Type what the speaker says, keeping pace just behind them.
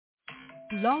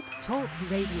Blog Talk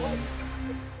Radio.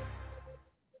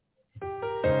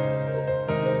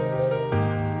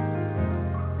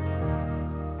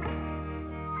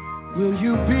 Will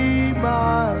you be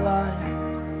my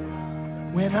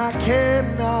light when I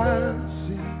cannot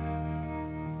see?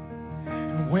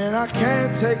 And when I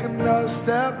can't take another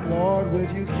step, Lord, will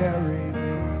you carry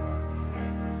me?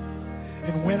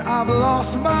 And when I've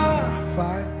lost my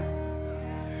fight,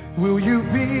 will you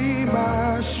be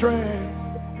my strength?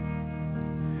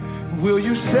 Will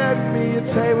you set me a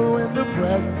table in the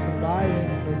presence of my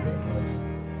enemies?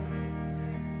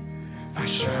 I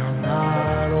shall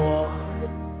not want.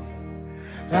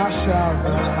 I shall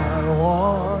not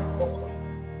want.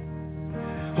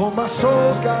 Oh, my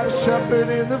soul's got a shepherd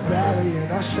in the valley,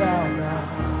 and I shall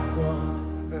not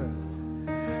want.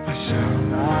 I shall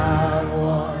not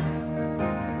want.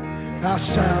 I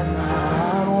shall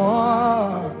not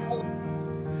want.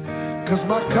 'Cause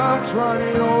my cup's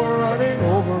running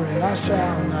over, and I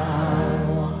shall not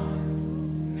want.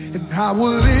 And I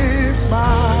will lift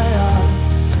my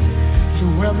eyes to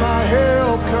where my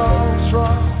help comes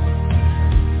from.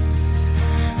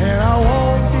 And I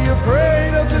won't be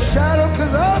afraid of the shadow,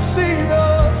 'cause I've seen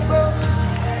the sun.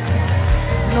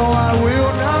 No, I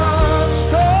will not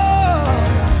stop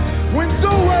when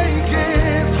the way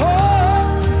gets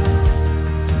hard.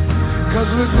 'Cause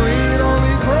the green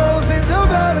only grows in the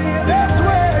valley, and that's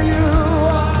where you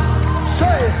are.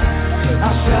 Say, I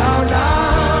shall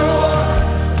not walk.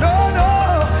 No, no,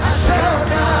 I shall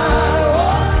not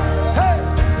walk. Hey,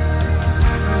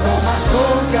 oh, my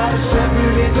soul got a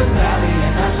shepherd in the valley.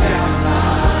 I shall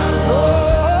not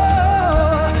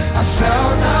walk. I shall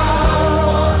not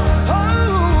walk.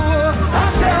 I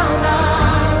shall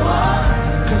not walk.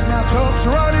 'Cause my cup's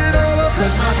running over.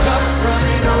 'Cause my cup's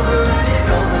running over,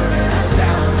 and I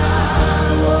shall not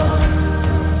walk.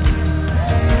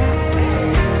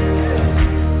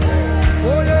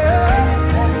 Oh yeah,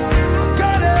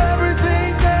 got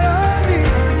everything that I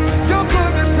need. Your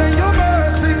goodness and your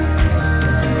mercy.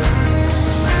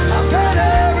 I've got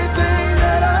everything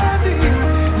that I need.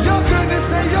 Your goodness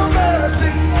and your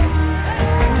mercy.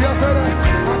 Yes, sir.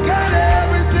 I got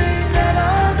everything that I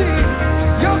need.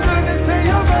 Your goodness and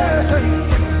your mercy.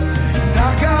 I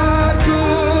got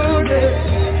goodness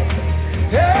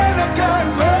and I got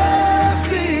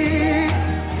mercy.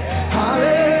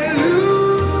 Hallelujah.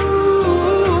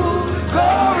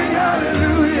 Glory,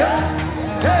 hallelujah.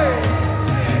 Hey,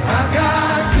 I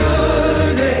got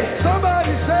goodness.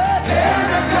 Somebody said,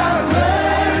 and I got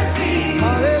mercy.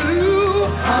 Hallelujah.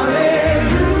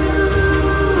 Hallelujah.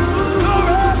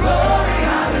 Glory,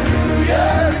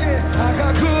 hallelujah. I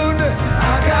got goodness. I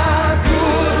got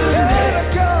goodness. And I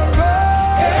got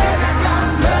mercy. And I got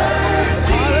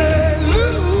mercy.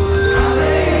 Hallelujah.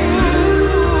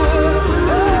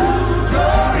 Hallelujah.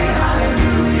 Glory,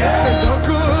 hallelujah. Your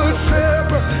good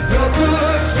shepherd. Your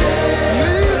good shepherd.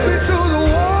 Lead me to the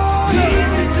water. Lead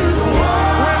me to the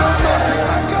water. When I'm thirsty, I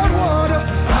got water.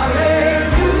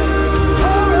 Hallelujah.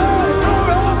 All right.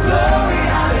 Glory,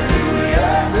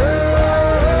 hallelujah.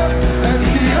 Yeah. And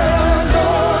he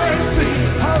anoints me.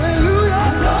 Hallelujah.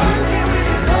 Anoints me with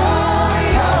his oil.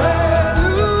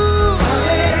 Hallelujah.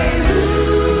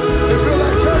 Hallelujah. It feel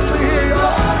like church in here, y'all.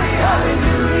 Glory,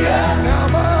 hallelujah. Now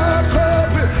my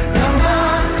cup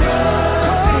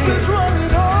is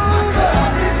running over. My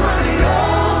cup is running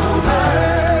over.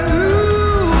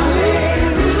 Hallelujah.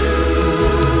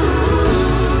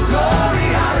 Glory,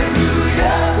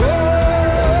 hallelujah. Oh,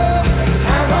 I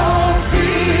won't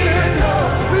fear no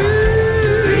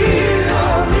need.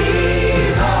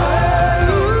 Hallelujah.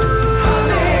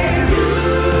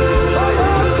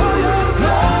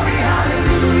 Glory,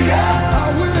 hallelujah. I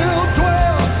will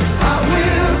dwell.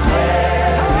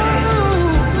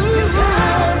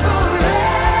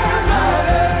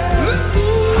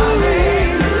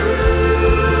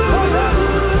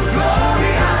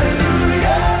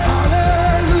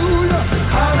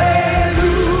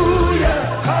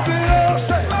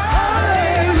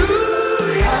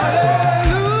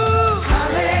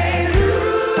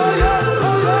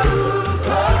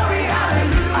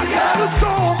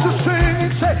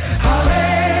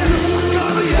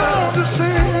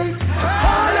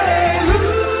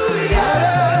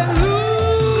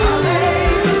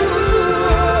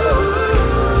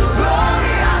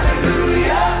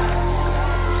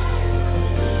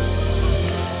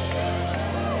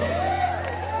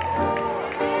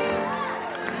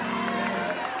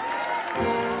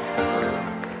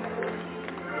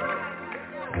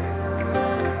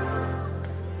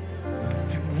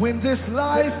 When this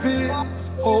life is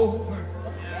over,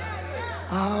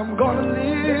 I'm gonna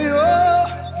live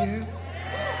again.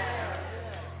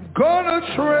 gonna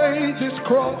trade this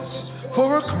cross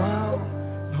for a crown.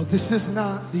 No, this is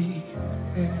not the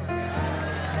end.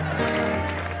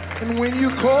 And when you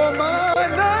call my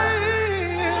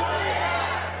name,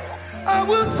 I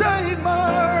will take my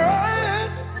right.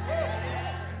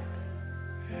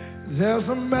 There's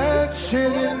a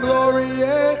mansion in glory,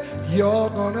 and you're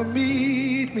gonna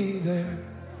meet me there.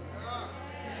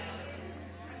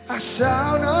 I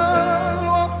shall not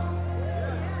walk,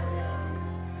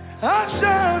 I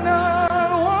shall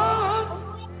not walk.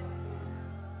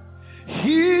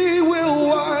 He will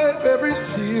wipe every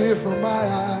tear from my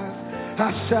eyes.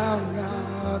 I shall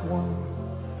not walk,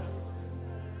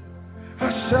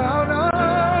 I shall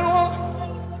not walk.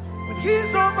 When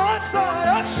he's on my side,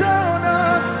 I shall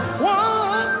not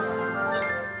walk.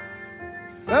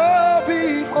 I'll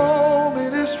be home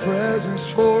in his presence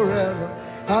forever.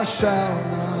 I shall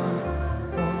not walk.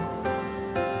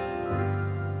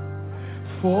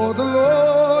 For the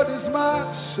Lord is my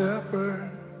shepherd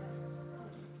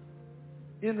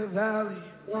in the valley.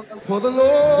 For the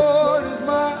Lord is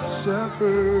my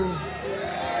shepherd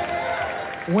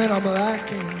when I'm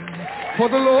lacking. For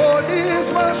the Lord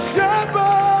is my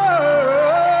shepherd,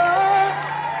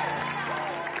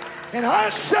 and I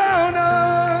shall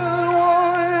not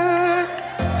want.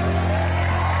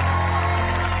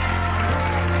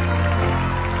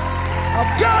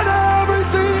 I've got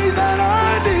everything that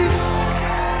I need.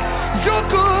 Your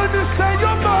goodness and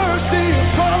your mercy is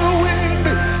following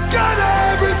me. Got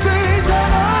everything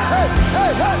that I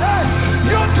need.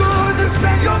 Your goodness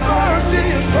and your mercy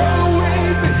is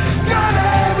following me. Got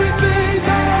everything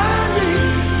that I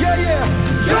need. Yeah, yeah.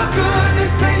 Your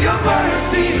goodness and your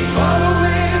mercy is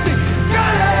following me.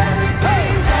 Got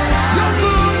everything that I need. Your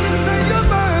goodness and your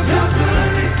mercy. Your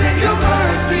goodness and your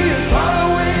mercy is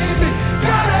following me.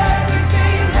 Got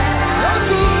everything that I need. Your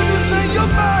goodness and your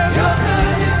mercy. Your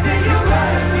goodness and your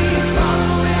mercy is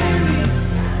following me.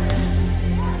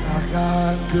 I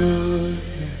got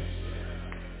goodness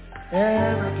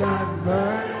and I got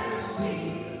mercy.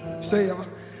 Say y'all.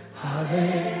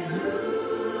 Hallelujah.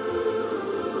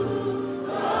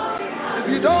 If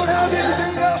you don't have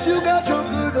anything else, you got your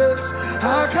goodness. I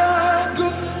got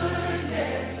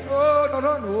goodness. Oh, no,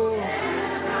 no, no.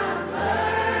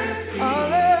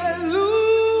 Hallelujah.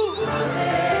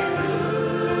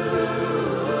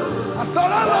 I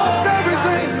thought I lost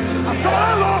everything. I thought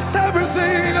I lost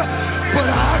everything. But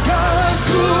I got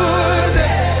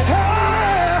goodness.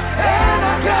 And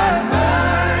I got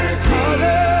mercy.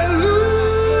 Hallelujah.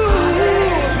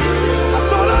 I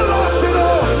thought I lost it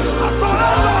all. I thought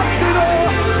I lost it all.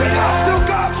 And I still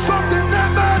got something that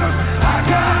matters. I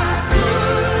got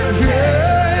goodness.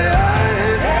 Yeah.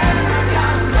 And I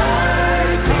got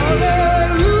mercy.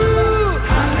 Hallelujah.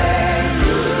 Hallelujah.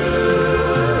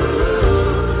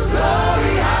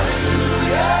 Glory,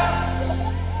 hallelujah.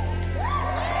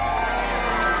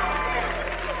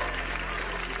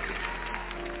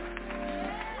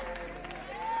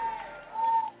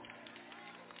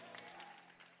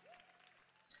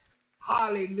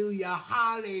 Hallelujah,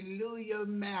 hallelujah,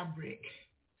 Maverick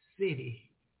City.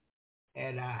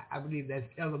 And I believe that's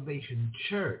Elevation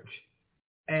Church.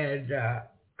 And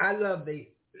I love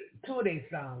two of their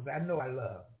songs I know I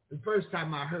love. The first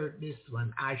time I heard this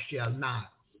one, I Shall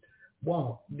Not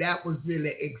Want, that was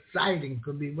really exciting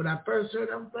for me. When I first heard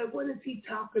it, I was like, what is he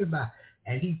talking about?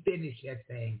 And he finished that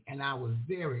thing, and I was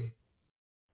very,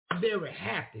 very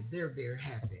happy, very, very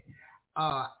happy.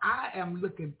 I am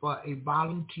looking for a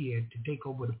volunteer to take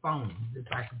over the phones if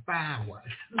I can find one.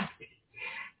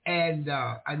 And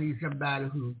I need somebody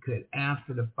who could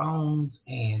answer the phones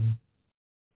and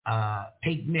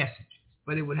take messages.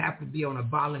 But it would have to be on a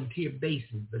volunteer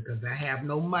basis because I have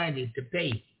no money to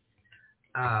pay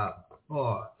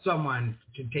for someone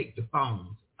to take the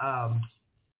phones.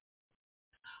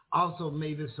 Also,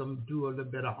 maybe do a little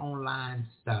bit of online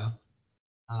stuff.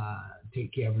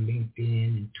 Take care of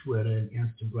LinkedIn and Twitter and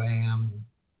Instagram.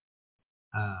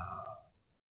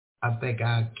 I think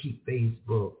I'll keep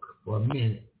Facebook for a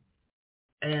minute.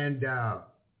 And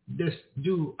just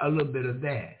do a little bit of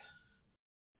that.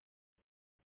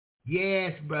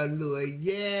 Yes, Brother Louis.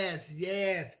 Yes,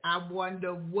 yes. I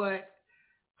wonder what,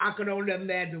 I could only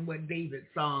imagine what David's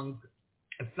songs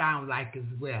sound like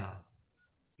as well.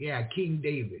 Yeah, King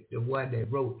David, the one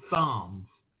that wrote Psalms.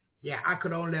 Yeah, I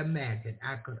could only imagine.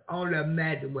 I could only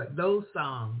imagine what those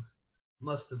songs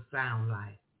must have sound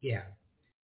like. Yeah.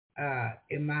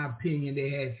 In my opinion, they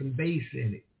had some bass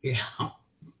in it. Yeah.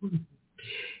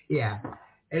 Yeah.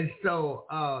 And so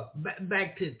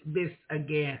back to this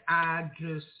again, I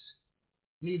just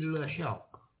need a little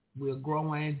help. We're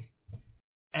growing,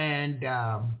 and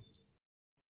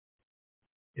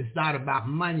It's not about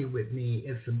money with me.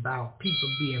 It's about people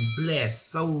being blessed,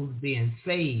 souls being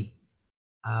saved,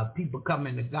 people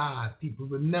coming to God, people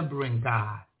remembering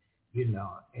God,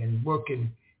 and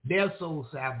working their soul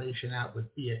salvation out with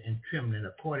fear and trembling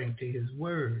according to his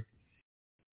word.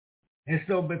 And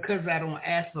so because I don't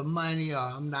ask for money or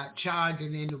I'm not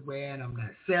charging anywhere and I'm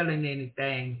not selling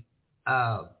anything,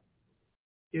 I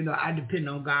depend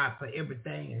on God for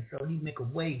everything. And so he make a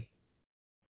way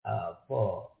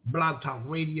for Blog Talk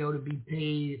Radio to be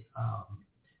paid,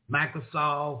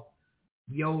 Microsoft,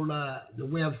 Yola, the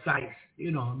websites,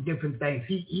 different things.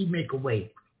 He make a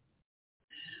way.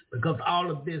 Because all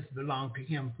of this belongs to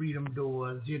him, Freedom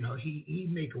Doors, he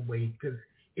make a way. Because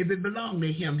if it belonged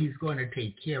to him, he's going to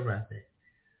take care of it.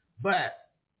 But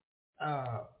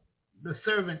the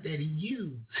servant that he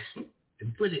used to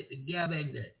put it together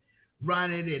and to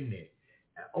run it and to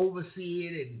oversee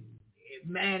it and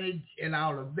manage and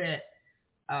all of that,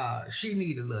 she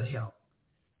needed a little help.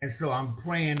 And so I'm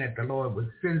praying that the Lord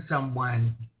would send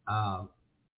someone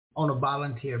on a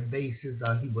volunteer basis,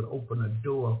 or he would open a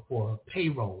door for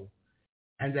payroll,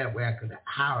 and that way I could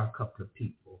hire a couple of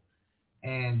people.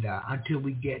 And until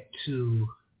we get to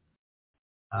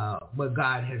what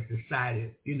God has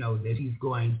decided, that he's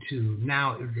going to,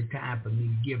 now is the time for me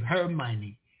to give her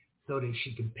money so that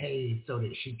she can pay, so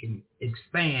that she can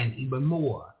expand even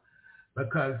more.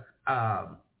 Because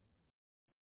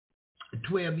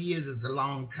 12 years is a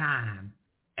long time,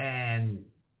 and,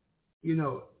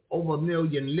 over 1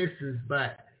 million listens,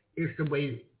 but it's the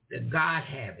way that God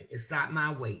have it. It's not my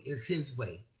way. It's his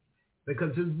way.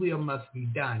 Because his will must be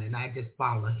done, and I just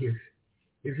follow his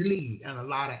lead. In a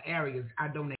lot of areas, I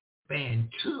don't expand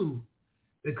to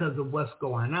because of what's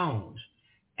going on.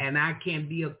 And I can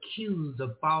be accused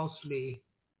of falsely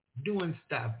doing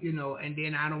stuff, and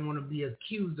then I don't want to be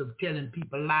accused of telling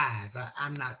people lies.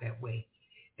 I'm not that way.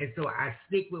 And so I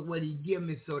stick with what he give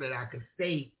me so that I can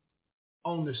stay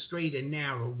on the straight and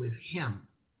narrow with him,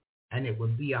 and it will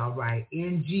be all right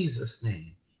in Jesus'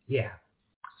 name. Yeah.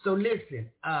 So listen,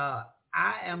 I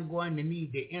am going to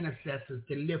need the intercessors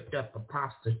to lift up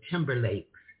Apostle Timberlake.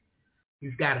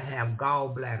 He's got to have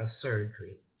gallbladder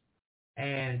surgery.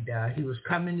 And he was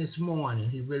coming this morning.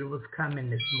 He really was coming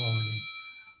this morning.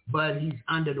 But he's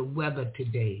under the weather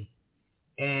today.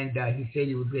 And he said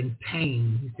he was in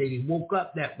pain. He said he woke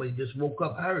up that way, just woke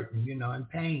up hurting, in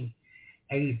pain.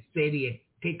 And he said he had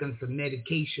taken some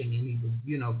medication and he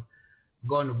was,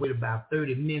 going to wait about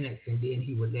 30 minutes and then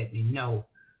he would let me know.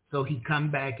 So he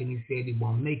come back and he said he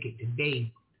won't make it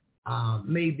today.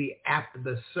 Maybe after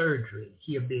the surgery,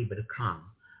 he'll be able to come.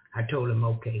 I told him,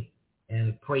 okay,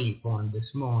 and prayed for him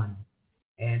this morning.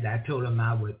 And I told him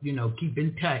I would, keep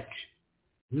in touch.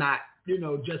 Not,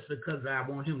 just because I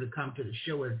want him to come to the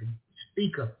show as a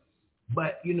speaker,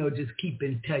 but, just keep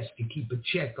in touch to keep a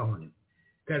check on him.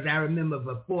 Because I remember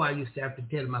before I used to have to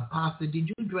tell him, Apostle, did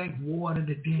you drink water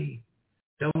today?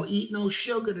 Don't eat no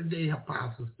sugar today,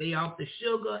 Apostle. Stay off the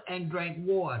sugar and drink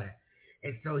water.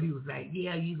 And so he was like,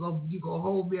 yeah, you go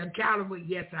hold me accountable?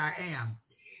 Yes, I am.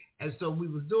 And so we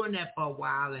was doing that for a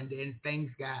while, and then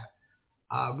things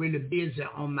got really busy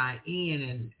on my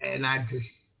end, and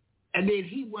then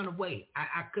he went away.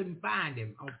 I couldn't find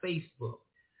him on Facebook.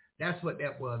 That's what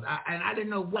that was. I didn't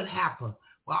know what happened.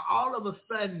 Well, all of a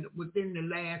sudden, within the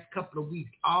last couple of weeks,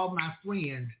 all my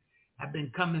friends have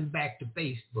been coming back to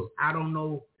Facebook. I don't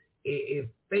know if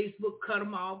Facebook cut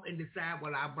them off and decide,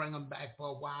 well, I'll bring them back for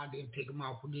a while, then take them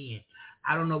off again.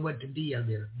 I don't know what the deal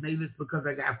is. Maybe it's because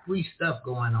I got free stuff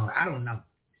going on. I don't know.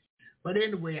 But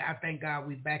anyway, I thank God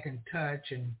we're back in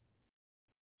touch, and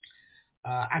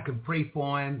I can pray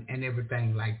for him and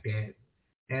everything like that.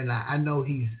 And I know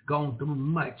he's gone through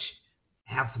much,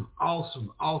 have some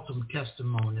awesome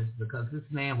testimonies, because this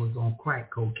man was on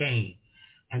crack cocaine,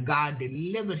 and God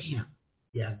delivered him.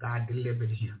 Yeah, God delivered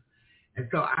him. And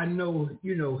so I know,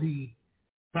 he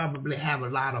probably have a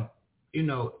lot of,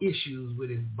 issues with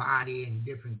his body and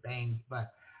different things,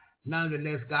 but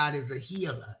nonetheless, God is a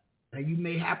healer. And you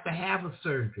may have to have a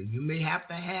surgery. You may have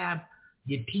to have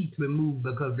your teeth removed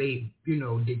because they,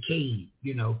 decayed,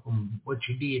 from what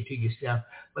you did to yourself.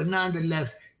 But nonetheless,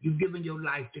 you've given your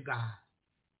life to God.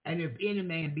 And if any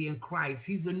man be in Christ,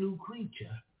 he's a new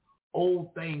creature.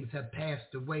 Old things have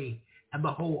passed away, and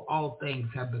behold, all things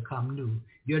have become new.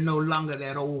 You're no longer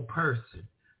that old person.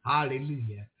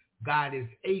 Hallelujah. God is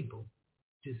able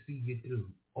to see you through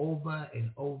over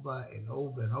and over and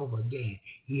over and over again.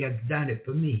 He has done it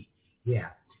for me. Yeah.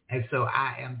 And so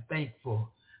I am thankful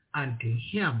unto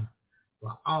him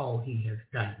for all he has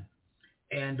done.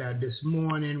 And this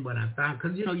morning when I found,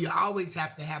 because, you always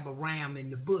have to have a ram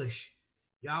in the bush.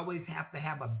 You always have to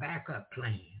have a backup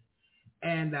plan.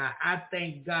 And I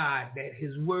thank God that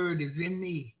his word is in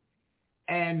me.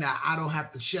 And I don't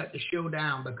have to shut the show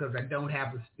down because I don't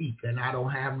have a speaker and I don't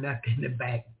have nothing to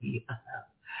back me up.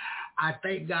 I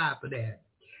thank God for that.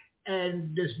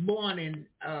 And this morning,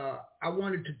 I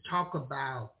wanted to talk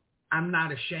about I'm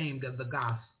not ashamed of the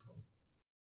gospel.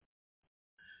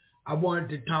 I wanted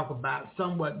to talk about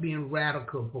somewhat being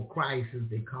radical for Christ, as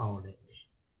they call it.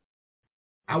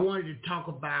 I wanted to talk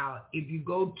about if you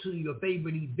go to your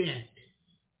favorite event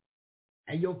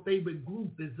and your favorite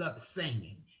group is up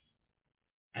singing,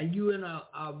 and you're in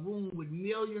a room with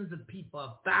millions of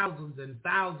people, thousands and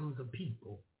thousands of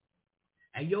people,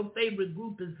 and your favorite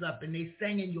group is up and they're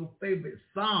singing your favorite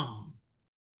song,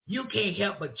 you can't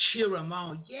help but cheer them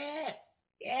on. Yes,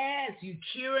 you're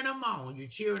cheering them on. You're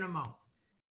cheering them on.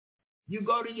 You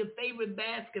go to your favorite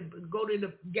basketball, go to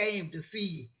the game to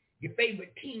see your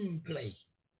favorite team play.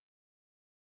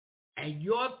 And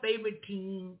your favorite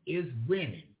team is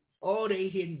winning. Oh, they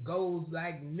hitting goals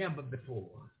like never before.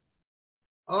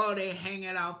 Oh, they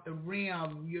hanging off the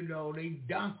rim, they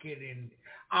dunking and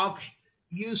all,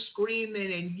 you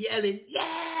screaming and yelling,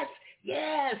 yes,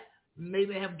 yes.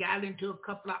 Maybe have gotten into a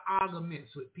couple of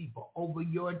arguments with people over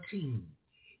your team,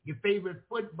 your favorite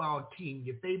football team,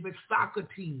 your favorite soccer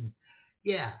team.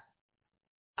 Yeah.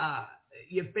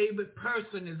 Your favorite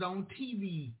person is on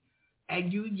TV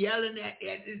and you yelling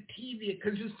at the TV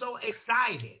because you're so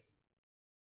excited.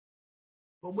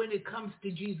 But when it comes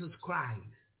to Jesus Christ,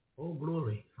 oh,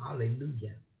 glory,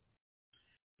 hallelujah,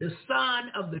 the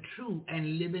Son of the true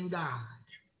and living God,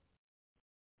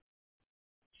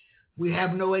 we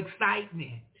have no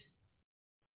excitement.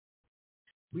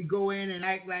 We go in and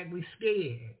act like we're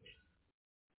scared.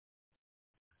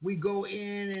 We go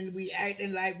in and we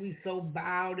acting like we so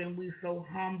bowed and we so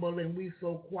humble and we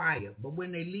so quiet. But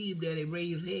when they leave there, they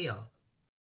raise hell.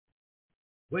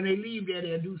 When they leave there,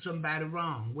 they'll do somebody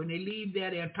wrong. When they leave there,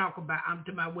 they'll talk about, I'm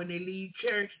talking about when they leave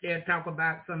church, they'll talk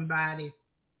about somebody.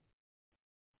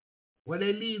 When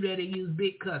they leave there, they use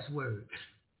big cuss words.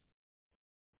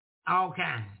 All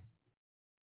kinds.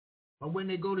 But when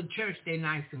they go to church, they're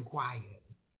nice and quiet.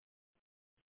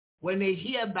 When they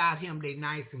hear about him, they're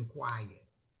nice and quiet.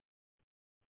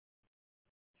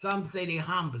 Some say they're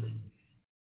humbling.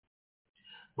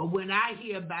 But when I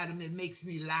hear about him, it makes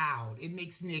me loud. It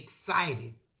makes me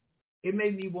excited. It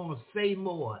makes me want to say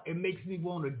more. It makes me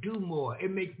want to do more. It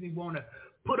makes me want to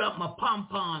put up my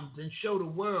pom-poms and show the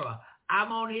world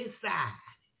I'm on his side.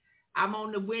 I'm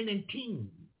on the winning team.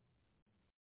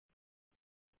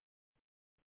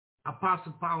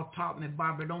 Apostle Paul taught me,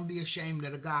 Barbara, don't be ashamed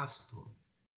of the gospel.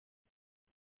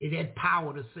 It had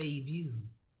power to save you.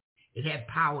 It had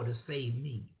power to save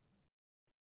me.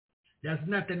 There's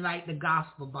nothing like the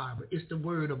gospel, Barbara. It's the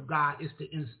word of God. It's the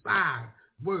inspired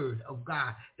word of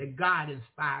God that God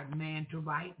inspired man to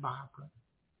write, Barbara.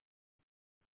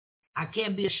 I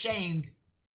can't be ashamed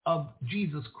of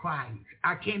Jesus Christ.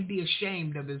 I can't be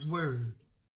ashamed of his word.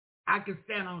 I can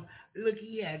stand on, look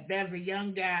here, there's a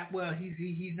young guy, well,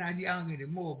 he's not young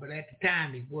anymore, but at the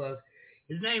time he was.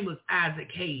 His name was Isaac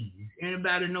Hayes.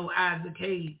 Anybody know Isaac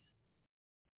Hayes?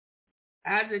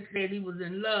 Isaac said he was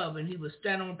in love and he would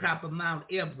stand on top of Mount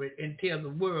Everest and tell the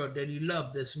world that he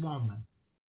loved this woman.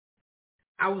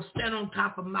 I will stand on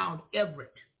top of Mount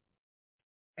Everest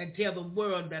and tell the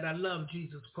world that I love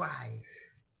Jesus Christ.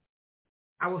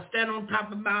 I will stand on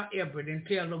top of Mount Everest and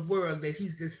tell the world that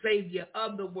he's the Savior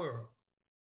of the world.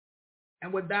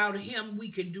 And without him,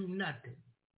 we can do nothing.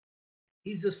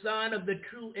 He's the Son of the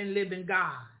true and living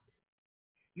God.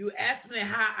 You ask me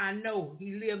how I know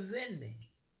he lives in me.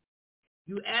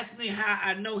 You ask me how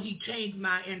I know he changed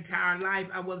my entire life.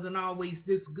 I wasn't always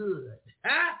this good.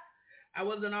 I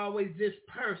wasn't always this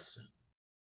person.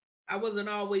 I wasn't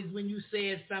always, when you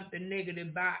said something negative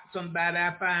about somebody,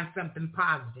 I find something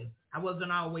positive. I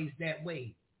wasn't always that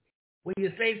way. When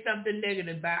you say something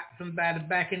negative about somebody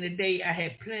back in the day, I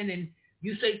had plenty.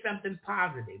 You say something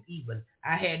positive even,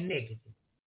 I had negative.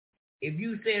 If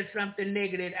you said something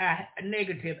negative,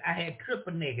 I had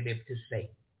triple negative to say.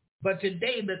 But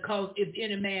today, because if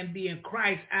any man be in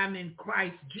Christ, I'm in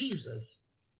Christ Jesus.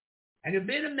 And if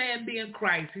any man be in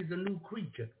Christ, he's a new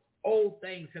creature. Old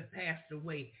things have passed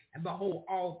away, and behold,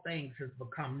 all things have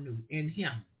become new in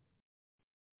him.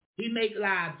 He makes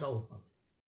lives over.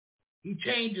 He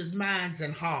changes minds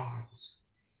and hearts.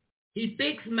 He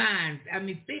fixes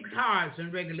hearts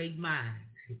and regulate minds.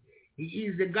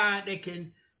 He's the God that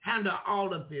can handle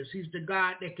all of this. He's the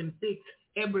God that can fix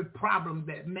every problem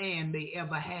that man may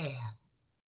ever have.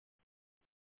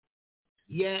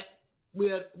 Yet,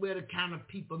 we're the kind of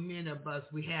people, many of us,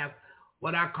 we have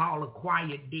what I call a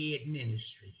quiet dead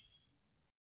ministry.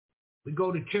 We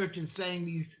go to church and sing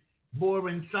these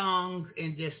boring songs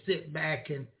and just sit back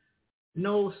and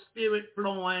no spirit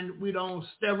flowing. We don't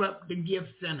stir up the gift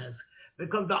centers.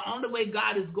 Because the only way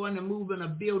God is going to move in a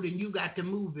building, you got to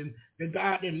move him, the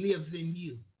God that lives in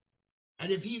you.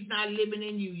 And if he's not living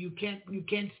in you, you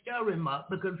can't stir him up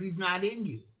because he's not in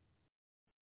you.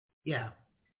 Yeah.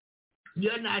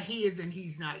 You're not his and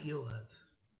he's not yours.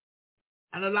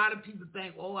 And a lot of people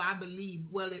think, oh, I believe.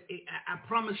 Well, I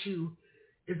promise you,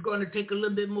 it's going to take a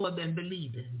little bit more than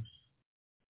believing.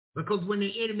 Because when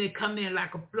the enemy come in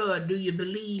like a flood, do you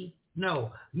believe?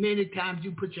 No. Many times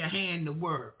you put your hand to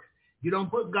work. You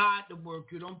don't put God to work.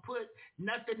 You don't put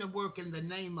nothing to work in the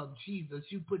name of Jesus.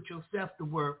 You put yourself to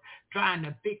work trying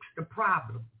to fix the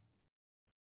problem.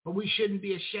 But we shouldn't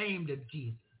be ashamed of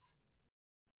Jesus.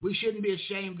 We shouldn't be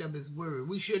ashamed of his word.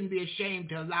 We shouldn't be ashamed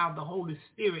to allow the Holy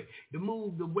Spirit to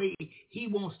move the way he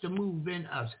wants to move in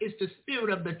us. It's the Spirit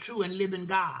of the true and living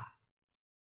God.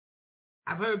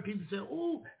 I've heard people say,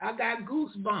 oh, I got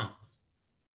goosebumps.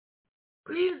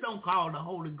 Please don't call the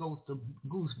Holy Ghost a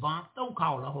goosebumps. Don't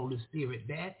call the Holy Spirit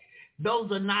that.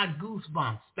 Those are not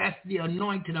goosebumps. That's the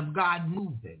anointing of God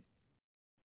moving.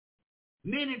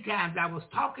 Many times I was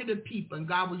talking to people and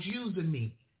God was using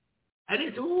me. And they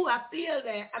said, ooh, I feel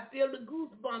that. I feel the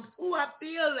goosebumps. Ooh, I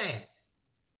feel that.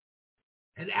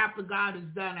 And after God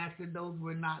is done, I said, those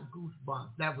were not goosebumps.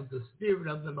 That was the Spirit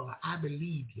of the Lord. I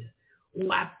believe you.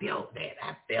 Oh, I felt that.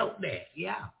 I felt that.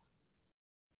 Yeah.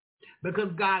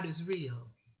 Because God is real.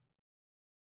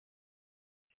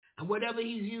 And whatever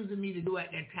he's using me to do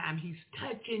at that time, he's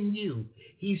touching you.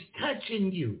 He's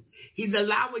touching you. He's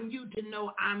allowing you to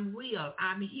know I'm real.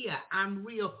 I'm here. I'm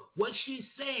real. What she's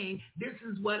saying, this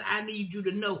is what I need you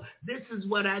to know. This is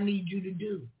what I need you to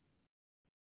do.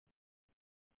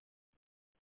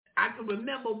 I can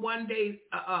remember one day,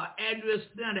 Andrea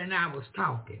Spinner and I was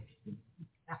talking.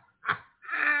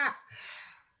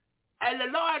 And the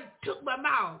Lord took my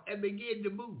mouth and began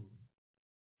to move.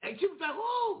 And she was like,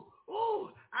 oh,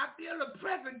 I feel the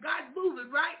presence. God's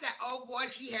moving right now. Oh, boy,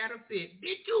 she had a fit.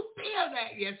 Did you feel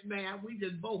that? Yes, ma'am. We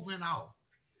just both went off.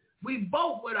 We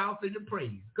both went off into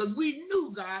praise because we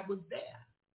knew God was there.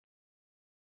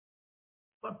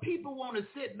 But people want to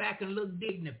sit back and look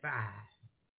dignified.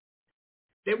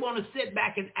 They want to sit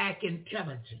back and act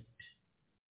intelligent.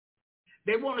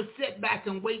 They want to sit back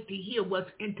and wait to hear what's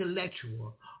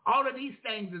intellectual. All of these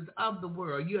things is of the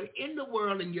world. You're in the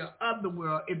world and you're of the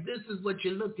world if this is what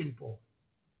you're looking for.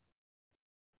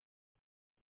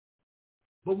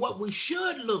 But what we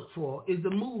should look for is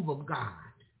the move of God.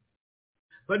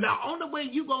 But the only way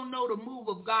you're going to know the move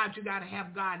of God, you got to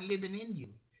have God living in you.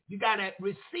 You got to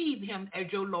receive him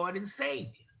as your Lord and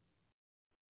Savior.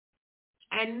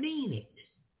 And mean it.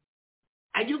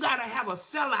 And you got to have a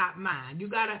sellout mind. You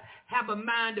got to have a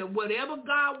mind that whatever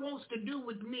God wants to do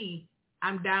with me,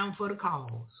 I'm down for the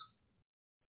cause.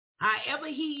 However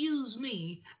he used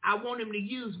me, I want him to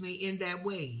use me in that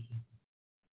way.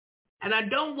 And I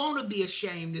don't want to be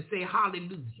ashamed to say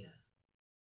hallelujah.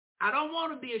 I don't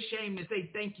want to be ashamed to say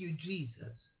thank you,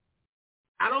 Jesus.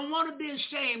 I don't want to be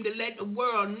ashamed to let the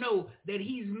world know that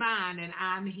he's mine and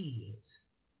I'm his.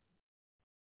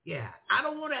 Yeah, I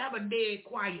don't want to have a dead,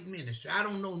 quiet ministry. I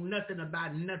don't know nothing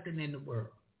about nothing in the world.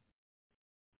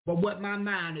 But what my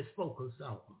mind is focused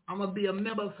on. I'm going to be a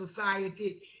member of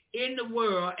society in the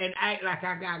world and act like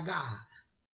I got God.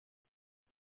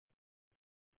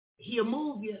 He'll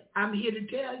move you. I'm here to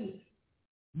tell you.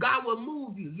 God will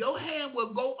move you. Your hand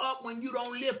will go up when you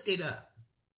don't lift it up.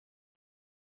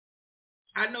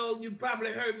 I know you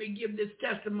probably heard me give this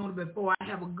testimony before. I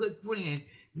have a good friend,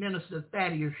 Minister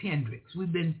Thaddeus Hendricks.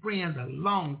 We've been friends a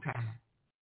long time.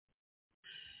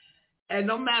 And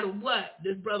no matter what,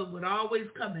 this brother would always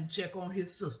come and check on his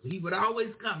sister. He would always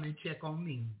come and check on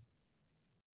me.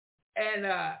 And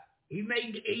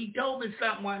he told me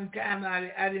something one time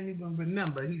I didn't even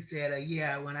remember. He said,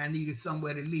 yeah, when I needed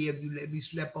somewhere to live, you let me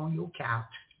sleep on your couch.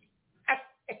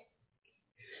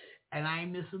 And I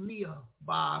ain't miss a meal,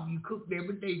 Bob. You cooked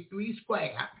every day 3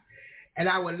 squares. And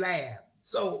I would laugh.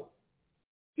 So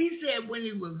he said when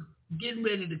he was getting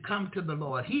ready to come to the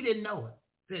Lord, he didn't know it.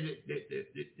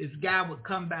 This guy would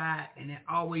come by and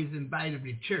always invite him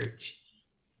to church.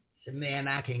 Said, man,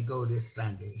 I can't go this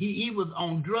Sunday. He was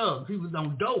on drugs. He was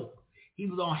on dope. He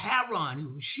was on heroin. He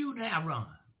was shooting heroin.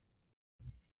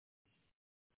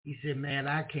 He said, man,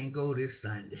 I can't go this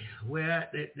Sunday. Well,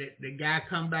 the guy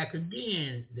come back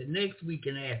again the next week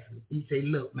and asked me. He said,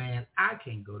 look, man, I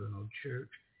can't go to no church.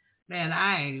 Man,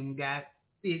 I ain't even got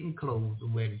fitting clothes to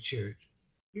wear to church.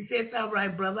 He said, it's all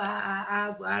right, brother.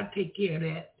 I'll take care of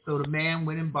that. So the man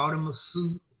went and bought him a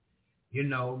suit,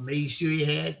 made sure he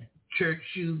had church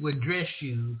shoes with dress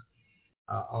shoes,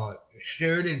 or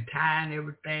shirt and tie and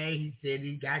everything. He said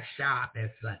he got shot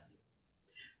that Sunday.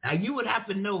 Now, you would have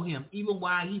to know him. Even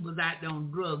while he was out there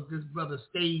on drugs, this brother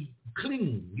stayed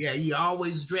clean. Yeah, he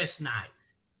always dressed nice.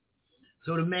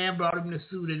 So the man brought him the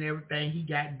suit and everything. He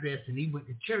got dressed, and he went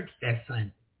to church that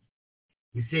Sunday.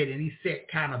 He said, and he sat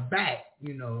kind of back,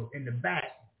 in the back,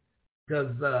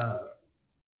 because,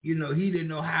 he didn't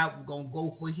know how it was going to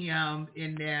go for him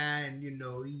in there, and,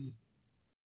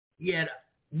 he had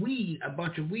a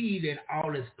bunch of weed in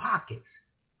all his pockets,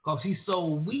 because he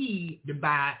sold weed to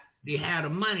buy. They had the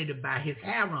money to buy his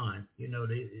heroin,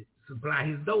 to supply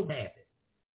his dope habit.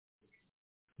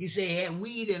 He said he had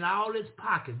weed in all his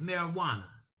pockets, marijuana,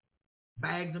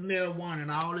 bags of marijuana in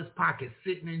all his pockets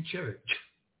sitting in church.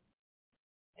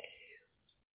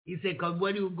 He said because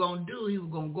what he was going to do, he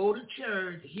was going to go to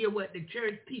church, hear what the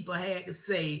church people had to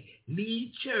say,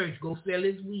 leave church, go sell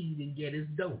his weed and get his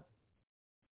dope.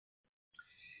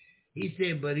 He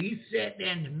said, but he sat there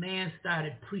and the man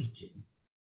started preaching.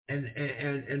 And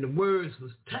the words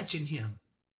was touching him.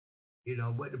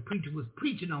 What the preacher was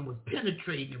preaching on was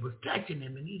penetrating. It was touching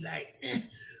him. And he like,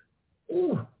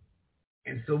 ooh.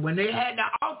 And so when they had the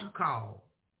altar call,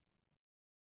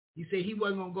 he said he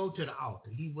wasn't going to go to the altar.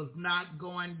 He was not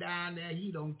going down there.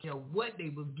 He don't care what they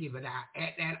was giving out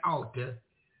at that altar.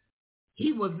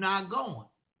 He was not going.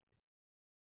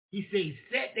 He said he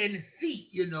sat there in the seat,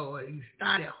 and he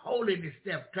started holding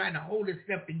himself, trying to hold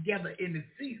himself together in the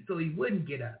seat so he wouldn't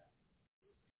get up.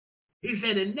 He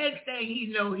said the next thing he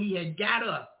know, he had got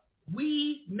up,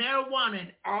 weed, marijuana,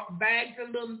 and bags of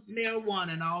little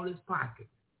marijuana in all his pockets.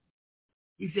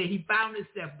 He said he found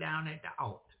himself down at the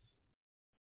altar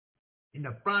in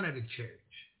the front of the church.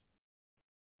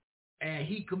 And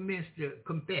he commenced to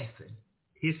confessing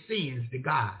his sins to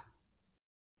God.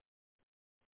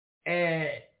 And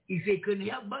he said he couldn't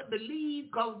help but believe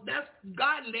because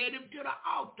God led him to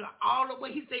the altar all the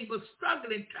way. He said he was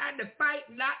struggling, trying to fight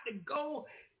not to go.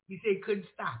 He said he couldn't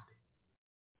stop it.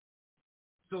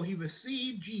 So he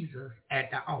received Jesus at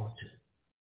the altar.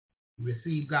 He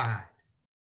received God.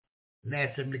 And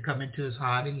asked him to come into his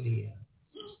heart and live.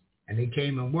 And they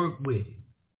came and worked with him.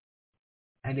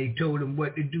 And they told him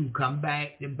what to do. Come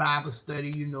back to Bible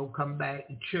study, come back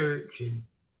to church and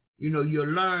you'll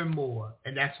learn more.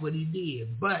 And that's what he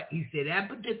did. But he said that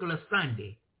particular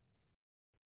Sunday,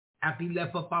 after he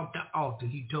left up off the altar,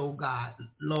 he told God,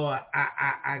 Lord,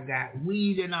 I got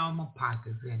weed in all my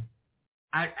pockets. And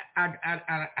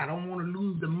I don't want to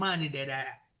lose the money that I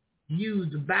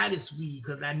used to buy this weed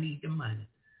because I need the money.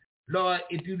 Lord,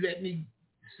 if you let me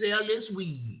sell this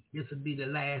weed, this will be the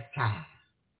last time.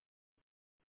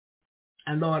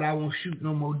 And Lord, I won't shoot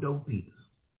no more dope either.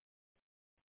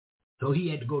 So he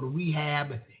had to go to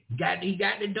rehab. He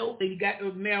got the dope and he got the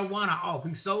marijuana off.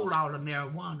 He sold all the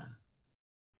marijuana.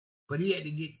 But he had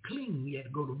to get clean. He had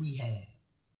to go to rehab.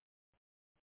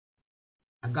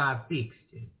 And God fixed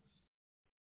it.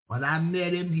 When I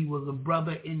met him, he was a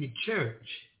brother in the church,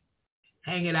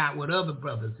 hanging out with other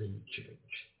brothers in the church.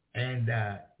 And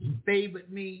he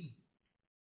favored me.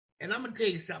 And I'm going to tell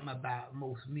you something about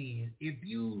most men. If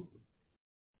you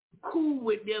cool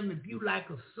with them, if you like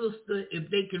a sister, if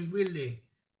they can really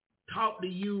talk to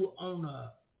you on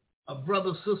a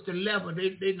brother-sister level,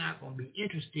 they're not going to be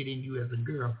interested in you as a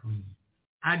girlfriend.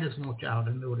 I just want y'all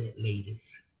to know that, ladies.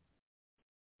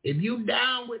 If you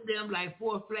down with them like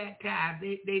 4 flat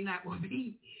tires, they're not going to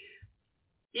be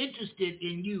interested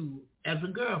in you as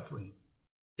a girlfriend.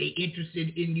 They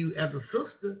interested in you as a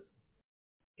sister.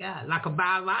 Yeah, like a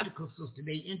biological sister.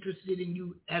 They interested in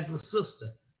you as a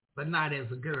sister, but not as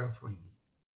a girlfriend.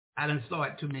 I done saw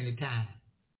it too many times.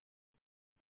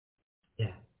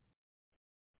 Yeah.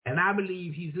 And I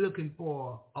believe he's looking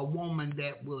for a woman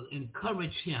that will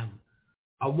encourage him,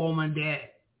 a woman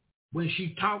that when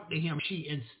she talked to him, she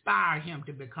inspired him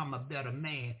to become a better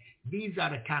man. These are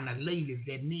the kind of ladies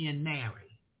that men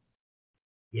marry.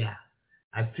 Yeah,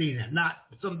 I've seen it. Not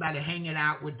somebody hanging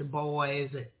out with the boys.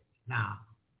 No.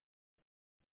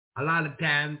 A lot of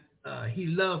times he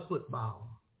loved football.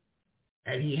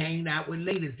 And he hanged out with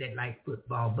ladies that like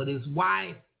football. But his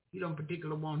wife, he don't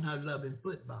particularly want her loving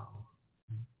football.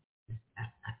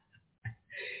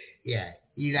 Yeah,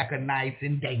 he like a nice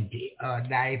and dainty,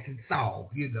 nice and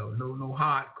soft, no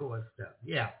hardcore stuff.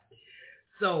 Yeah.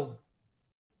 So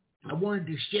I wanted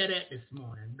to share that this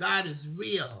morning. God is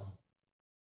real.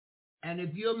 And if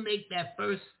you'll make that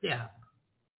first step,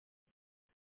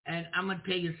 and I'm going to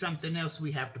tell you something else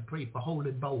we have to pray for,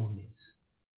 holy boldness.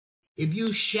 If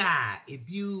you shy, if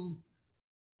you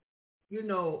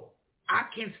I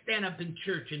can't stand up in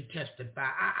church and testify.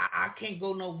 I can't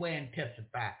go nowhere and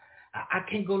testify. I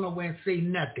can't go nowhere and say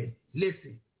nothing.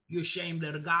 Listen, you're ashamed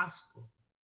of the gospel.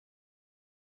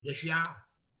 Yes, you are.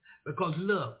 Because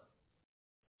look,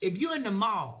 if you're in the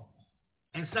mall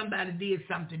and somebody did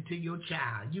something to your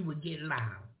child, you would get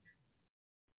loud.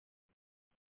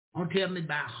 Don't tell me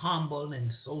about humble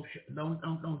and social. Don't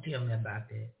tell me about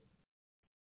that.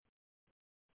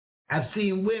 I've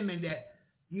seen women that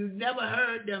you never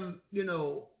heard them,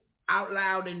 out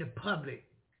loud in the public.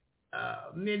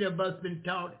 Many of us been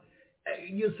taught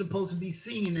you're supposed to be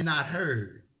seen and not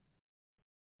heard.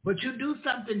 But you do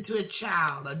something to a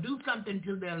child or do something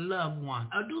to their loved one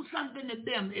or do something to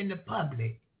them in the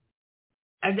public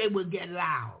and they will get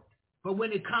loud. But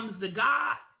when it comes to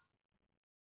God,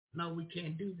 no, we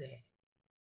can't do that.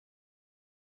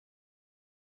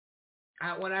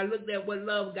 When I looked at what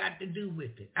love got to do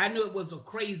with it, I knew it was a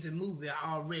crazy movie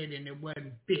already and it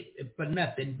wasn't fit for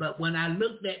nothing. But when I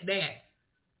looked at that,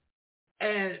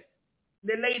 and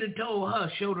the lady told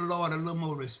her, show the Lord a little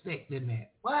more respect than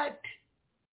that. What?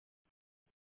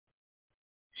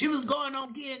 She was going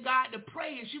on giving God the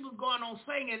praise. She was going on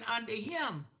singing under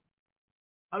him.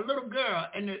 A little girl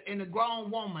and a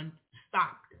grown woman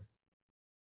stopped her.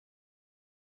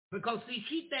 Because, see,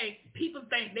 people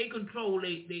think they control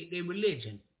their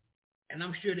religion. And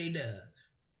I'm sure they does.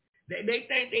 They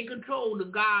think they control the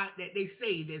God that they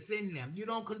say that's in them. You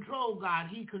don't control God.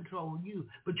 He controls you.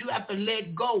 But you have to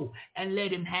let go and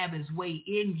let him have his way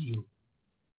in you.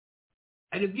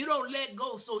 And if you don't let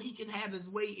go so he can have his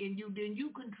way in you, then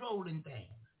you controlling things.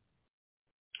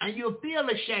 And you'll feel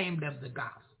ashamed of the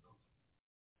gospel.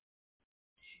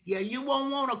 Yeah, you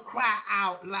won't want to cry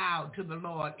out loud to the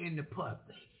Lord in the public.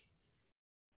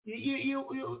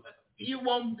 You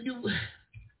won't.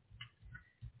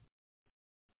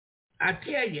 I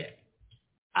tell you,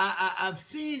 I've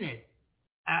seen it.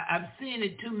 I've seen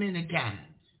it too many times.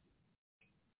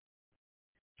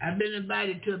 I've been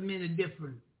invited to many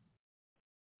different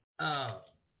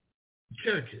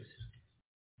churches,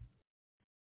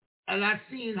 and I've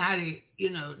seen how they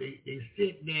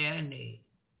sit there and they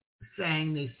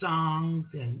sang their songs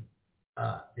and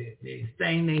they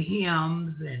sang their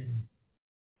hymns, and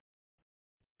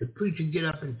the preacher get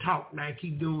up and talk like he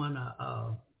doing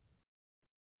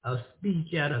a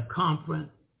speech at a conference,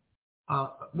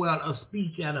 a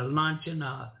speech at a luncheon.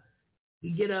 He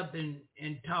get up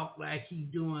and talk like he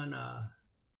doing a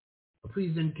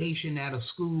presentation at a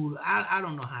school. I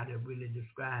don't know how to really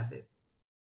describe it.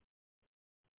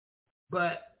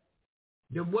 But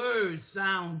the words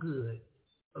sound good,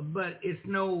 but it's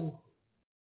no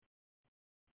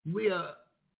real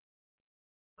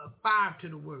fire to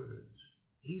the words.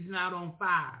 He's not on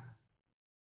fire.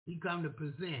 He come to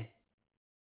present.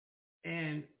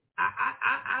 And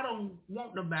I don't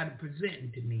want nobody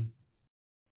presenting to me.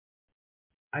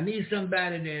 I need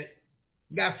somebody that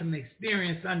got some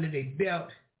experience under their belt,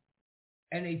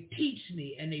 and they teach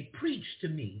me and they preach to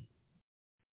me.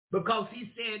 Because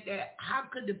he said that how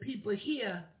could the people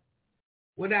hear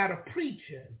without a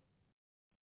preacher?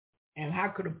 And how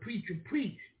could a preacher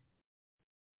preach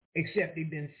except they've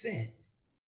been sent?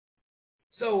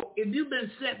 So if you've been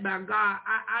sent by God,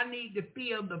 I need to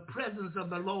feel the presence of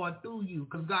the Lord through you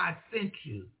because God sent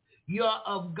you. You're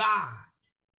of God.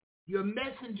 You're a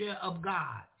messenger of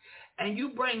God. And you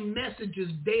bring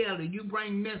messages daily. You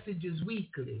bring messages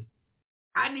weekly.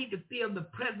 I need to feel the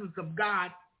presence of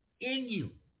God in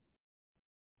you.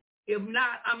 If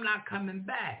not, I'm not coming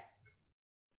back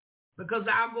because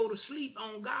I'll go to sleep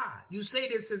on God. You say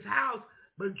this is house,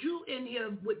 but you in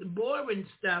here with the boring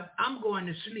stuff, I'm going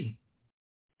to sleep.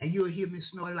 And you'll hear me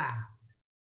snore loud.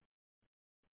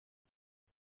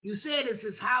 You said it's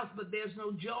his house, but there's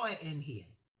no joy in here.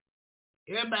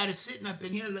 Everybody sitting up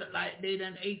in here look like they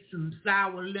done ate some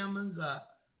sour lemons or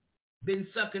been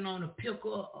sucking on a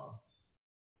pickle. Or,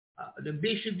 the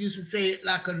bishop used to say it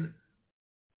like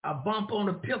a bump on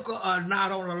a pickle or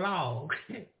not on a log.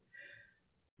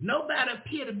 Nobody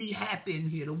appear to be happy in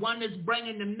here. The one that's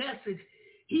bringing the message,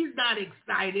 he's not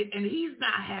excited and he's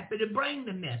not happy to bring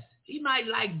the message. He might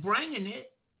like bringing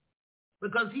it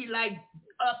because he like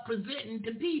presenting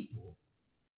to people.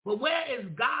 But where is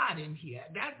God in here?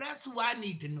 That's who I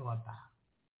need to know about.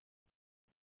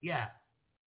 Yeah.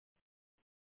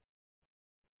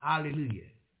 Hallelujah.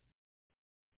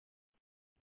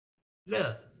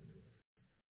 Look,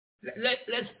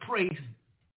 let's pray.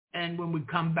 And when we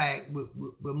come back,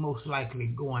 we're most likely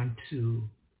going to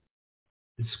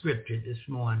the scripture this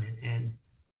morning and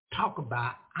talk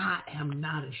about I am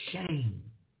not ashamed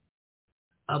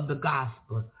of the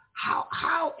gospel.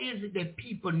 How is it that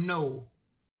people know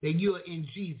that you're in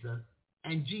Jesus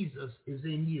and Jesus is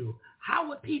in you. How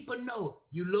would people know?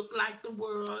 You look like the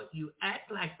world. You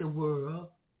act like the world.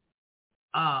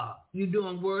 You're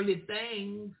doing worldly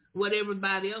things, what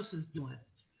everybody else is doing.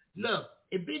 Look,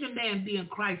 if any man be in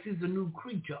Christ, he's a new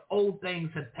creature. Old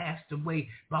things have passed away.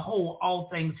 Behold, all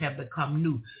things have become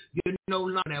new. You're no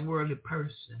longer that worldly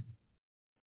person.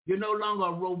 You're no longer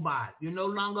a robot. You're no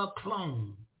longer a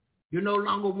clone. You're no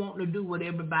longer wanting to do what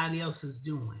everybody else is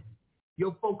doing.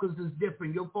 Your focus is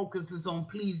different. Your focus is on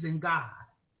pleasing God.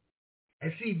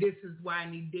 And see, this is why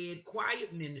in the dead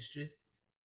quiet ministry,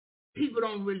 people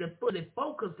don't really fully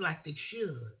focus like they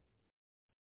should.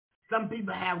 Some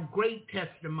people have great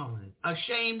testimonies,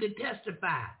 ashamed to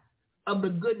testify of the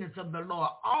goodness of the Lord,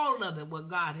 all of it what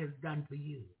God has done for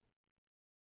you.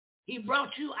 He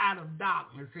brought you out of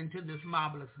darkness into this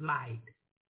marvelous light.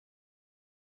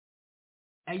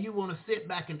 And you want to sit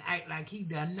back and act like he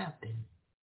done nothing.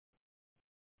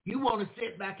 You want to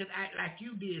sit back and act like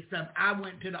you did something. I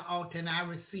went to the altar and I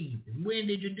received it. When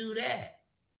did you do that?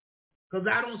 Because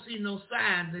I don't see no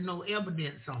signs and no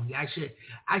evidence on you. I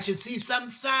should see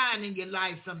some sign in your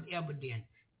life, some evidence.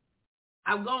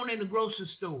 I've gone in the grocery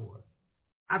store.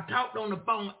 I've talked on the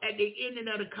phone. At the end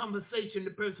of the conversation,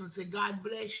 the person said, God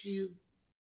bless you.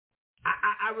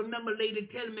 I remember a lady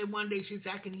telling me one day, she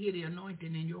said, I can hear the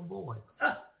anointing in your voice.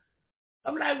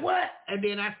 I'm like, what? And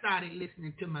then I started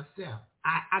listening to myself.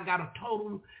 I got a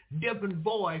total different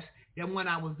voice than when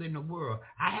I was in the world.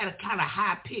 I had a kind of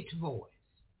high-pitched voice.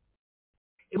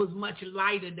 It was much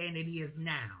lighter than it is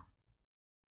now.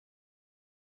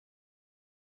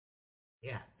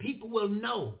 Yeah, people will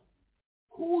know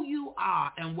who you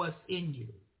are and what's in you.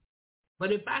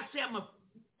 But if I say I'm a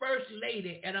first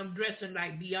lady and I'm dressing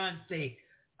like Beyonce,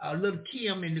 Little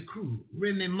Kim and the crew,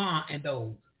 Remy Ma and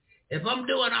those, if I'm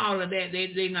doing all of that,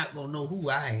 they're not going to know who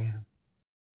I am.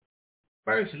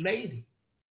 First lady.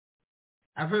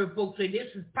 I've heard folks say, this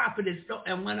is popular stuff.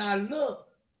 And when I look,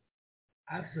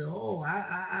 I said, oh,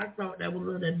 I thought that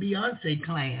was that Beyonce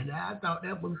clan. I thought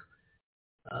that was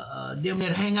them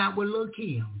that hang out with Lil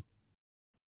Kim.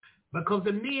 Because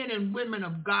the men and women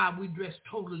of God, we dress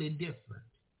totally different.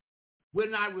 We're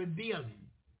not revealing.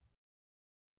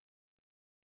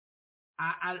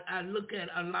 I look at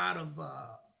a lot of,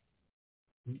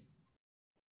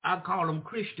 I call them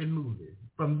Christian movies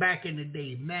from back in the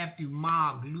day. Matthew,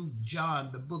 Mark, Luke, John,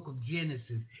 the book of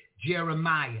Genesis,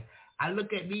 Jeremiah. I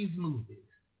look at these movies.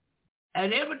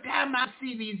 And every time I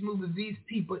see these movies, these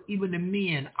people, even the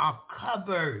men, are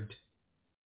covered.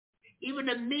 Even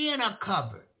the men are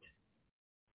covered.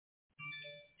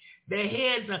 Their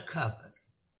heads are covered.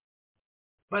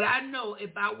 But I know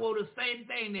if I wore the same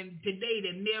thing today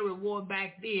that Mary wore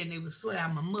back then, they would swear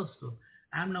I'm a Muslim.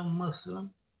 I'm no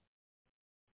Muslim.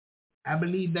 I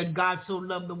believe that God so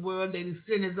loved the world that he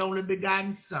sent his only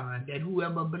begotten Son, that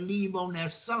whoever believe on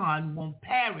that Son won't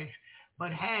perish,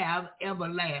 but have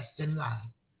everlasting life.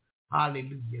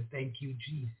 Hallelujah. Thank you,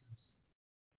 Jesus.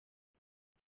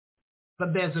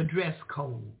 But there's a dress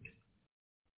code.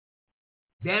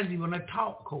 There's even a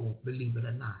talk code, believe it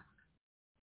or not.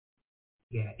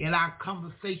 Yeah, in our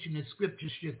conversation, the scripture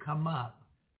should come up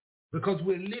because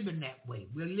we're living that way.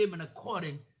 We're living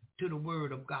according to the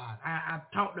word of God.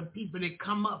 I've talked to people that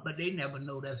come up, but they never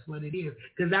know that's what it is.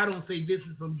 Because I don't say this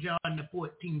is from John the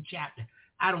 14th chapter.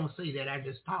 I don't say that. I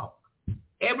just talk.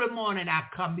 Every morning I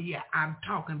come here, I'm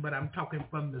talking, but I'm talking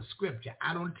from the scripture.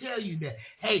 I don't tell you that.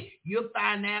 Hey, you'll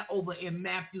find that over in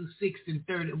Matthew 6 and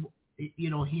 30. You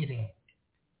don't hear that.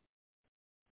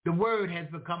 The word has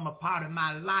become a part of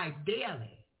my life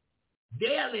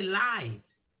daily life.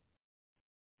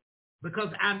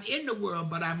 Because I'm in the world,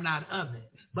 but I'm not of it.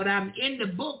 But I'm in the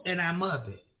book and I'm of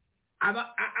it.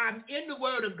 I'm in the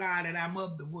word of God and I'm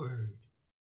of the word.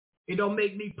 It don't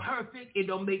make me perfect. It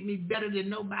don't make me better than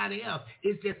nobody else.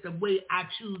 It's just the way I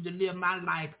choose to live my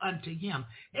life unto him.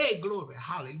 Hey, glory,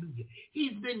 hallelujah.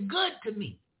 He's been good to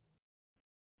me.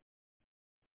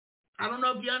 I don't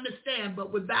know if you understand,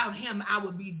 but without him, I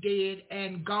would be dead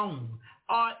and gone.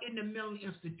 Or in the mental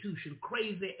institution,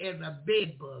 crazy as a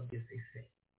bedbug, as they say.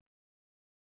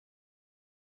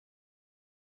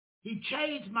 He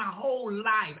changed my whole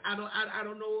life. I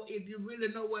don't know if you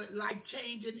really know what life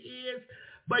changing is,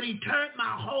 but he turned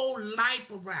my whole life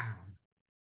around.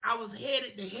 I was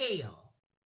headed to hell.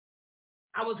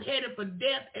 I was headed for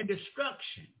death and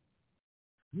destruction.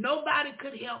 Nobody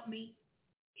could help me.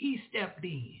 He stepped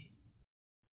in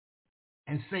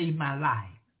and saved my life.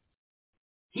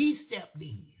 He stepped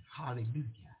in, hallelujah,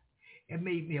 and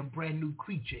made me a brand new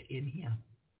creature in him.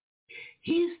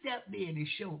 He stepped in and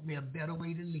showed me a better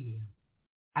way to live.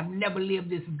 I've never lived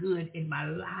this good in my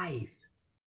life.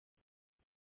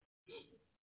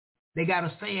 They got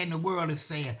a saying, the world is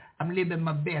saying, I'm living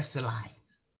my best life.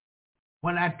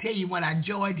 When I tell you, when I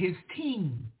joined his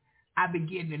team, I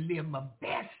began to live my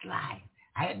best life.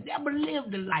 I had never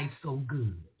lived a life so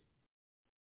good.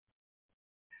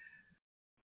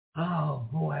 Oh,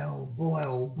 boy, oh, boy,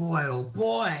 oh, boy, oh,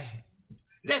 boy.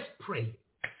 Let's pray.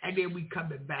 And then we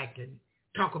coming back and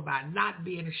talk about not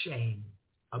being ashamed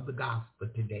of the gospel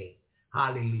today.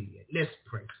 Hallelujah. Let's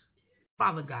pray.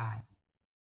 Father God,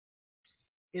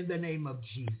 in the name of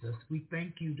Jesus, we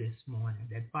thank you this morning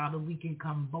that, Father, we can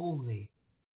come boldly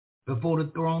before the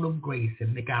throne of grace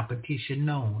and make our petition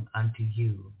known unto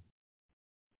you.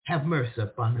 Have mercy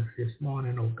upon us this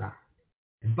morning, O God.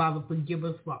 And Father, forgive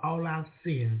us for all our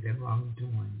sins and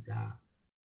wrongdoings, our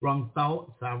wrong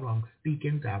thoughts, our wrong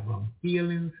speakings, our wrong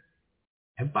feelings.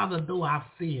 And Father, though our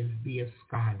sins be as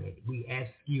scarlet, we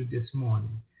ask you this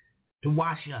morning to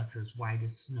wash us as white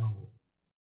as snow.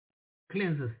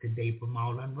 Cleanse us today from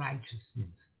all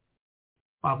unrighteousness.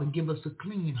 Father, give us a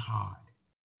clean heart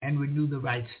and renew the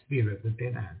right spirit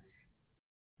within us.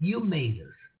 You made us.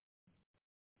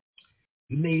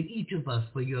 You made each of us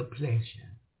for your pleasure.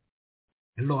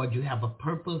 And Lord, you have a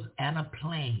purpose and a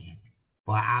plan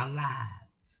for our lives.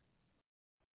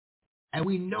 And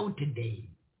we know today,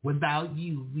 without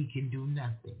you, we can do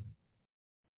nothing.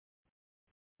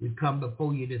 We come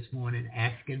before you this morning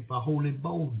asking for holy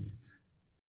boldness.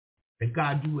 That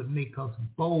God, you would make us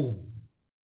bold.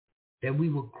 That we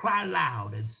will cry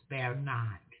loud and spare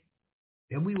not.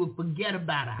 That we will forget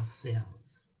about ourselves.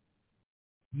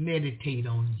 Meditate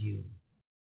on you.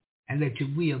 And let your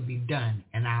will be done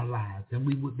in our lives. And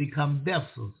we would become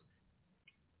vessels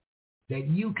that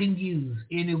you can use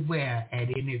anywhere, at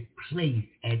any place,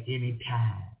 at any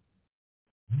time.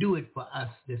 Do it for us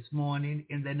this morning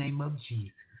in the name of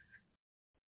Jesus.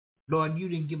 Lord, you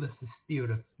didn't give us the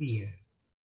spirit of fear.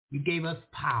 You gave us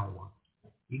power.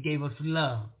 You gave us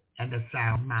love and a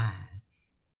sound mind.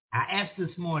 I ask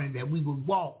this morning that we would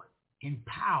walk in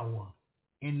power,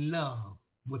 in love,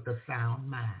 with a sound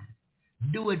mind.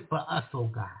 Do it for us, oh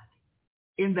God,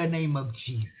 in the name of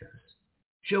Jesus.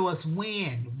 Show us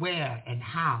when, where, and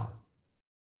how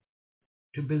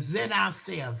to present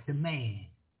ourselves to man,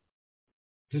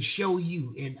 to show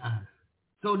you in us,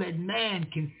 so that man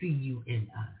can see you in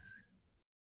us.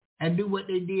 And do what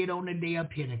they did on the day of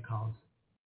Pentecost.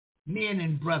 Men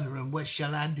and brethren, what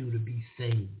shall I do to be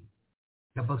saved?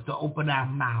 Help us to open our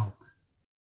mouth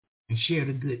and share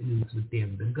the good news with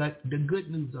them, the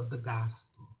good news of the gospel.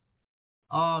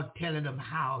 All telling them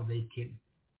how they can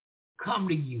come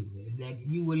to you, and that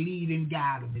you will lead and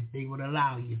guide them if they would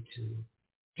allow you to.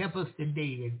 Help us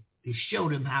today to show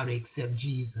them how to accept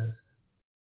Jesus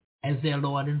as their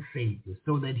Lord and Savior,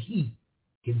 so that he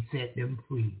can set them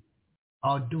free.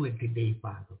 Or do it today,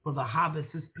 Father, for the harvest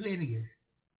is plenteous,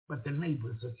 but the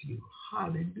labors are few.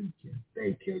 Hallelujah.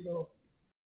 Thank you, Lord.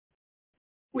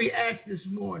 We ask this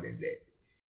morning that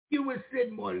you would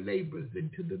send more laborers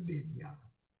into the vineyard.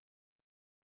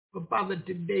 But Father,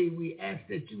 today we ask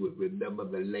that you would remember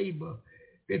the labor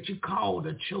that you called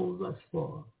or chose us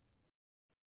for.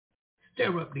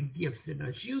 Stir up the gifts in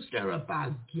us. You stir up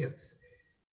our gifts.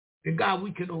 That God,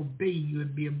 we can obey you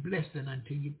and be a blessing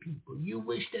unto your people. You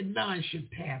wish that none should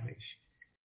perish.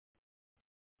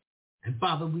 And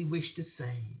Father, we wish the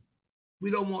same.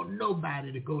 We don't want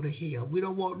nobody to go to hell. We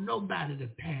don't want nobody to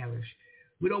perish.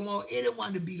 We don't want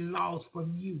anyone to be lost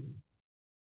from you.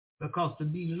 Because to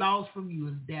be lost from you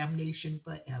is damnation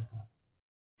forever.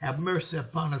 Have mercy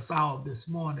upon us all this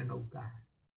morning, oh God.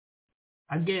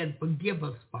 Again, forgive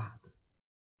us, Father.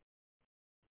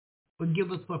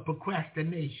 Forgive us for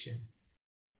procrastination.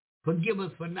 Forgive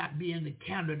us for not being the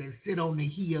candle that sit on the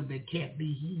hill that can't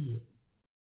be hid.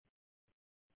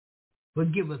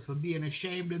 Forgive us for being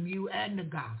ashamed of you and the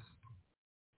gospel.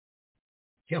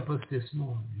 Help us this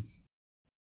morning,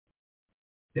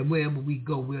 that wherever we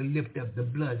go, we'll lift up the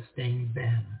blood-stained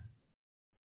banner.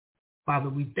 Father,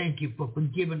 we thank you for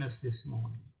forgiving us this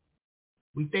morning.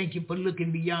 We thank you for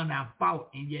looking beyond our fault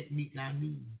and yet meeting our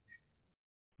needs.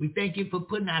 We thank you for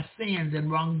putting our sins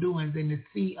and wrongdoings in the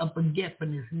sea of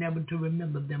forgetfulness, never to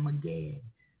remember them again.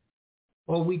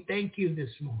 Oh, we thank you this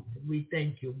morning. We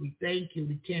thank you. We thank you.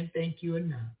 We can't thank you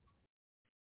enough.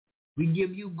 We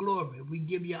give you glory. We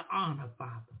give you honor,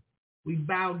 Father. We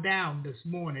bow down this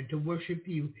morning to worship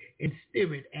you in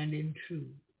spirit and in truth.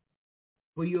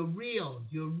 For you're real.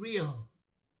 You're real.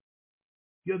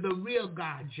 You're the real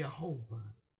God, Jehovah.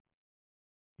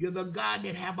 You're the God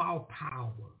that have all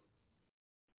power.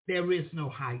 There is no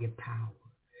higher power.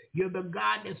 You're the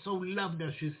God that so loved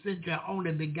us, you sent your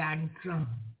only begotten Son.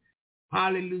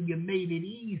 Hallelujah, made it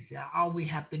easier. All we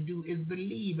have to do is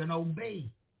believe and obey.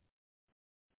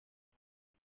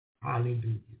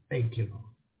 Hallelujah. Thank you, Lord.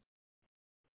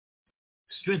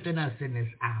 Strengthen us in this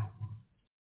hour.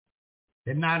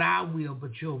 That not our will,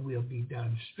 but your will be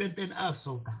done. Strengthen us,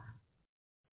 oh God.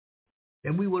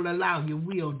 That we will allow your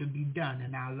will to be done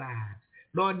in our lives.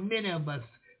 Lord, many of us,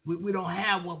 we don't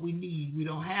have what we need. We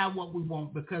don't have what we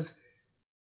want because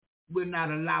we're not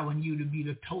allowing you to be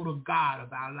the total God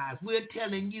of our lives. We're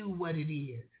telling you what it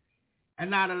is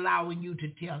and not allowing you to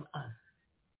tell us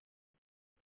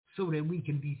so that we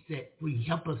can be set free.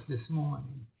 Help us this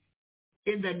morning.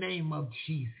 In the name of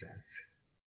Jesus.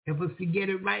 Help us to get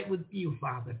it right with you,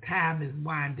 Father. Time is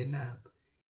winding up.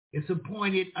 It's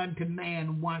appointed unto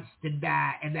man once to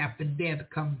die, and after death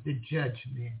comes the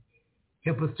judgment.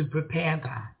 Help us to prepare,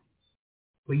 God,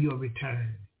 for your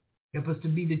return. Help us to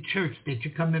be the church that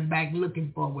you're coming back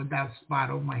looking for without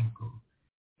spot or wrinkle.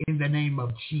 In the name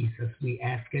of Jesus, we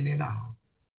asking it all.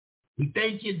 We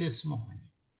thank you this morning.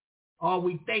 Oh,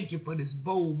 we thank you for this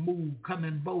bold move,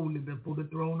 coming boldly before the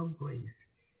throne of grace,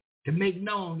 to make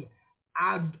known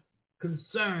our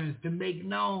concerns, to make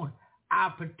known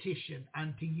our petition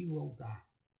unto you, O God.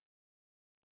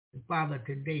 And Father,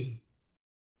 today,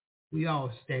 we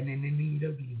all stand in the need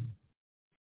of you.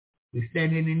 We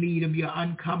stand in the need of your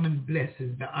uncommon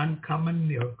blessings, the uncommon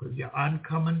miracles, your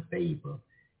uncommon favor.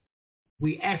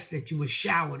 We ask that you would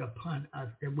shower it upon us,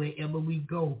 that wherever we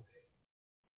go,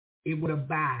 it would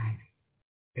abide.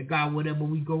 That God, whatever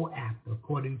we go after,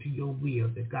 according to your will,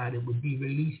 that God, it would be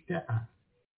released to us.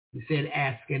 You said,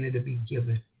 ask and it'll be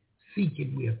given. Seek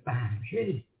and we'll find.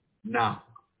 Hey, knock.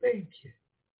 Thank you.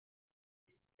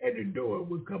 And the door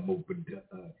will come open to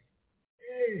us.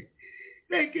 Hey,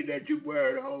 thank you that your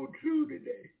word holds true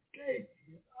today. Thank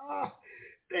you.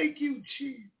 Thank you,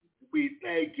 Jesus. We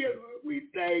thank you, Lord. We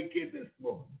thank you this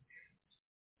morning.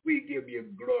 We give you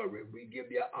glory. We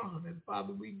give you honor.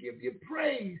 Father, we give you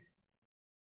praise.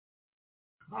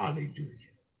 Hallelujah.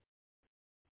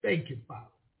 Thank you, Father,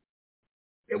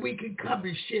 that we can come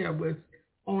and share what's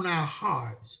on our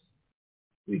hearts.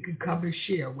 We can come and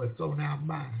share what's on our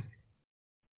mind.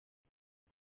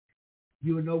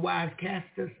 You will no wise cast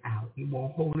us out. You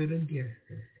won't hold it against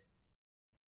us.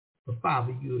 But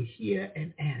Father, you'll hear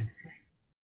and answer.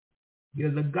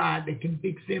 You're the God that can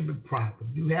fix every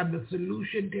problem. You have the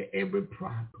solution to every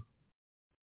problem.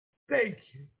 Thank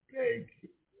you. Thank you.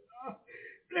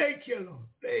 Thank you, Lord.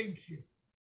 Thank you.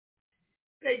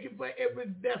 Thank you for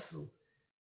every vessel,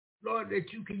 Lord,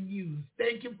 that you can use.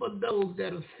 Thank you for those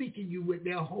that are seeking you with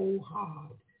their whole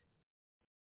heart.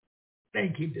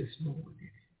 Thank you this morning.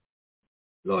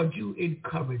 Lord, you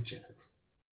encourage us.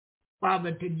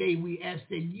 Father, today we ask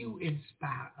that you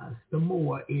inspire us the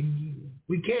more in you.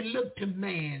 We can't look to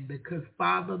man because,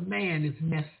 Father, man is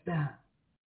messed up.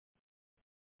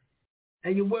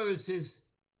 And your word says,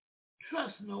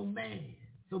 trust no man.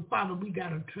 So, Father, we got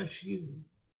to trust you.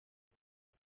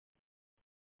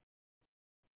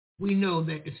 We know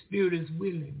that the spirit is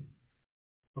willing,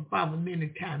 but, Father,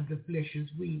 many times the flesh is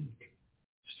weak.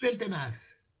 Strengthen us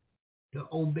to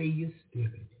obey your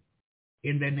spirit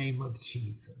in the name of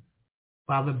Jesus.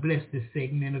 Father, bless the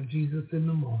segment of Jesus in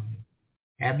the morning.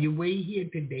 Have your way here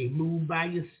today. Move by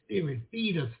your spirit.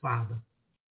 Feed us, Father,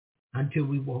 until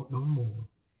we want no more.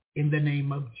 In the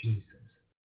name of Jesus.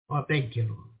 Oh, thank you,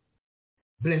 Lord.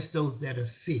 Bless those that are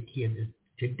sick here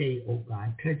today, oh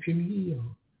God. Touch and heal.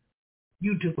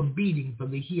 You took a beating for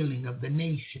the healing of the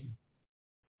nation.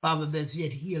 Father, there's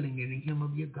yet healing in the hem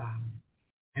of your garment.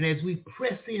 And as we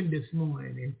press in this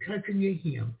morning and touching your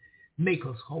hem, make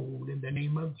us whole in the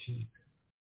name of Jesus.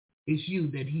 It's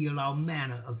you that heal all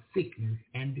manner of sickness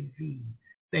and disease.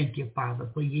 Thank you, Father,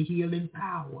 for your healing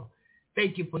power.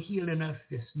 Thank you for healing us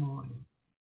this morning,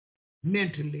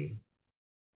 mentally,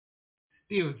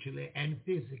 spiritually, and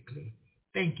physically.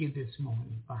 Thank you this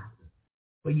morning, Father,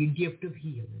 for your gift of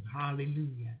healing.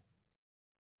 Hallelujah.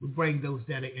 We bring those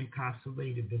that are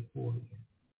incarcerated before you.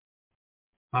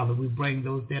 Father, we bring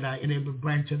those that are in every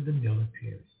branch of the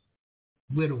military,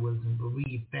 widowers and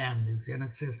bereaved families,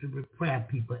 intercessory prayer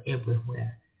people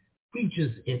everywhere,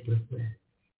 preachers everywhere,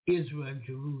 Israel and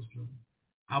Jerusalem,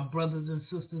 our brothers and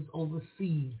sisters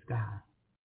overseas, God,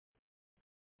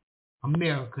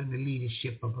 America and the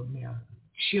leadership of America,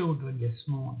 children this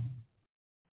morning.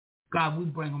 God, we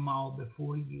bring them all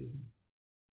before you.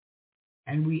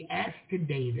 And we ask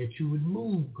today that you would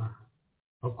move, God,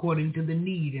 according to the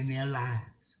need in their lives.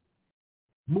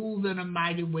 Move in a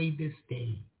mighty way this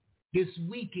day. This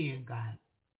weekend, God,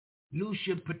 loose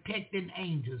your protecting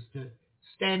angels to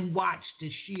stand watch to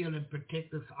shield and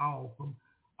protect us all from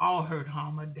all hurt,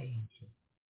 harm, or danger.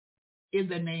 In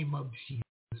the name of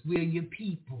Jesus, we are your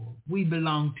people. We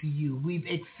belong to you. We've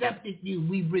accepted you.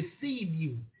 We've received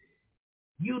you.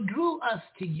 You drew us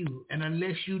to you, and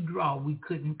unless you draw, we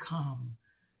couldn't come.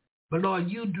 But Lord,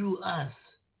 you drew us,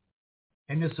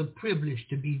 and it's a privilege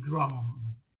to be drawn.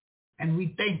 And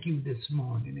we thank you this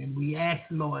morning, and we ask,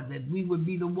 Lord, that we would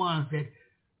be the ones that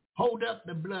hold up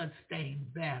the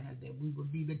blood-stained banner, that we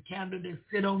would be the candle that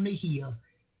sit on the hill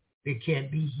that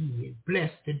can't be hid.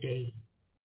 Bless today.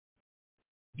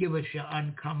 Give us your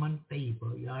uncommon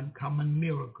favor, your uncommon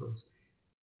miracles,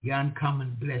 your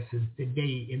uncommon blessings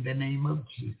today in the name of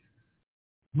Jesus.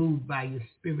 Move by your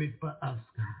spirit for us,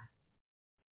 God.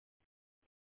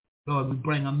 Lord, we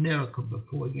bring America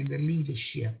before you in the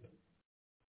leadership.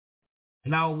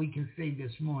 And all we can say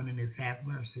this morning is have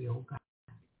mercy, oh God.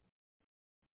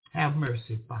 Have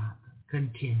mercy, Father.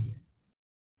 Continue.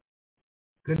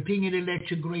 Continue to let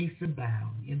your grace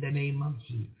abound in the name of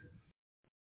Jesus.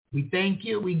 We thank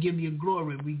you. We give you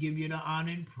glory. We give you the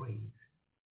honor and praise.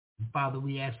 And Father,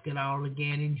 we ask it all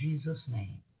again in Jesus'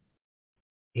 name.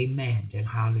 Amen and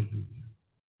hallelujah.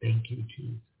 Thank you,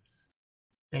 Jesus.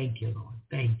 Thank you, Lord.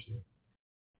 Thank you.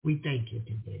 We thank you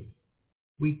today.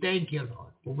 We thank you,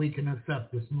 Lord, for waking us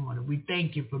up this morning. We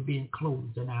thank you for being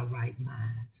clothed in our right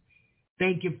minds.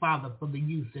 Thank you, Father, for the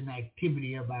use and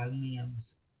activity of our limbs.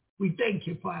 We thank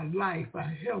you for our life, our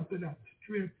health, and our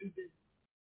strength today.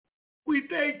 We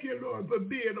thank you, Lord, for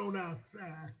being on our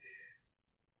side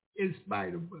in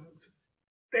spite of us.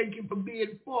 Thank you for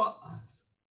being for us.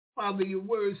 Father, your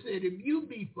word said, if you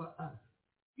be for us,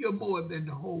 you're more than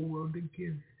the whole world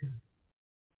against us.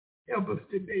 Help us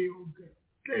today, oh God.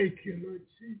 Thank you, Lord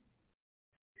Jesus.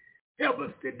 Help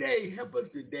us today. Help us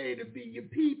today to be your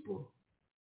people.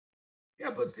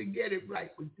 Help us to get it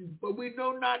right with you. But we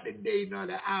know not the day nor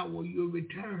the hour you'll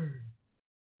return.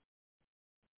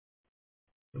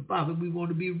 But Father, we want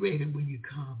to be ready when you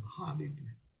come. Hallelujah.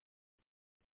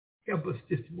 Help us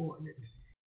this morning.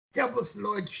 Help us,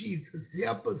 Lord Jesus.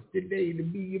 Help us today to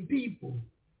be your people.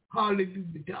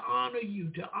 Hallelujah. To honor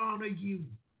you, to honor you.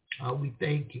 Oh, we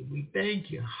thank you. We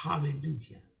thank you.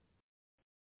 Hallelujah.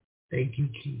 Thank you,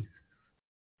 Jesus.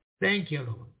 Thank you,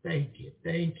 Lord. Thank you.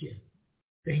 Thank you.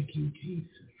 Thank you, Jesus.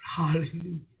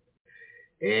 Hallelujah.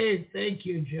 Hey, thank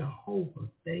you, Jehovah.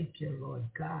 Thank you, Lord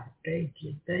God. Thank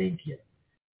you. Thank you.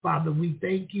 Father, we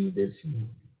thank you this morning.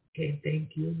 Can't thank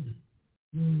you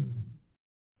enough.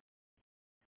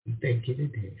 We thank you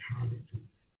today. Hallelujah.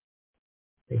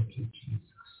 Thank you, Jesus.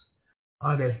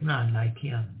 Oh, there's none like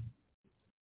him.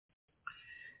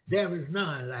 There is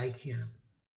none like him.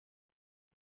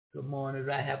 Good morning.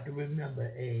 I have to remember,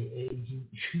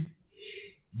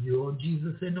 you're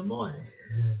Jesus in the morning.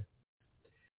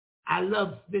 I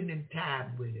love spending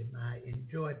time with him. I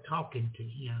enjoy talking to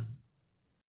him.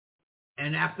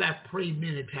 And after I pray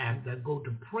many times, I go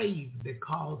to praise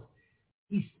because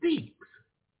he speaks.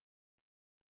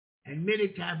 And many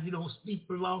times you don't speak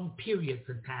for long periods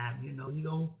of time. You know, you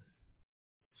don't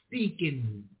speak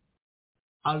in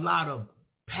a lot of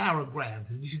paragraphs.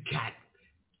 You got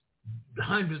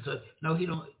hundreds of, no, he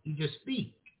don't, he just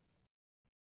speak.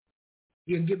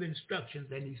 He'll give instructions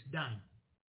and he's done.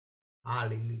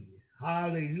 Hallelujah.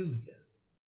 Hallelujah.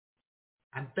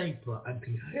 I'm thankful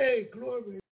unto you. Hey,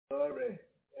 glory, glory.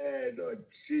 Hey, Lord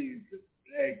Jesus.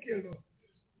 Thank you, Lord.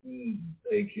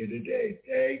 Thank you today.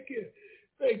 Thank you.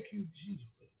 Thank you, Jesus.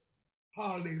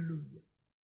 Hallelujah.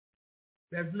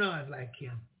 There's none like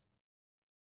him.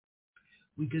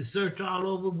 We can search all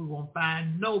over. We won't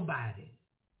find nobody.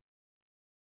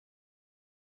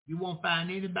 You won't find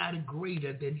anybody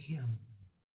greater than him.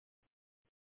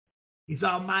 He's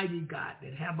Almighty God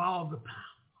that have all the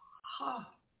power.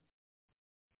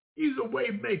 He's a way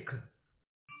maker.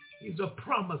 He's a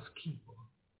promise keeper.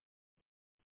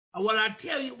 And when I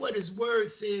tell you what his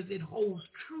word says, it holds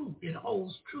true. It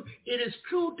holds true. It is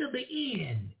true to the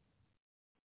end.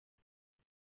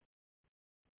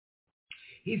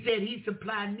 He said he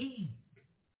supplied needs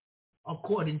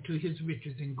according to his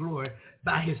riches and glory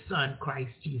by his son,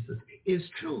 Christ Jesus. It's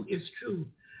true. It's true.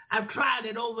 I've tried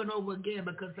it over and over again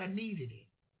because I needed it.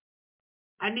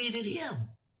 I needed him.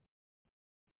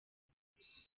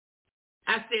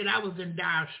 I said I was in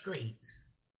dire straits.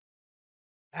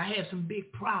 I had some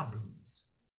big problems.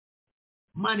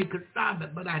 Money could solve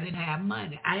it, but I didn't have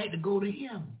money. I had to go to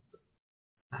him.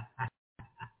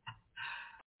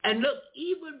 And look,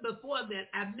 even before that,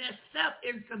 I messed up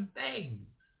in some things.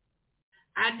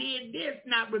 I did this,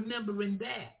 not remembering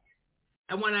that.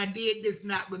 And when I did this,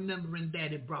 not remembering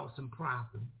that, it brought some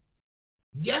problems.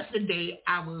 Yesterday,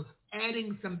 I was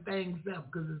adding some things up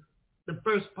because it's the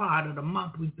first part of the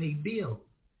month we pay bills.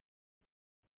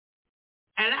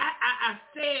 And I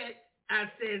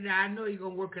said, now I know you're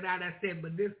going to work it out. I said,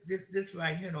 but this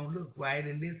right here don't look right,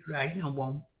 and this right here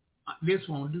won't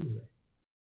do it.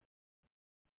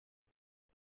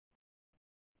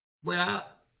 Well,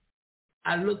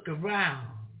 I looked around,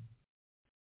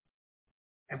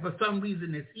 and for some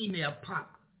reason this email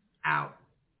popped out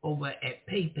over at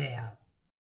PayPal.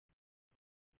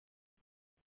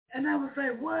 And I was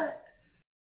like, what?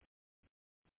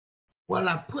 Well,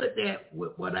 I put that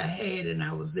with what I had, and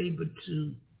I was able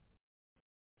to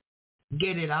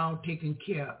get it all taken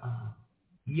care of.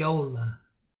 Yola,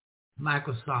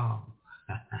 Microsoft,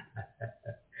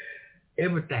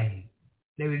 everything.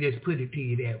 Let me just put it to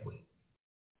you that way.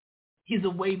 He's a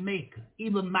way maker,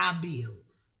 even my bills.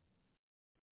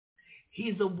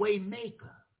 He's a way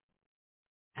maker.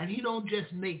 And he don't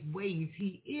just make ways,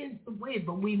 he is the way,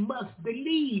 but we must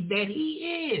believe that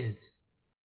he is.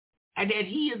 And that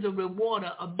he is a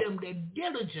rewarder of them that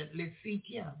diligently seek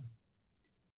him.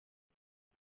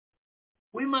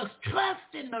 We must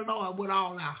trust in the Lord with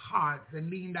all our hearts and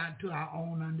lean not to our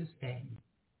own understanding.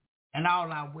 In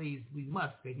all our ways, we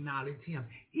must acknowledge him.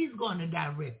 He's going to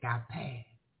direct our path.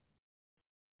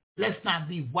 Let's not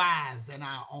be wise in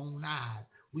our own eyes.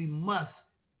 We must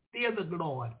fear the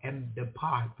Lord and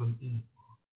depart from evil.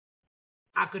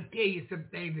 I could tell you some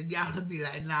things and y'all would be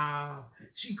like, nah,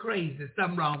 she crazy.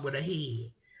 Something wrong with her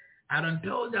head. I done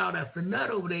told y'all that's a nut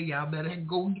over there. Y'all better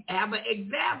go have her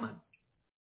examined.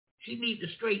 She needs a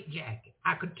straight jacket.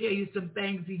 I could tell you some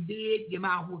things he did. Your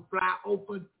mouth would fly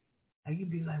open. And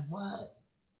you'd be like, what?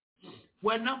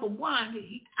 Well, number one,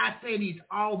 I said he's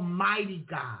almighty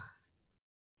God.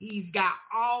 He's got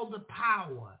all the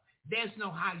power. There's no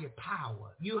higher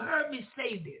power. You heard me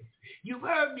say this. You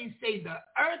heard me say the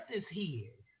earth is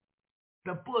his,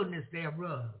 the fullness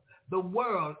thereof, the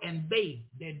world and they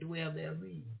that dwell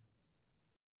therein.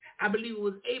 I believe it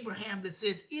was Abraham that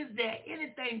says, is there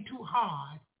anything too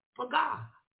hard for God?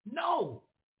 No.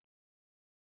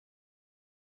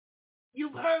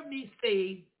 You've heard me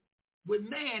say, with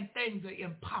man, things are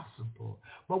impossible.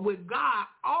 But with God,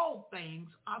 all things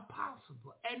are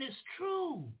possible. And it's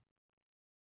true.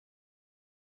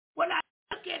 When I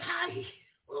look at how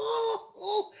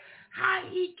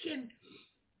he can,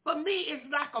 for me, it's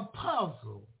like a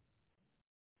puzzle.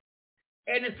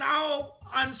 And it's all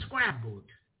unscrambled.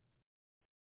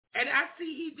 And I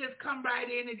see he just come right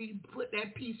in and he put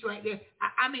that piece right there.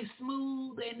 I mean,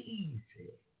 smooth and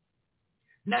easy.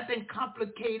 Nothing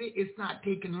complicated. It's not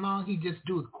taking long. He just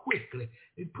do it quickly.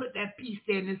 He put that piece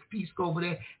there and this piece go over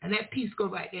there. And that piece go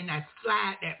right there and I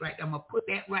slide that right there. I'm going to put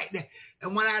that right there.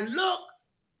 And when I look,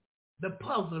 the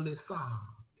puzzle is solved.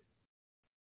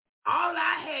 All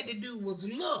I had to do was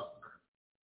look.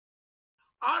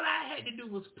 All I had to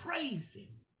do was praise him.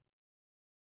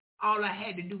 All I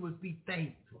had to do was be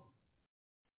thankful.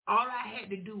 All I had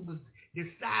to do was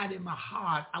decide in my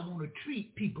heart, I want to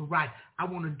treat people right. I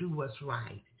want to do what's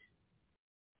right.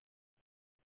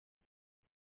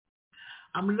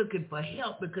 I'm looking for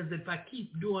help because if I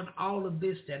keep doing all of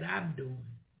this that I'm doing,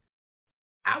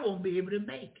 I won't be able to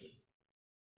make it.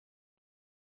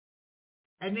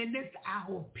 And in this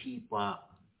hour, people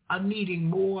are needing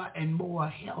more and more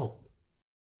help.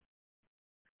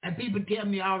 And people tell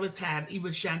me all the time,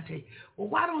 even Shantae, well,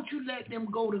 why don't you let them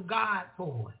go to God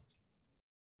for it?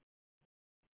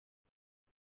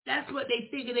 That's what they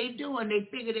figure they're doing. They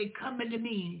figure they're coming to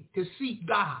me to seek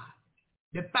God,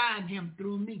 to find him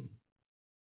through me.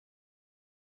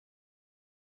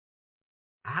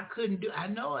 I couldn't do, I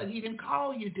know it. He didn't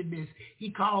call you to this.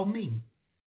 He called me.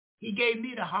 He gave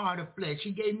me the heart of flesh.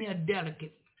 He gave me a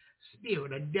delicate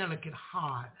spirit, a delicate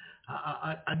heart,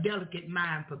 a delicate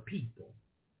mind for people.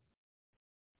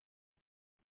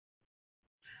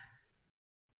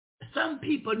 Some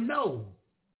people know.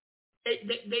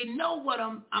 They know what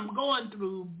I'm going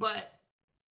through, but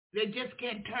they just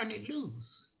can't turn it loose.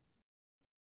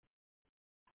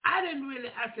 I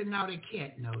said, no, they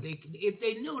can't know. If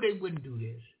they knew, they wouldn't do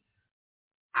this.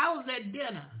 I was at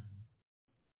dinner,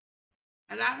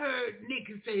 and I heard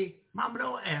Nikki say, Mama,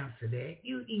 don't answer that.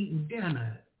 You eating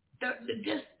dinner.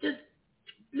 Just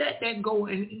let that go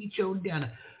and eat your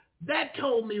dinner. That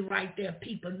told me right there,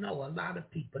 people know. A lot of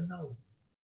people know.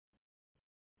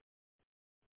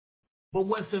 But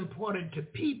what's important to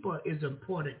people is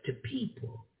important to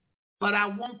people. But I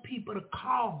want people to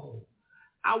call.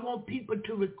 I want people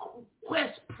to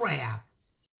request prayer.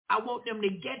 I want them to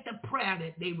get the prayer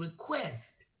that they request.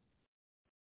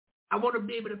 I want to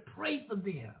be able to pray for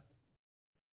them.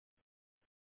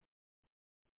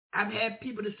 I've had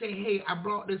people to say, hey, I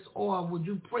brought this oil. Would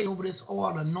you pray over this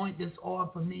oil, anoint this oil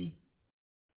for me?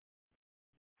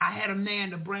 I had a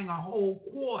man to bring a whole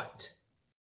quart.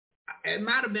 It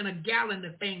might have been a gallon.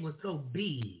 The thing was so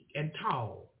big and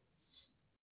tall.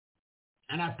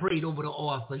 And I prayed over the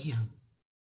oil for him.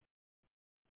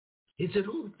 He said,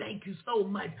 oh, thank you so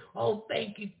much. Oh,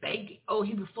 thank you, thank you. Oh,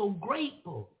 he was so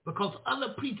grateful because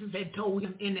other preachers had told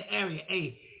him in the area,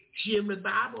 hey, share the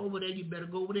Bible over there. You better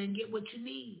go over there and get what you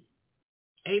need.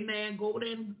 Amen. Go over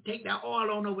there and take that oil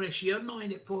on over there. She'll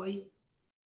anoint it for you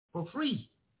for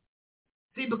free.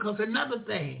 See, because another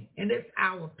thing, in this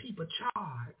hour, people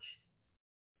charge.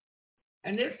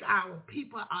 And this hour,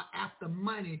 people are after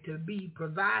money to be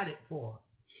provided for.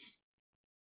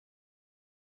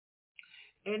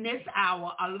 In this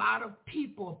hour, a lot of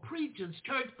people, preachers,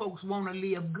 church folks want to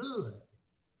live good.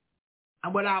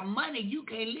 And without money, you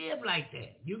can't live like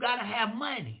that. You got to have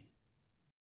money.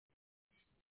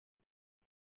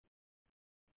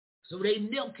 So they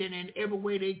milking in every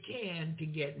way they can to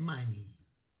get money.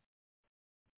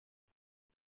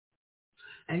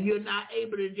 And you're not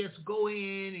able to just go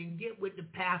in and get with the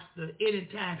pastor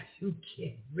anytime you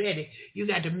get ready. You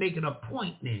got to make an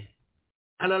appointment.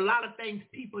 And a lot of things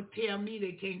people tell me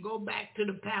they can't go back to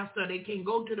the pastor. They can't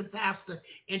go to the pastor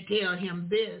and tell him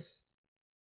this.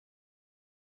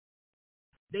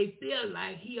 They feel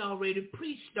like he already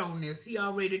preached on this. He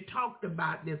already talked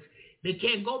about this. They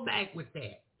can't go back with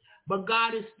that. But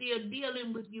God is still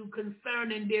dealing with you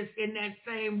concerning this in that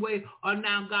same way, or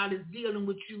now God is dealing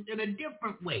with you in a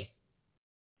different way.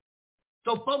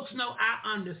 So folks know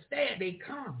I understand. They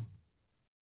come.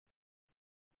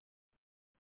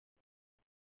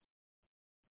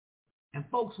 And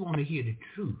folks want to hear the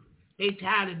truth. They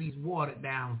tired of these watered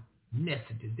down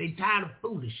messages. They tired of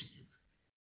foolishness.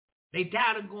 They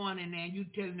tired of going in there and you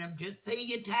telling them, just pay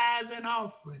your tithes and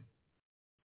offering.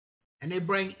 And they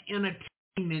bring entertainment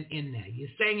in there. You're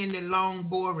singing the long,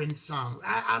 boring songs.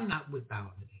 I'm not with all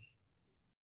of that.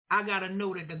 I got to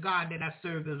know that the God that I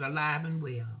serve is alive and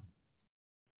well.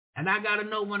 And I got to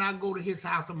know when I go to his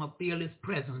house, I'm going to feel his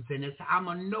presence. And I'm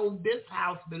going to know this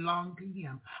house belongs to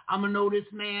him. I'm going to know this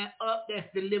man up that's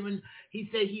delivering. He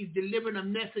said he's delivering a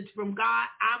message from God.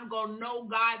 I'm going to know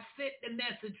God sent the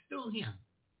message through him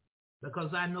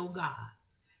because I know God.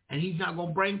 And he's not going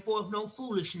to bring forth no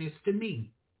foolishness to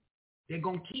me. They're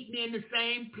going to keep me in the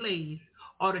same place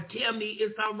or to tell me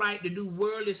it's all right to do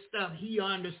worldly stuff. He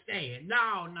understands.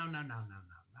 No.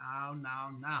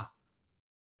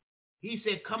 He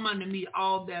said, come unto me,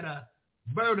 all that are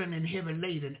burdened and heavy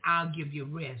laden, I'll give you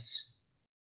rest.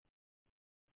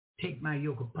 Take my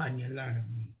yoke upon you and learn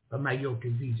of me. For my yoke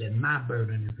is easy and my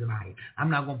burden is light. I'm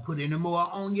not going to put any more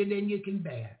on you than you can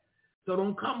bear. So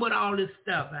don't come with all this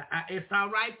stuff. It's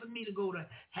all right for me to go to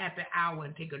happy hour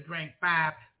and take a drink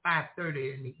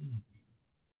 5:30 in the evening.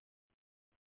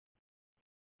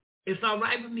 It's all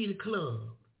right for me to club.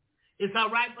 It's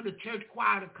all right for the church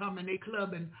choir to come and they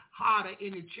clubbing harder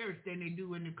in the church than they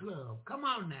do in the club. Come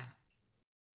on now.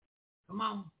 Come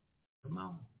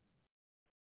on.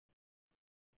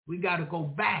 We got to go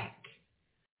back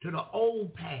to the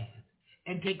old path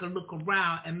and take a look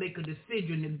around and make a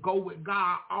decision and go with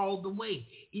God all the way.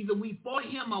 Either we for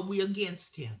him or we against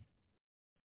him.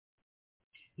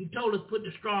 He told us put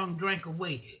the strong drink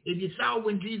away. If you saw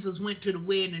when Jesus went to the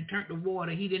well and turned the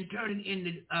water, he didn't turn it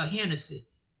into Hennessy.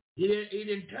 He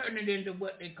didn't turn it into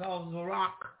what they call the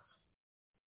rock.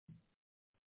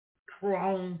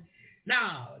 Chrome.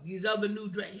 No, these other new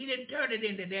drinks. He didn't turn it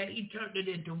into that. He turned it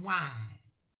into wine.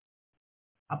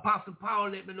 Apostle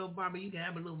Paul let me know, Barbara, you can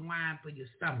have a little wine for your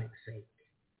stomach's sake.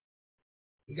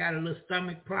 You got a little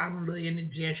stomach problem, a little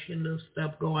indigestion, little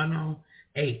stuff going on.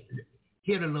 Hey,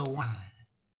 get a little wine.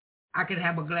 I can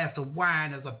have a glass of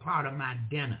wine as a part of my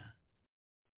dinner.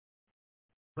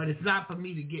 But it's not for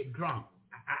me to get drunk.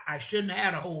 I shouldn't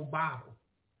have had a whole bottle.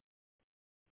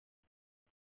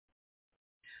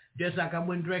 Just like I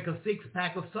wouldn't drink a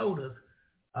 6-pack of sodas,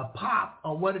 a pop,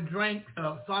 or what a drink,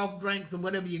 soft drinks, or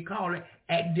whatever you call it,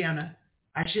 at dinner.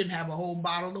 I shouldn't have a whole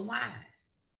bottle of wine.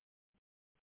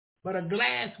 But a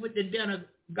glass with the dinner,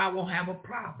 God won't have a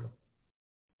problem.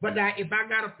 But now, if I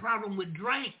got a problem with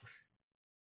drinks,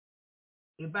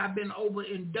 if I've been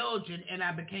overindulgent and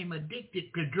I became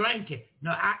addicted to drinking,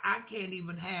 no, I can't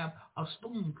even have a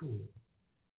spoonful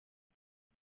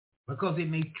because it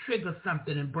may trigger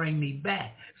something and bring me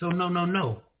back. So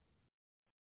no.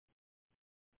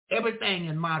 Everything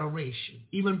in moderation,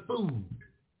 even food.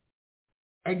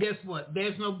 And guess what?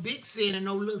 There's no big sin and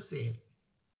no little sin.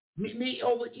 Me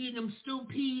overeating them stew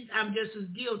peas, I'm just as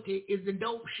guilty as the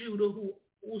dope shooter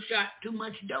who shot too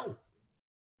much dope.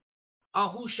 Or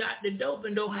who shot the dope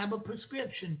and don't have a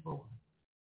prescription for it.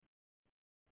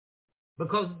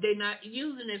 Because they're not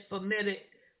using it for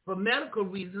medical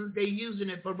reasons. They're using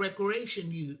it for recreation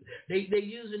use. They're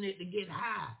using it to get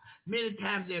high. Many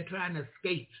times they're trying to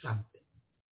escape something.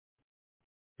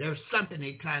 There's something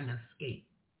they're trying to escape.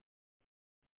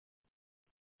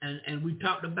 And we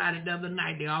talked about it the other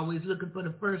night. They're always looking for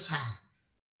the first high.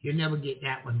 You'll never get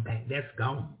that one back. That's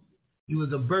gone. You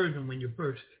was a virgin when you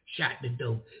first shot the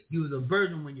dope. You was a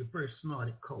virgin when you first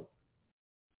snorted coke.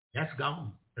 That's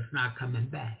gone. It's not coming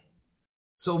back.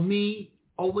 So me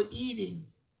overeating,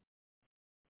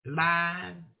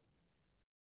 lying,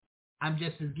 I'm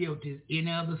just as guilty as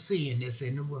any other sin that's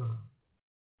in the world.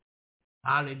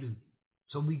 Hallelujah.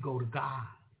 So we go to God.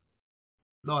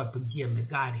 Lord, forgive me.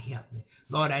 God, help me.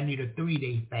 Lord, I need a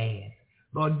 3-day fast.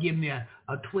 Lord, give me a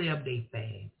 12-day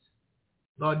fast.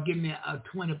 Lord, give me a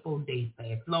 24-day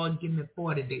fast. Lord, give me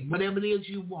 40 days. Whatever it is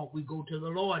you want, we go to the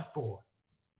Lord for.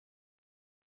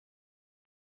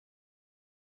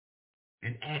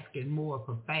 And asking more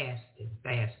for fasting.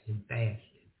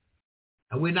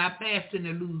 And we're not fasting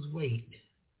to lose weight,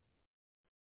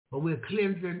 but we're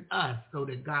cleansing us so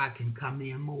that God can come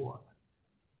in more.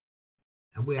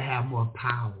 And we'll have more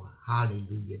power.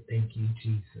 Hallelujah. Thank you,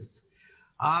 Jesus.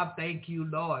 Thank you,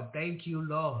 Lord. Thank you,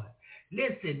 Lord.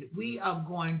 Listen, we are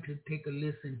going to take a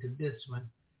listen to this one,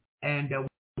 and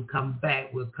we'll come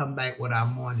back. We'll come back with our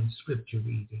morning scripture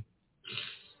reading.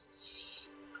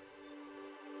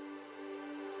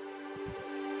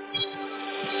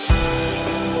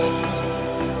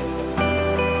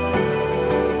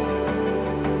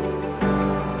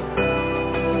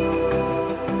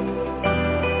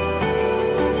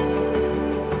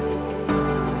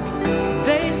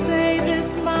 They say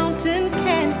this mountain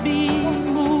can't be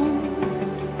moved.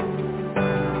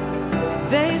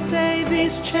 They say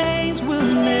these chains will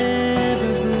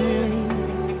never break.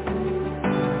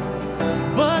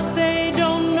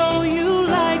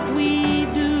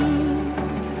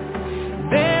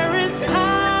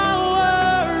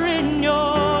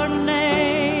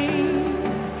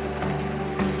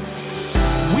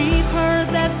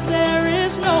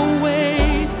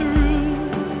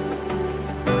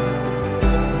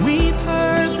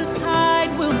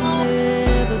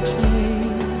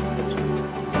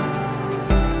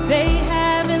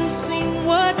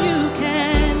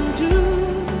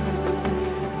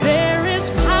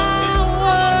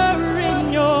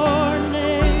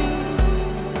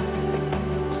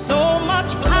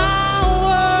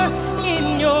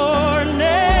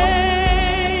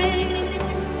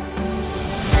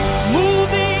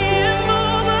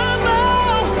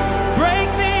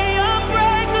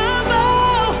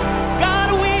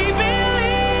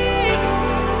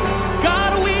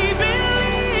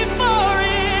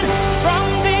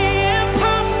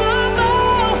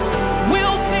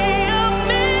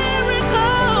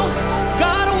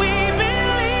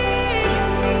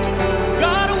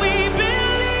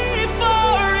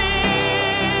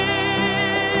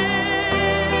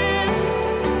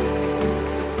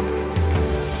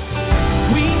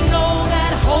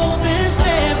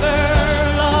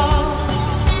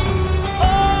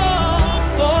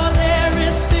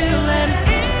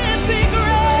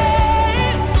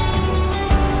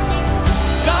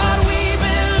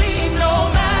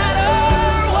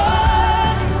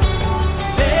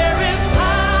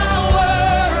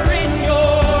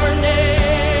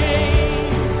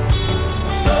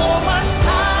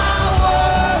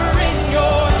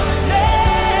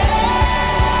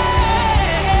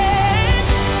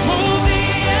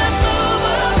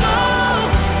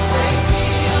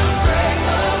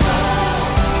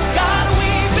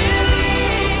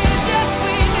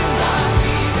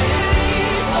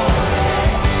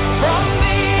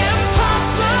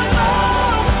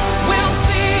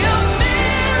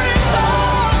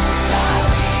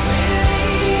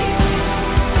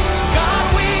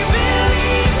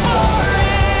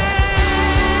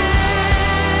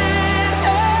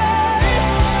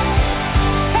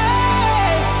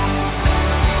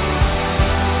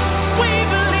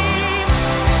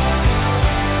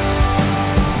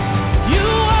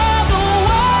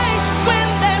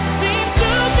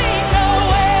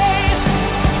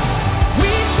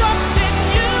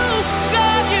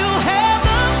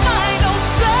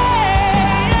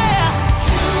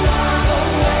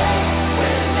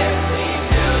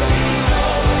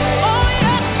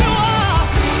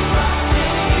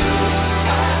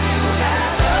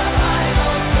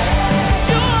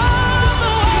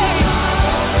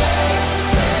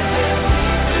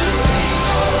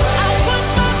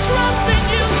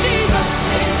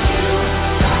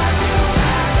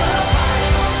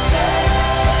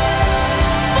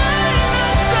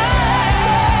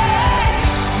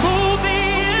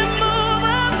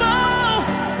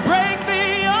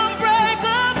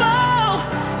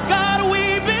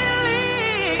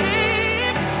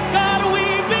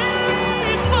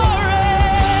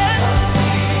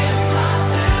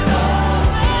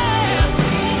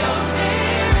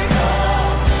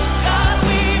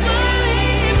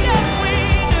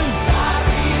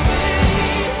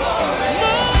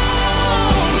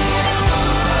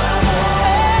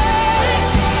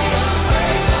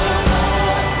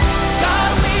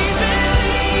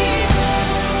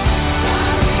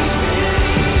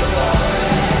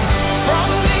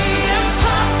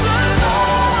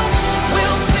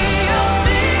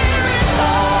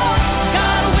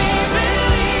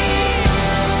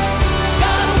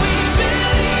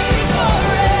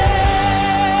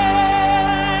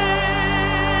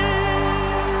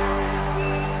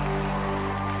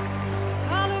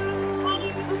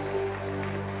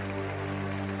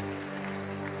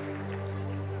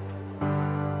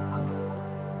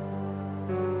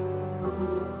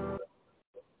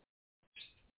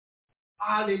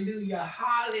 Hallelujah.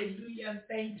 Hallelujah.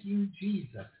 Thank you,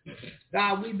 Jesus.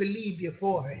 God, we believe you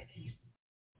for it.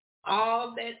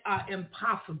 All that are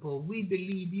impossible, we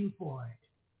believe you for it.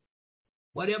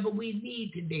 Whatever we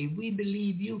need today, we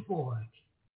believe you for it.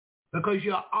 Because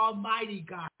you're Almighty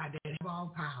God that has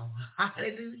all power.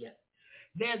 Hallelujah.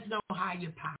 There's no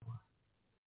higher power.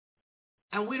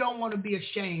 And we don't want to be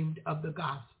ashamed of the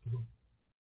gospel.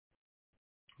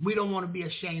 We don't want to be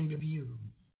ashamed of you.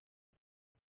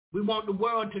 We want the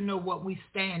world to know what we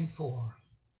stand for.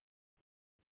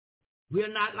 We're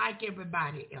not like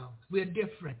everybody else. We're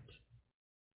different.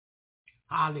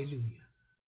 Hallelujah.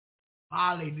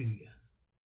 Hallelujah.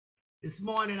 This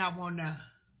morning I want to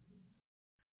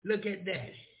look at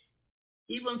that.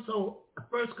 Even so,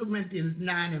 1 Corinthians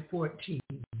 9:14.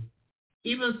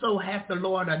 Even so hath the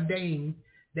Lord ordained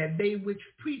that they which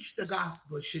preach the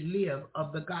gospel should live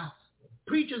of the gospel.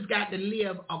 Preachers got to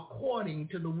live according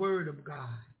to the word of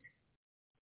God.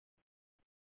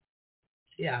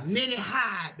 Yeah, many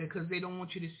hide because they don't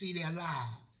want you to see their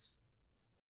lives.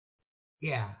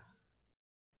 Yeah.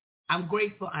 I'm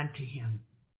grateful unto him.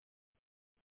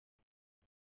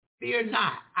 Fear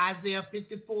not, Isaiah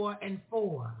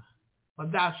 54:4. For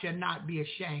thou shalt not be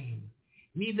ashamed,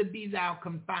 neither be thou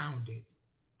confounded.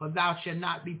 For thou shalt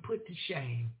not be put to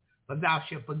shame, for thou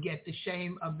shalt forget the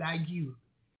shame of thy youth,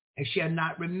 and shalt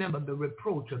not remember the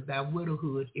reproach of thy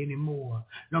widowhood anymore.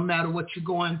 No matter what you're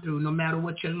going through, no matter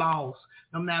what you lost,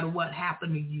 no matter what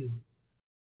happened to you,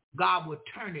 God will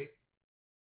turn it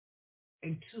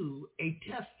into a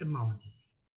testimony.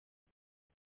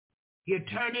 He'll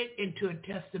turn it into a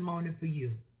testimony for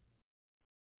you.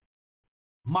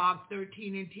 Mark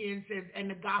 13:10 says,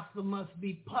 and the gospel must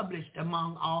be published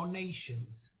among all nations.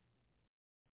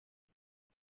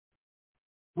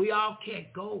 We all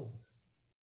can't go.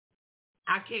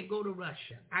 I can't go to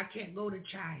Russia. I can't go to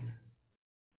China.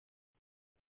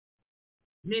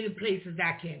 Many places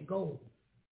I can't go.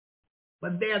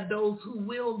 But there are those who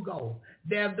will go.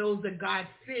 There are those that God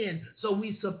sends, so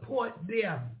we support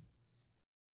them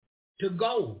to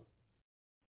go.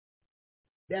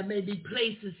 There may be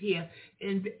places here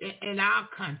in our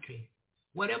country,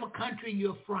 whatever country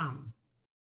you're from,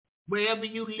 wherever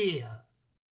you live,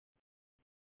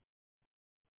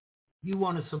 you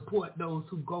want to support those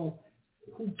who go,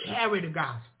 who carry the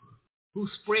gospel, who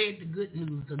spread the good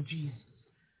news of Jesus.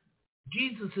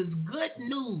 Jesus is good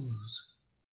news.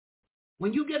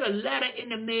 When you get a letter in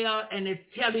the mail and it's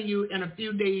telling you in a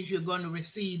few days you're going to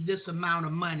receive this amount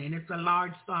of money, and it's a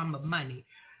large sum of money,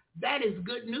 that is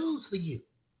good news for you.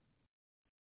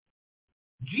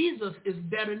 Jesus is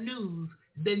better news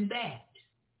than that.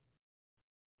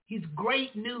 He's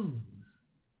great news.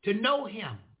 To know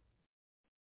him,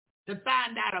 to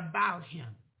find out about him,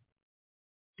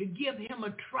 to give him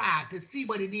a try, to see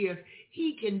what it is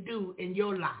he can do in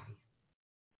your life.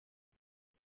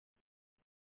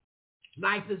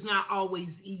 Life is not always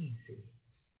easy.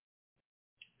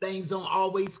 Things don't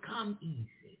always come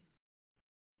easy.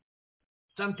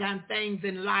 Sometimes things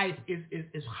in life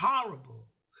is horrible.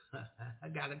 I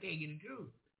got to tell you the truth.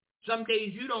 Some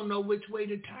days you don't know which way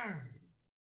to turn.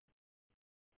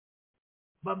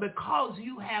 But because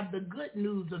you have the good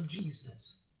news of Jesus,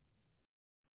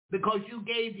 because you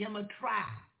gave him a try,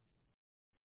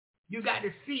 you got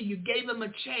to see, you gave him a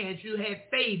chance, you had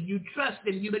faith, you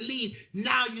trusted him, you believe,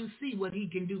 now you see what he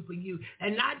can do for you.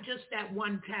 And not just that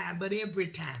one time, but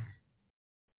every time.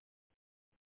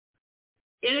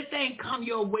 Anything come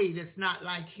your way that's not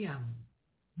like him,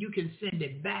 you can send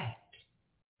it back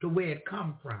to where it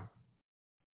come from.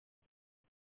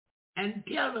 And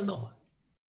tell the Lord,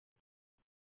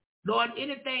 Lord,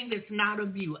 anything that's not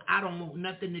of you, I don't want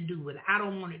nothing to do with it. I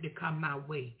don't want it to come my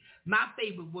way. My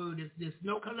favorite word is this: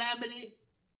 no calamity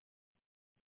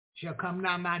shall come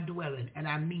nigh my dwelling, and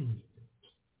I mean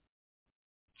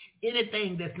it.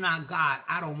 Anything that's not God,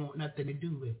 I don't want nothing to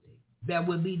do with it. There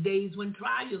will be days when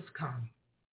trials come.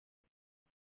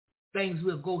 Things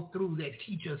we'll go through that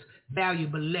teach us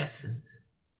valuable lessons.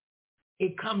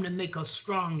 It come to make us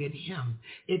strong in him.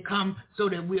 It comes so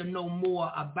that we'll know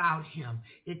more about him.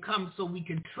 It comes so we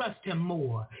can trust him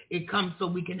more. It comes so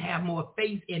we can have more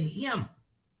faith in him.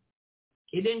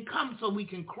 It didn't come so we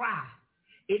can cry.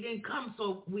 It didn't come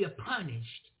so we are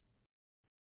punished.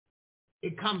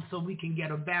 It comes so we can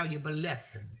get a valuable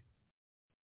lesson.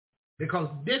 Because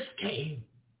this came,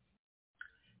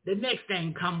 the next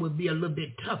thing come will be a little bit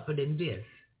tougher than this.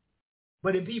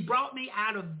 But if he brought me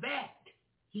out of that,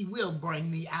 he will bring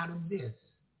me out of this.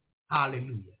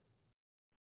 Hallelujah.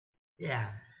 Yeah.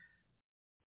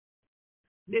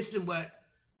 Listen what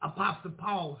Apostle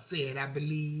Paul said, I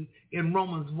believe, in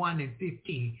Romans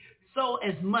 1:15. So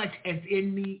as much as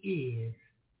in me is,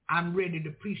 I'm ready to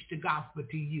preach the gospel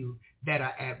to you that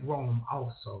are at Rome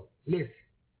also. Listen,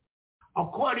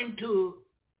 according to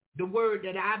the word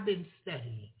that I've been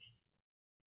studying,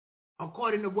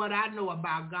 according to what I know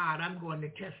about God, I'm going to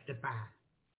testify.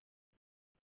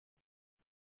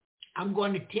 I'm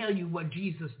going to tell you what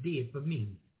Jesus did for me.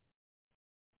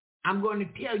 I'm going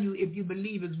to tell you, if you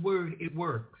believe his word, it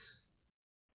works.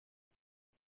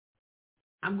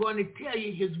 I'm going to tell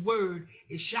you his word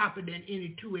is sharper than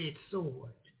any two-edged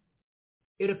sword.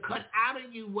 It'll cut out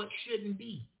of you what shouldn't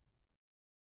be,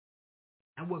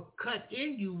 and will cut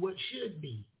in you what should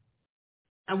be,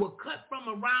 and will cut from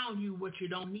around you what you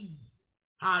don't need.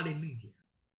 Hallelujah.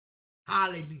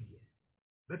 Hallelujah.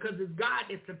 Because it's God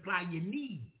that supplies your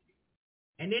need.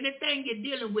 And anything you're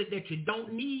dealing with that you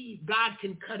don't need, God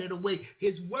can cut it away.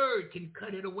 His word can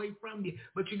cut it away from you,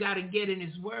 but you got to get in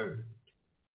his word.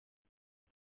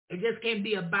 It just can't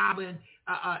be a Bible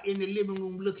in the living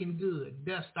room looking good,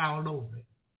 dust all over it.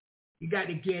 You got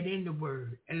to get in the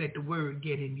word and let the word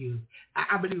get in you.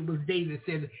 I believe it was David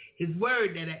said his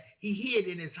word that he hid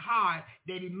in his heart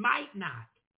that he might not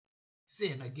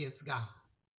sin against God.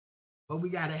 But we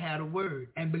got to have the word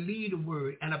and believe the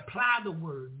word and apply the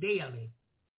word daily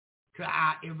to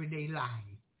our everyday life.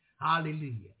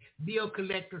 Hallelujah. Bill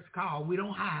collectors call. We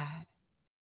don't hide.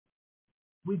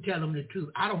 We tell them the truth.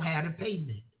 I don't have the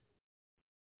payment.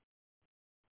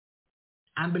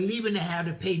 I'm believing to have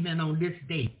the payment on this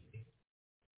date.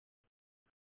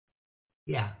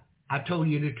 Yeah, I told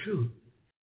you the truth.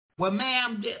 Well,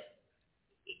 ma'am,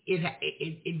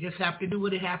 it just have to do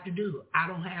what it have to do. I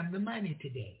don't have the money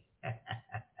today.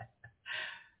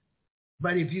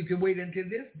 But if you can wait until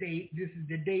this date, this is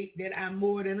the date that I'm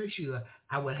more than assured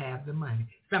I will have the money.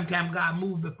 Sometimes God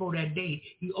moves before that date.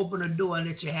 He open a door and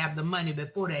let you have the money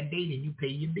before that date and you pay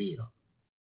your bill.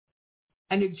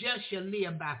 And the just shall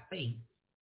live by faith.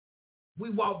 We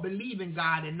walk believing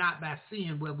God and not by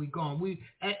seeing where we're going. We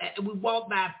walk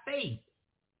by faith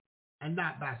and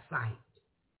not by sight.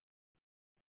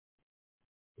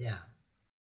 Yeah.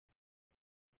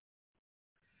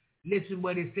 Listen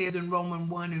what it says in Romans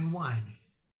 1:1.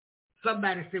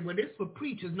 Somebody said, well, this for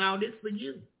preachers. Now this for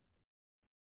you.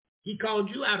 He called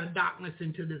you out of darkness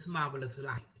into this marvelous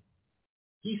light.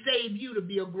 He saved you to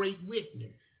be a great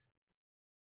witness.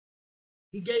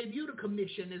 He gave you the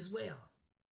commission as well.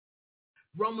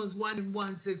 Romans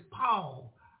 1:1 says,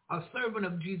 Paul, a servant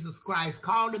of Jesus Christ,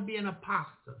 called to be an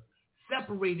apostle,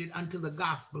 separated unto the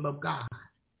gospel of God.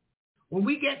 When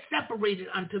we get separated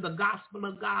unto the gospel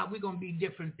of God, we're going to be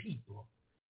different people.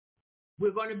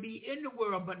 We're going to be in the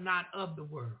world, but not of the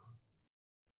world.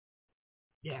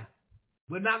 Yeah.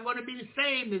 We're not going to be the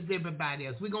same as everybody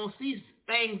else. We're going to see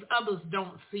things others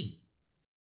don't see.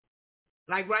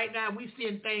 Like right now, we're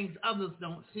seeing things others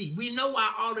don't see. We know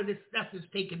why all of this stuff is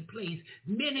taking place.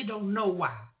 Many don't know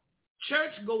why.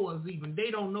 Churchgoers even, they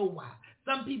don't know why.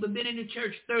 Some people have been in the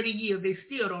church 30 years. They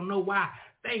still don't know why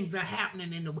things are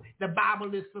happening in the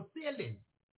Bible is fulfilling.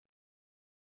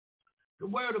 The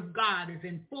word of God is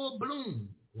in full bloom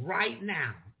right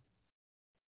now.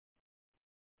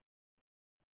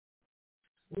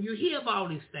 When you hear of all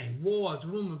these things, wars,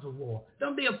 rumors of war,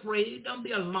 don't be afraid. Don't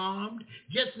be alarmed.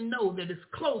 Just know that it's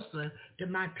closer to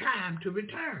my time to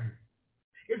return.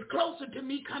 It's closer to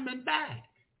me coming back.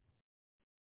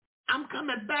 I'm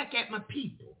coming back at my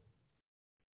people.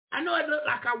 I know it looks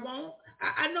like I won't.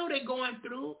 I know they're going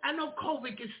through. I know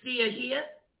COVID is still here.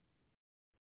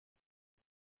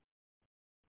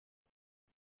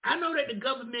 I know that the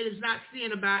government is not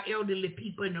seeing about elderly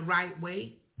people in the right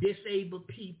way, disabled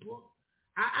people.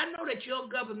 I know that your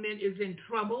government is in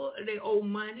trouble. They owe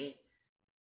money.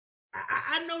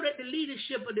 I know that the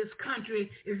leadership of this country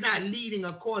is not leading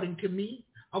according to me,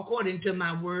 according to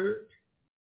my word.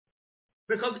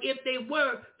 Because if they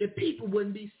were, the people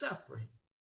wouldn't be suffering.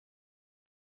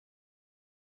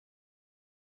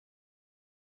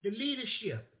 The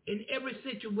leadership in every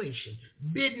situation,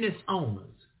 business owners,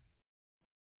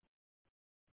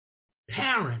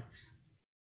 parents,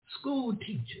 school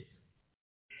teachers,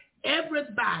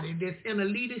 everybody that's in a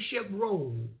leadership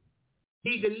role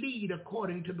need to lead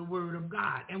according to the word of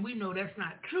God. And we know that's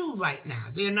not true right now.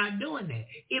 They're not doing that.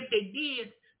 If they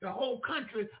did, the whole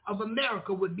country of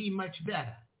America would be much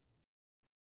better.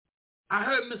 I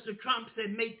heard Mr. Trump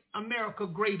said, make America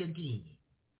great again.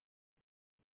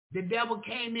 The devil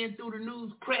came in through the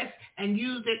news press and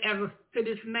used it to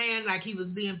this man like he was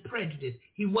being prejudiced.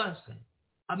 He wasn't.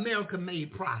 America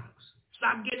made products.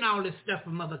 Stop getting all this stuff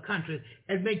from other countries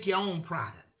and make your own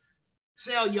products.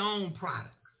 Sell your own products.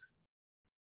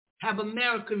 Have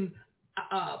American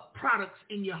products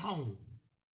in your home.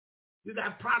 You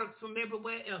got products from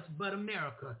everywhere else but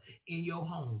America in your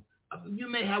home. You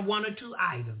may have one or two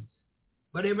items,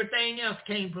 but everything else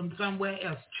came from somewhere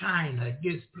else. China,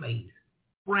 this place.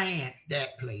 France,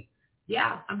 that place.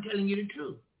 Yeah, I'm telling you the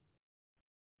truth.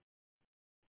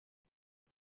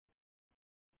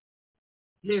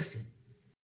 Listen,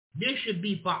 this should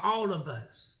be for all of us.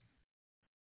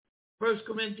 1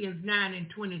 Corinthians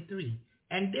 9:23.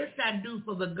 And this I do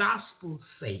for the gospel's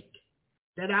sake,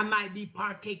 that I might be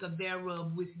partaker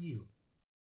thereof with you.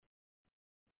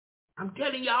 I'm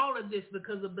telling you all of this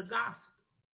because of the gospel.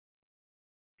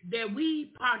 That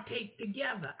we partake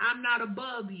together. I'm not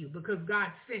above you because God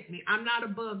sent me. I'm not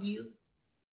above you.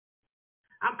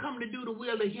 I've come to do the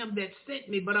will of him that sent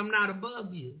me, but I'm not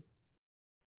above you.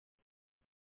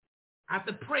 I have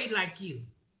to pray like you.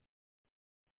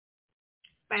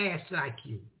 Fast like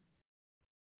you.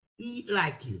 Eat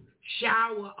like you.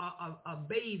 Shower or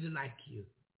bathe like you.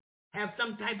 Have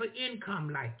some type of income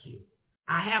like you.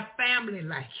 I have family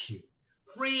like you.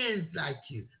 Friends like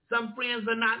you. Some friends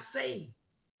are not saved.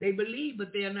 They believe,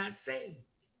 but they're not saved.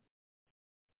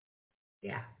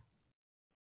 Yeah.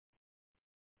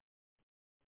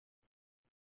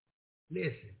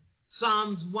 Listen,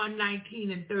 Psalms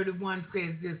 119:31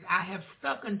 says this, I have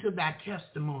stuck unto thy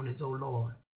testimonies, O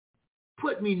Lord.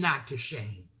 Put me not to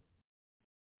shame.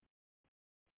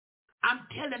 I'm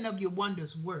telling of your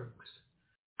wondrous works.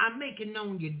 I'm making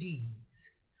known your deeds.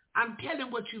 I'm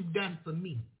telling what you've done for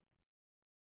me.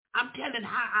 I'm telling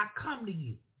how I come to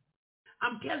you.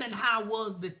 I'm telling how I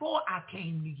was before I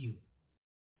came to you.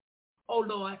 Oh,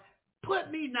 Lord,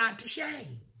 put me not to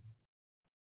shame.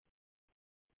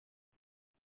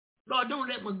 Lord, don't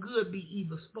let my good be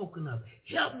evil spoken of.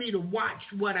 Help me to watch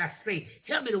what I say.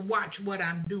 Help me to watch what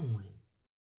I'm doing.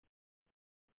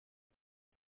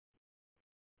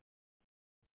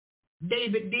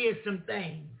 David did some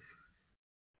things.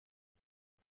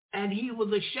 And he was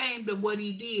ashamed of what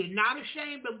he did. Not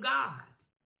ashamed of God.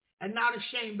 And not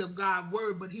ashamed of God's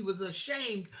word, but he was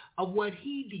ashamed of what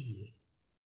he did.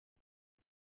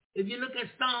 If you look at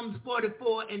Psalms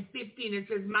 44:15, it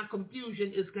says, my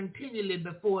confusion is continually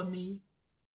before me,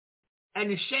 and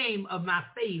the shame of my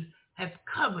face has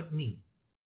covered me.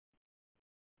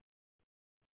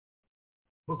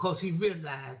 Because he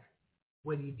realized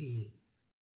what he did.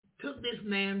 Took this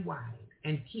man's wife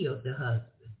and killed the husband.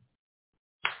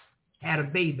 Had a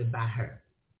baby by her.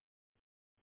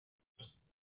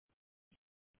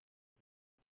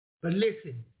 But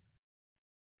listen,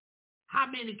 how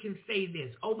many can say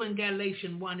this? Over in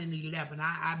Galatians 1:11,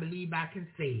 I believe I can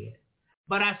say it.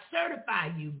 But I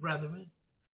certify you, brethren,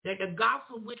 that the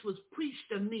gospel which was preached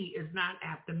to me is not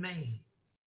after man.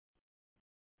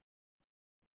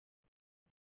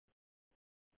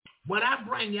 What I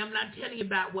bring you, I'm not telling you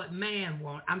about what man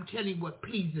wants. I'm telling you what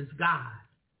pleases God.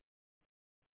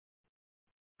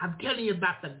 I'm telling you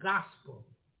about the gospel,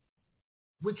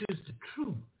 which is the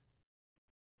truth.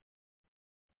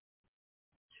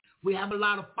 We have a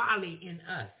lot of folly in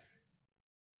us.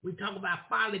 We talk about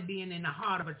folly being in the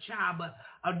heart of a child, but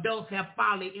adults have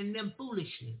folly in them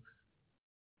foolishness.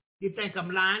 You think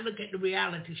I'm lying? Look at the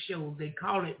reality shows. They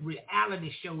call it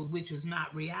reality shows, which is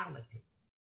not reality.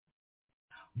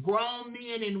 Grown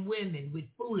men and women with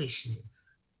foolishness.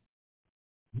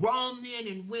 Grown men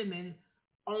and women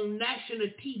on national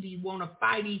TV want to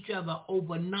fight each other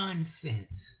over nonsense.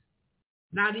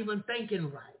 Not even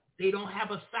thinking right. They don't have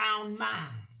a sound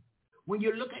mind. When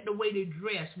you look at the way they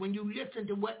dress, when you listen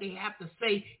to what they have to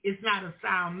say, it's not a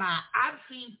sound mind. I've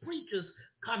seen preachers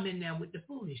come in there with the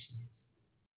foolishness.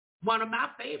 One of my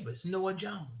favorites, Noah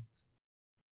Jones.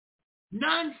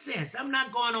 Nonsense. I'm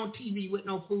not going on TV with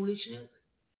no foolishness.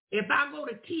 If I go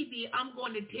to TV, I'm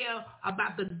going to tell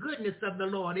about the goodness of the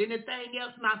Lord. Anything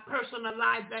else, my personal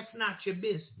life, that's not your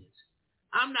business.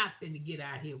 I'm not going to get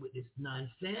out here with this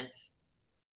nonsense.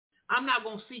 I'm not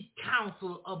going to seek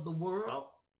counsel of the world.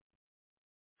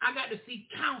 I got to seek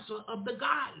counsel of the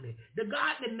godly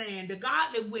man, the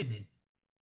godly women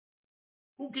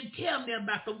who can tell me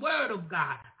about the word of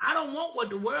God. I don't want what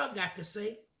the world got to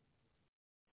say.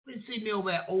 You see me over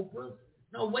at Oprah.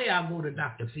 No way I'll go to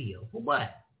Dr. Phil. For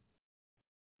what?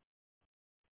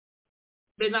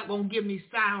 They're not going to give me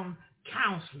sound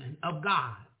counseling of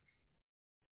God.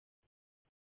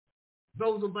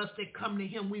 Those of us that come to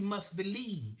him, we must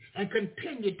believe and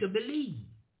continue to believe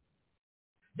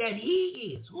that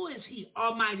he is, who is he?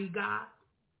 Almighty God.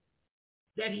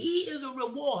 That he is a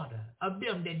rewarder of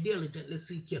them that diligently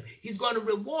seek him. He's going to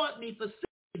reward me for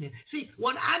seeking him. See,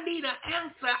 when I need an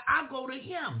answer, I go to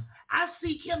him. I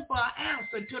seek him for an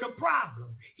answer to the problem.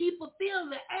 He fulfills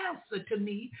the answer to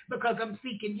me because I'm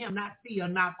seeking him, not Phil,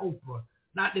 not Oprah,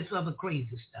 not this other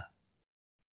crazy stuff.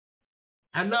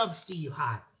 I love Steve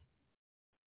Harvey.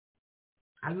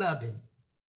 I love him.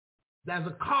 There's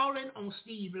a calling on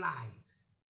Steve's life.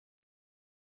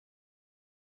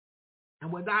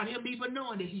 And without him even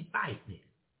knowing it, he's fighting it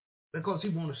because he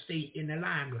want to stay in the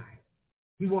limelight.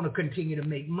 He want to continue to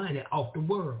make money off the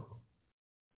world.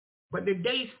 But the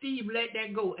day Steve let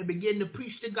that go and begin to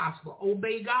preach the gospel,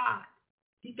 obey God,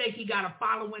 he think he got a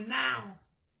following now.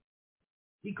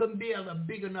 He couldn't build a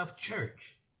big enough church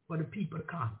for the people to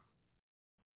come.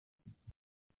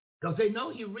 Because they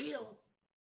know he's real.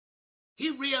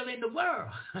 He's real in the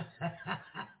world.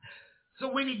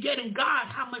 So when he get in God,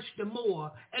 how much the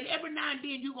more? And every now and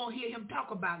then you're going to hear him talk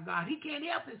about God. He can't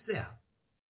help himself.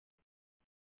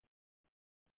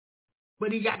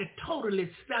 But he got to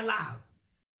totally sell out.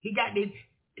 He got to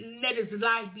let his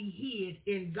life be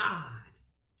hid in God.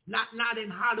 Not in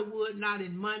Hollywood, not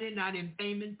in money, not in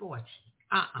fame and fortune.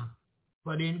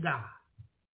 But in God.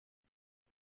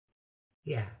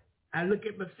 Yeah. I look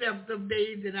at myself some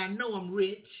days and I know I'm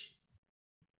rich.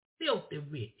 Filthy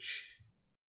rich.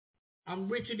 I'm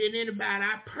richer than anybody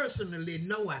I personally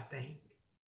know, I think.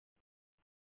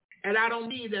 And I don't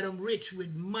mean that I'm rich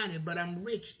with money, but I'm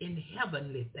rich in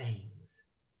heavenly things.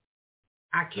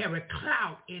 I carry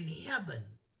clout in heaven.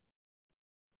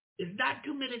 It's not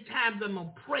too many times I'm going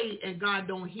to pray and God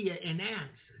don't hear and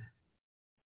answer.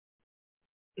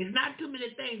 It's not too many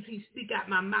things he speak out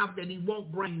my mouth that he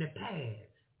won't bring to pass.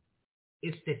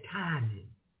 It's the timing.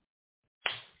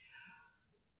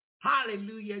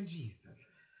 Hallelujah, Jesus.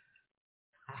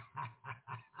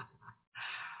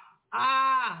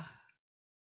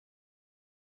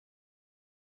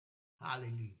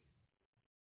 Hallelujah.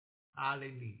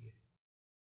 Hallelujah.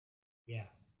 Yeah.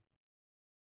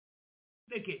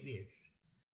 Look at this.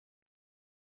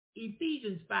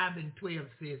 Ephesians 5:12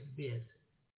 says this,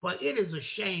 for it is a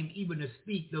shame even to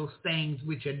speak those things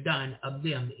which are done of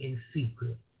them in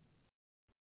secret.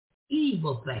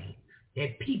 Evil things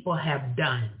that people have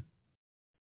done.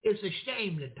 It's a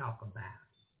shame to talk about.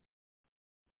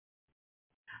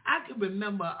 I can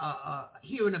remember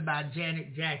hearing about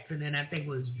Janet Jackson, and I think it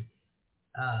was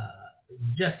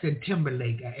Justin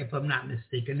Timberlake, if I'm not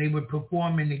mistaken. They were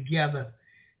performing together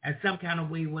in some kind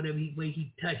of way, whatever way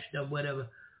he touched her, whatever.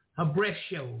 Her breast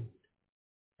showed.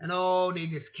 And they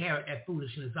just carried that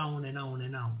foolishness on and on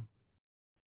and on.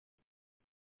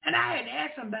 And I had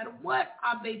asked them about it, what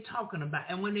are they talking about?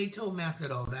 And when they told me, I said,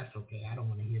 that's okay. I don't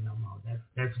want to hear no more.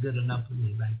 That's good enough for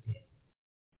me right there.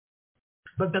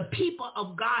 But the people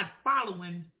of God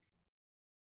following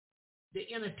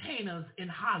the entertainers in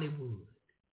Hollywood,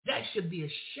 that should be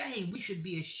a shame. We should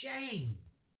be ashamed.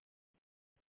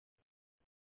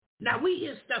 Now, we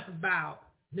hear stuff about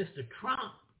Mr.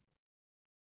 Trump,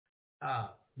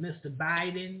 Mr.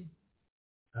 Biden,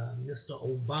 Mr.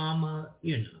 Obama,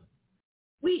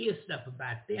 We hear stuff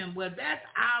about them. Well, that's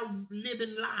our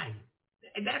living life.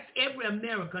 And that's every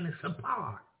American is a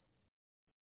part.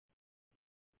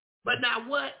 But now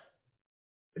what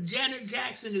Janet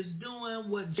Jackson is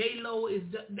doing, what J-Lo is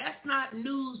doing, that's not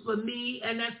news for me,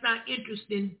 and that's not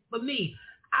interesting for me.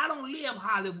 I don't live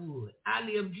Hollywood. I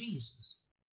live Jesus.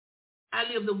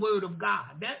 I live the word of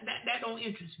God. That don't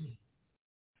interest me.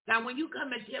 Now, when you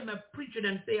come and tell me a preacher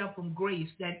done fell from grace,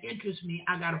 that interests me.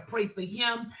 I got to pray for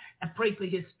him and pray for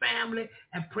his family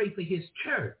and pray for his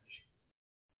church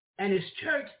and his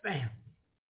church family.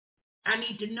 I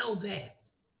need to know that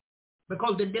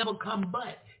because the devil come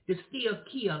but to steal,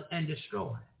 kill, and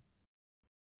destroy.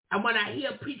 And when I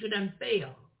hear a preacher done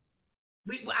fell,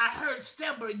 I heard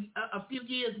several a few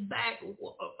years back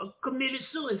committed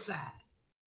suicide.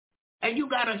 And you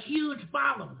got a huge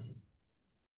following.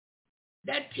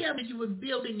 That tells me you were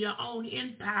building your own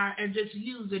empire and just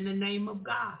using the name of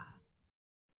God.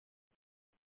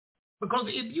 Because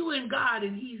if you in God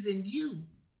and he's in you,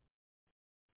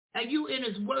 and you in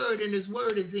his word and his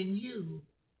word is in you,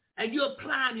 and you're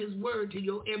applying his word to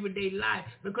your everyday life,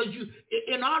 because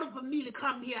in order for me to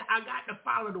come here, I got to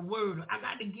follow the word. I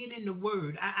got to get in the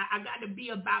word. I got to be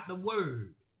about the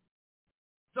word.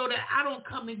 So that I don't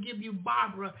come and give you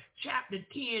Barbara chapter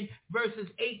 10, verses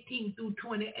 18 through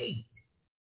 28.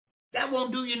 That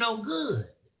won't do you no good.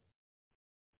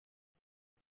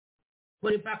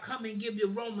 But if I come and give you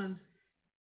Romans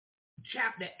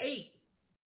chapter 8,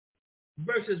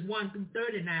 verses 1 through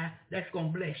 39, that's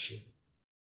going to bless you.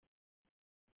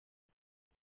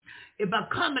 If I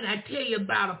come and I tell you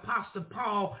about Apostle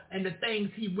Paul and the things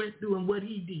he went through and what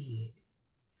he did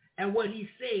and what he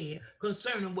said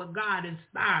concerning what God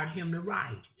inspired him to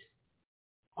write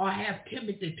or have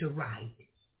Timothy to write,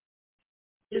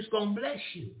 it's going to bless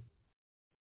you.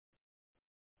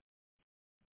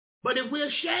 But if we're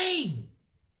ashamed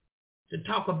to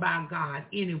talk about God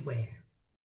anywhere.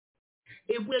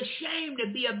 If we're ashamed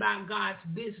to be about God's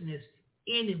business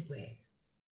anywhere.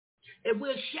 If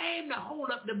we're ashamed to hold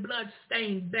up the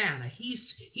blood-stained banner, he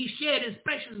shed his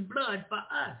precious blood for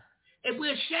us. If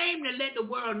we're ashamed to let the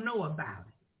world know about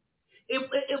it.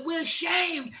 If we're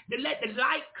ashamed to let the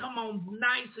light come on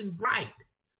nice and bright,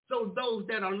 so those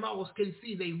that are lost can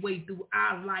see their way through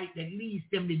our light that leads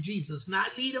them to Jesus. Not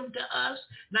lead them to us,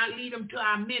 not lead them to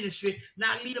our ministry,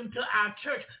 not lead them to our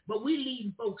church, but we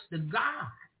lead folks to God.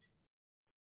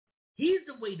 He's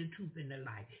the way, the truth, and the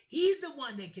life. He's the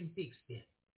one that can fix them.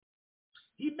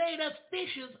 He made us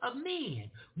fishers of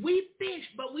men. We fish,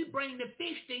 but we bring the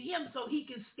fish to him so he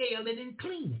can scale it and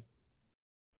clean it.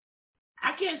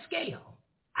 I can't scale.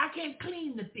 I can't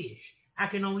clean the fish. I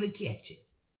can only catch it.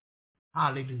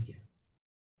 Hallelujah.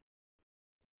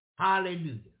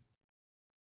 Hallelujah.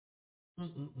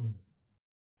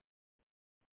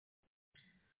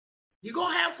 You're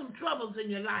going to have some troubles in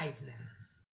your life now.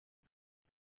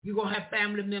 You're going to have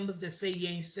family members that say you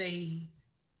ain't saved.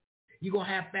 You're going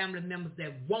to have family members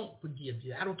that won't forgive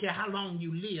you. I don't care how long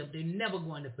you live, they're never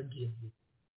going to forgive you.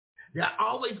 They're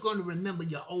always going to remember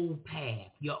your old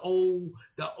path, the old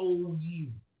you.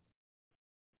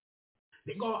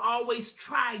 They're going to always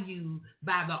try you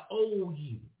by the old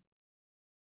you.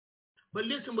 But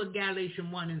listen what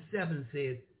Galatians 1:7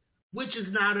 says, which is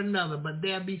not another, but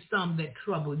there be some that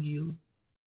trouble you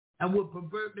and will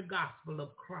pervert the gospel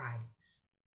of Christ.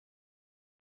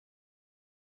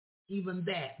 Even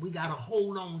that, we got to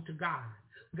hold on to God.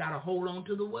 We got to hold on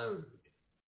to the word.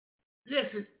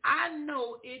 Listen, I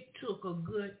know it took a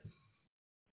good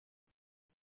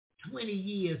 20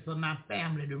 years for my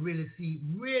family to really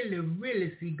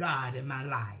see God in my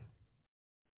life.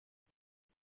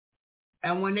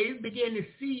 And when they began to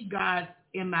see God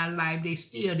in my life, they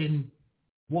still didn't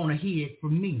want to hear it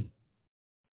from me.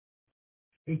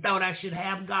 They thought I should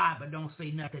have God, but don't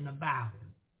say nothing about him.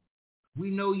 We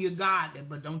know you're God,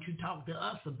 but don't you talk to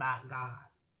us about God.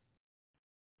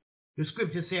 The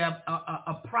scripture says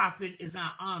a prophet is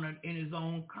not honored in his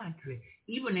own country.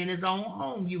 Even in his own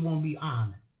home, you won't be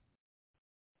honored.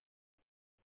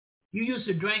 You used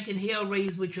to drink and hell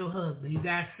raise with your husband. You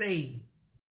got saved.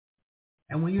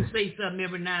 And when you say something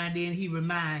every now and then, he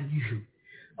reminds you,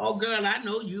 oh, girl, I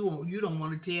know you don't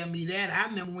want to tell me that. I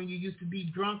remember when you used to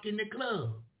be drunk in the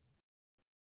club.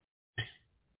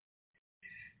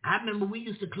 I remember we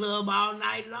used to club all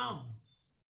night long.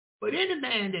 But any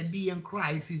man that be in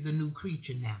Christ, he's a new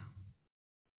creature now.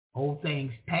 Old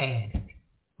things past.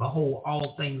 Behold,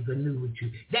 all things are new with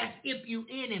you. That's if you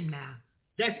in him now.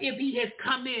 That's if he has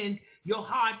come in your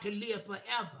heart to live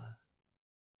forever.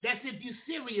 That's if you're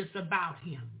serious about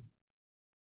him.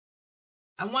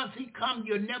 And once he comes,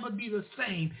 you'll never be the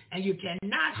same, and you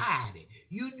cannot hide it.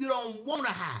 You don't want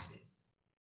to hide it.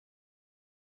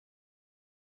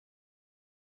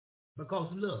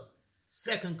 Because look,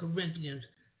 2 Corinthians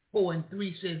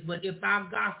 4:3 says, but if our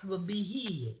gospel be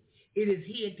hid, it is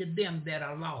hid to them that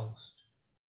are lost.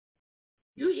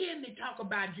 You hear me talk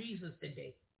about Jesus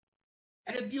today.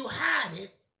 And if you hide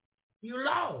it, you're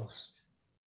lost.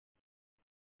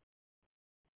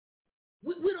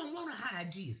 We don't want to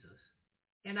hide Jesus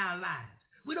in our lives.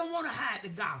 We don't want to hide the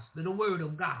gospel, the word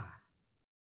of God.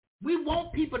 We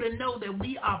want people to know that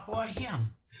we are for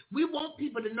him. We want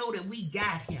people to know that we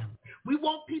got him. We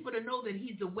want people to know that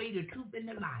he's the way, the truth, and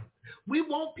the life. We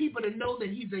want people to know that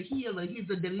he's a healer, he's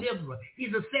a deliverer,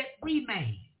 he's a set-free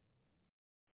man.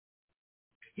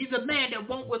 He's a man that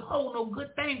won't withhold no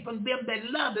good thing from them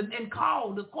that love him and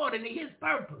called according to his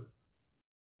purpose.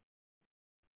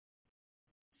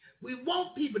 We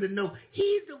want people to know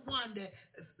he's the one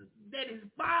that his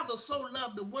Father so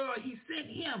loved the world, he sent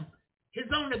him, his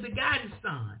only begotten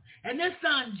son. And this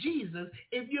son, Jesus,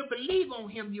 if you believe on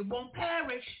him, you won't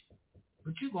perish,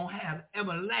 but you're going to have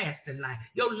everlasting life.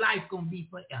 Your life going to be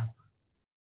forever.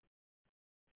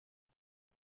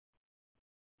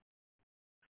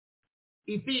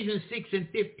 Ephesians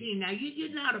 6:15. Now,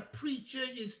 you're not a preacher.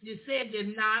 You said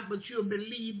you're not, but you're a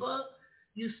believer.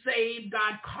 You saved.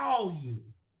 God called you.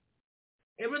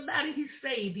 Everybody he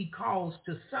saved, he calls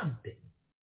to something.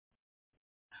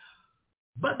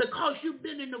 But because you've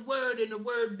been in the word and the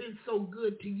word been so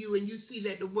good to you and you see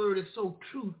that the word is so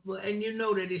truthful and you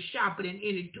know that it's sharper than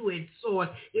any two-edged sword,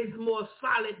 it's more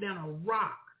solid than a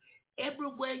rock.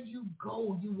 Everywhere you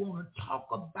go, you want to talk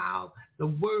about the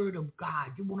word of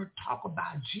God. You want to talk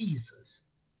about Jesus.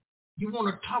 You want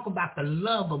to talk about the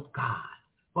love of God.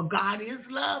 For God is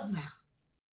love now.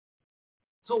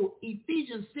 So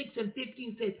Ephesians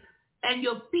 6:15 says, and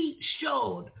your feet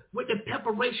shod with the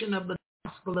preparation of the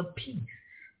gospel of peace.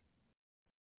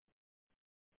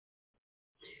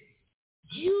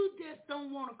 You just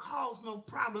don't want to cause no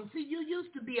problem. See, you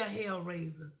used to be a hell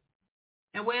raiser.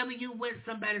 And wherever you went,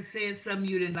 somebody said something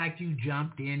you didn't like, you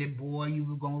jumped in it, boy, you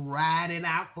were going to ride it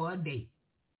out for a day.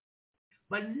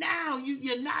 But now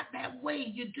you're not that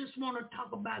way. You just want to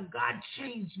talk about God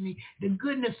changed me, the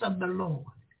goodness of the Lord.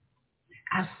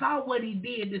 I saw what he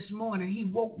did this morning. He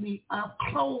woke me up,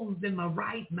 clothed in my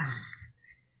right mind.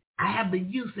 I have the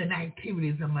use and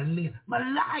activities of my life,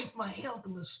 my health,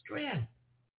 and my strength.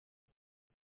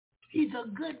 He's a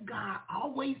good God,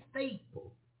 always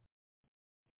faithful.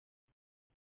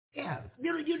 Yeah,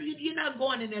 you're not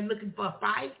going in there looking for a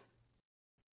fight.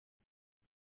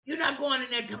 You're not going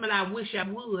in there telling me, I wish I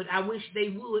would. I wish they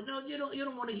would. No, you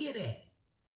don't want to hear that.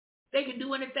 They can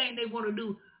do anything they want to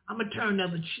do. I'm going to turn the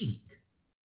other cheek.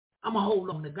 I'm going to hold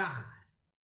on to God.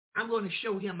 I'm going to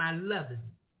show him I love him.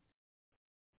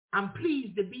 I'm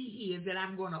pleased to be here that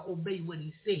I'm going to obey what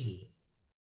he said.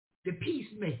 The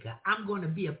peacemaker, I'm going to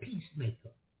be a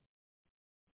peacemaker.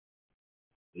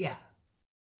 Yeah.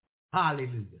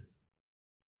 Hallelujah.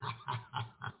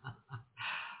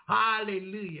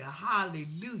 Hallelujah.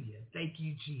 Hallelujah. Thank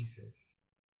you, Jesus.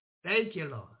 Thank you,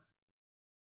 Lord.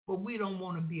 But we don't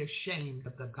want to be ashamed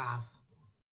of the gospel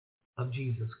of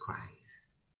Jesus Christ.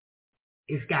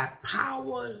 It's got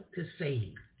power to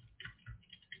save.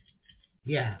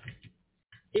 Yeah.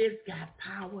 It's got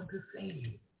power to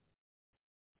save.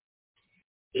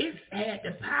 It's had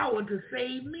the power to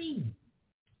save me.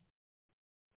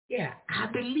 Yeah, I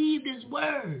believe his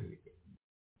word.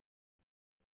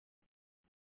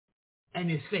 And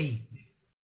it saved me.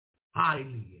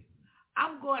 Hallelujah.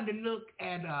 I'm going to look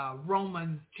at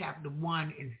Romans chapter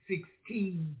 1 and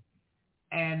 16.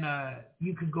 And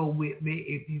you can go with me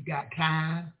if you got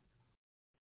time.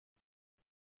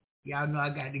 Y'all know I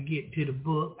got to get to the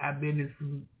book. I've been in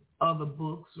some other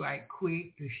books right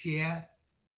quick to share.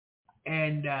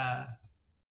 And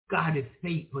God is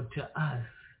faithful to us.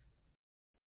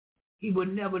 He will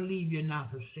never leave you nor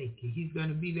forsake you. He's going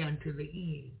to be there until the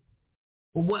end.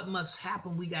 But what must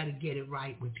happen, we got to get it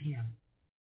right with him.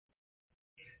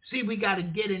 See, we got to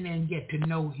get in there and get to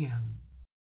know him.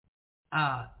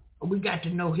 We got to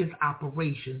know his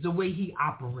operations, the way he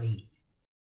operates.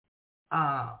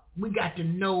 We got to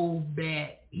know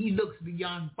that he looks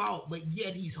beyond fault, but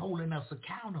yet he's holding us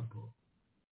accountable.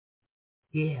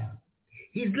 Yeah.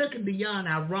 He's looking beyond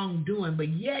our wrongdoing, but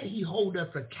yet he holds us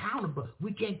accountable.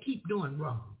 We can't keep doing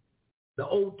wrong. The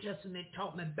Old Testament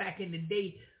taught me back in the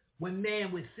day when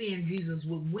man would sin, Jesus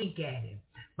would wink at him.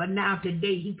 But now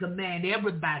today he commands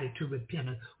everybody to repent.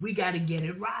 We got to get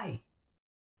it right.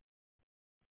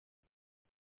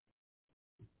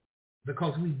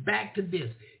 Because we back to this.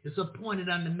 It's appointed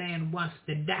unto man once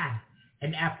to die,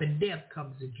 and after death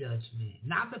comes the judgment.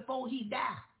 Not before he dies.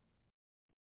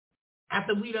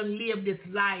 After we done live this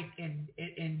life and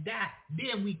die,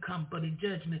 then we come for the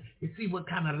judgment to see what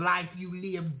kind of life you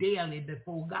live daily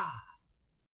before God.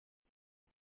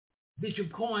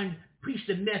 Bishop Coyne preached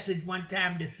a message one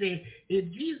time that said,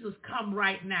 if Jesus come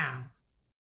right now,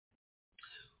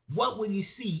 what will you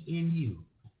see in you?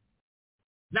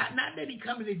 Not that he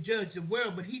coming to judge the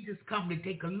world, but he just come to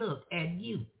take a look at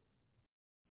you.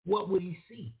 What will he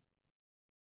see?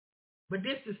 But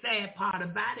this is the sad part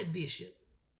about it, Bishop.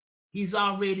 He's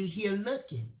already here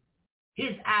looking.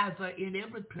 His eyes are in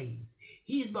every place.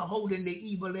 He's beholding the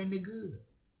evil and the good.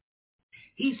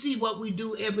 He sees what we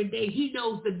do every day. He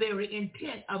knows the very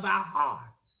intent of our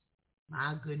hearts.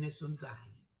 My goodness from Zion.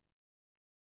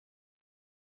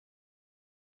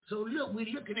 So look, we're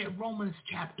looking at Romans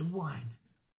chapter 1.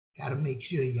 Got to make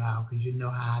sure, y'all, because you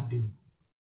know how I do.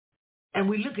 And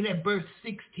we're looking at verse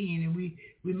 16, and we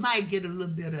might get a little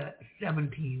bit of 17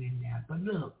 in there. But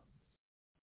look.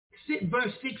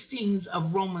 Verse 16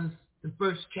 of Romans, the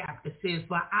first chapter says,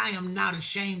 for I am not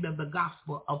ashamed of the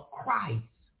gospel of Christ,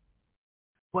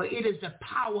 for it is the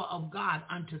power of God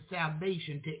unto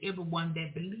salvation to everyone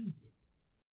that believes,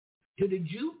 to the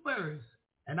Jew first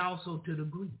and also to the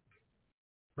Greek.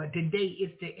 But today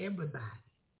it's to everybody.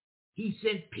 He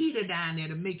sent Peter down there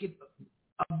to make it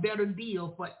a better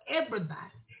deal for everybody,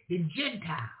 the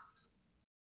Gentiles.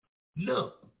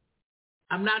 Look,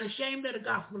 I'm not ashamed of the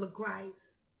gospel of Christ.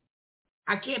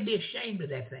 I can't be ashamed of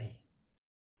that thing.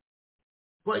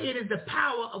 For it is the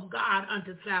power of God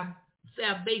unto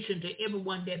salvation to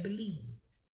everyone that believes.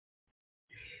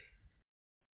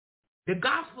 The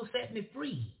gospel set me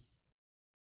free.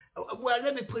 Well,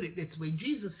 let me put it this way.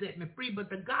 Jesus set me free, but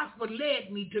the gospel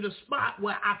led me to the spot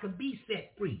where I could be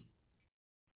set free.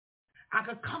 I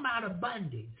could come out of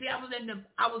bondage. See, I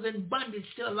was in bondage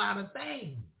to a lot of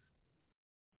things.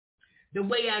 The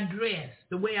way I dressed,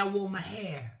 the way I wore my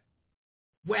hair,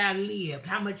 where I lived,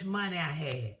 how much money I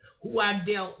had, who I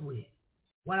dealt with.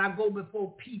 When I go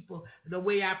before people, the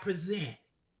way I present.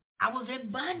 I was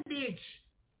in bondage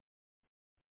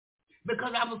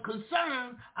because I was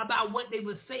concerned about what they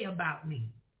would say about me.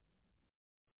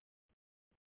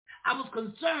 I was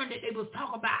concerned that they was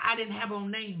talking about I didn't have on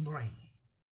name brand.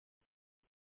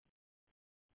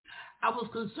 I was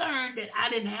concerned that I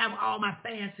didn't have all my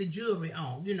fancy jewelry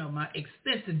on, my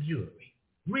expensive jewelry,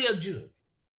 real jewelry.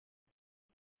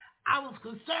 I was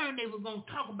concerned they were going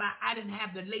to talk about I didn't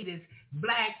have the latest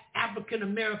black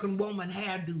African-American woman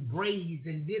hairdo, braids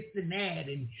and this and that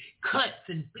and cuts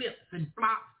and flips and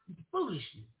flops and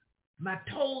foolishness. My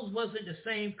toes wasn't the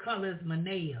same color as my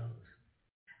nails.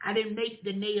 I didn't make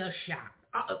the nail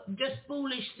shop. Just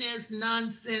foolishness,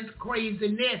 nonsense,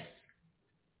 craziness.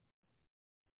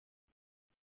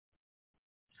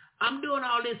 I'm doing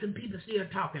all this and people still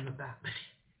talking about me.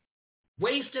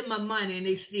 Wasting my money and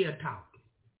they still talking.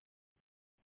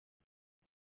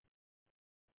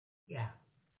 Yeah.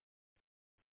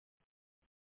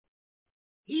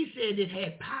 He said it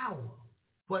had power,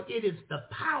 for it is the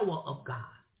power of God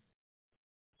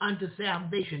unto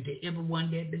salvation to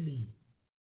everyone that believes.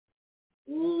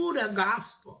 Ooh, the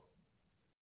gospel.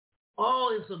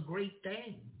 Oh, it's a great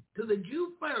thing. To the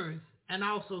Jew first and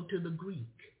also to the Greek.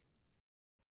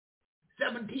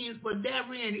 17, for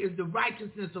therein is the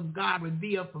righteousness of God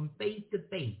revealed from faith to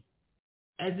faith.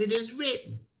 As it is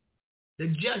written, the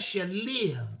just shall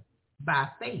live by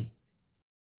faith.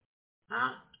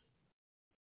 Huh?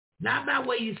 Not by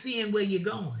where you're seeing where you're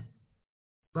going,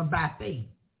 but by faith.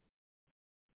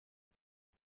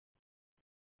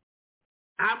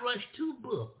 I rushed 2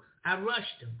 books. I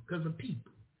rushed them because of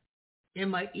people in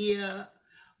my ear.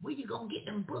 Where you going to get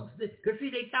them books? Because, see,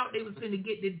 they thought they was finna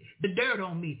get the dirt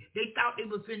on me. They thought they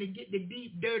was finna get the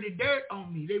deep, dirty dirt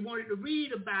on me. They wanted to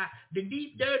read about the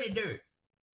deep, dirty dirt.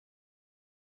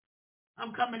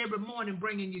 I'm coming every morning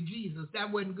bringing you Jesus.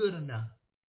 That wasn't good enough.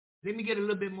 Let me get a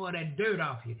little bit more of that dirt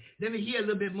off you. Let me hear a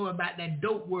little bit more about that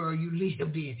dope world you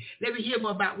lived in. Let me hear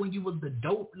more about when you was the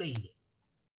dope lady.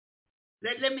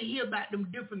 Let me hear about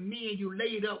them different men you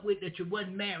laid up with that you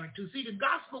wasn't married to. See, the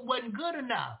gospel wasn't good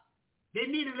enough. They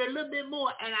needed a little bit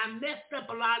more, and I messed up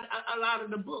a lot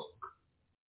of the book.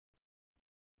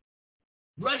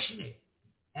 Rushing it.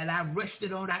 And I rushed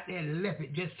it on out there and left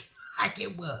it just like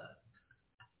it was.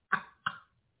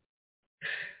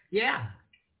 Yeah.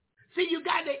 See, you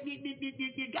got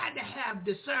to have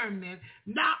discernment.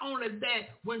 Not only that,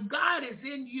 when God is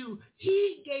in you,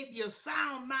 he gave you a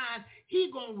sound mind.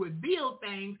 He going to reveal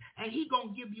things, and he going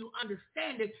to give you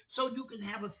understanding so you can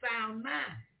have a sound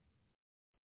mind.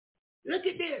 Look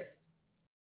at this.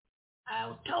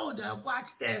 I told you, I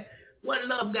watched that. What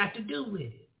love got to do with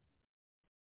it?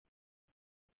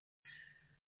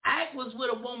 I was with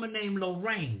a woman named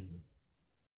Lorraine.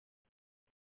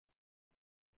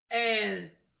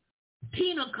 And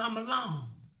Tina come along.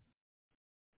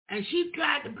 And she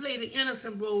tried to play the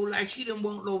innocent role like she didn't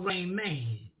want Lorraine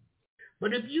man.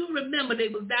 But if you remember, they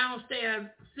was downstairs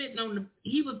sitting on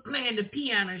he was playing the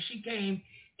piano, and she came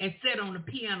and sat on the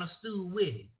piano stool with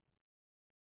him.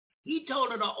 He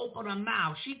told her to open her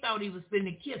mouth. She thought he was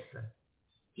finna kiss her.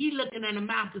 He looking in her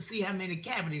mouth to see how many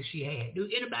cavities she had. Do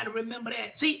anybody remember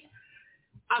that? See,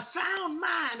 a sound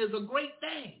mind is a great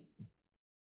thing.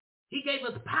 He gave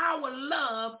us power,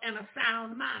 love, and a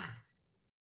sound mind.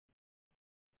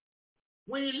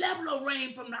 When he left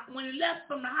Lorraine from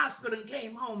the hospital and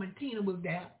came home and Tina was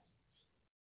there,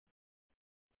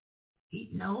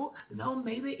 no,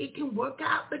 maybe it can work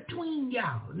out between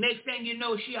y'all. Next thing you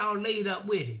know, she all laid up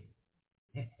with him.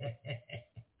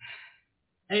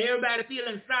 And everybody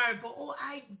feeling sorry for,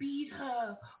 I beat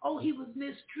her. He was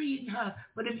mistreating her.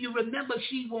 But if you remember,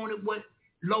 she wanted what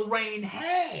Lorraine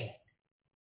had.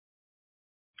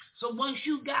 So once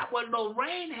you got what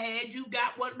Lorraine had, you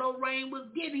got what Lorraine was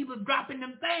getting. He was dropping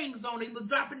them things on her. He was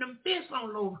dropping them fists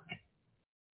on Lorraine.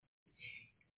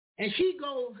 And she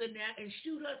goes in there and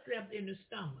shoot herself in the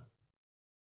stomach.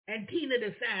 And Tina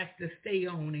decides to stay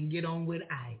on and get on with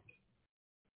Ike.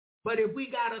 But if we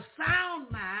got a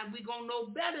sound mind, we're going to know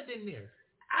better than this.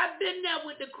 I've been there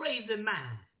with the crazy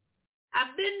mind.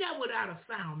 I've been there without a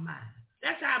sound mind.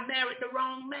 That's how I married the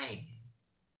wrong man.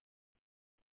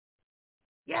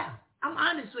 Yeah, I'm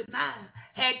honest with mine.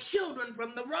 Had children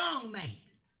from the wrong man.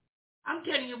 I'm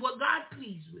telling you what God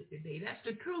pleased with today. That's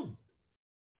the truth.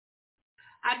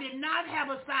 I did not have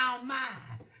a sound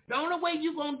mind. The only way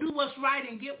you're going to do what's right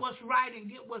and get what's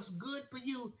good for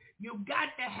you, you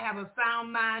got to have a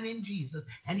sound mind in Jesus,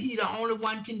 and he's the only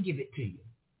one can give it to you.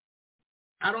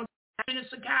 I don't And the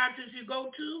psychiatrist you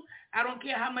go to, I don't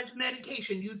care how much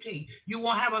medication you take. You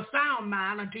won't have a sound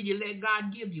mind until you let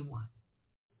God give you one.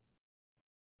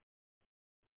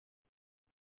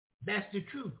 That's the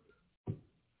truth.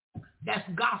 That's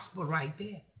gospel right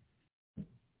there.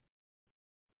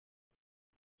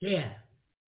 Yeah.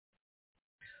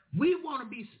 We want to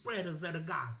be spreaders of the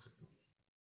gospel.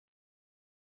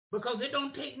 Because it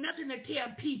don't take nothing to tell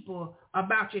people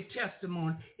about your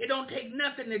testimony. It don't take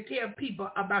nothing to tell people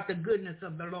about the goodness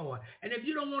of the Lord. And if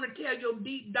you don't want to tell your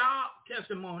deep, dark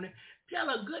testimony, tell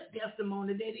a good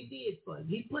testimony that he did for you.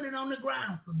 He put it on the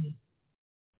ground for me.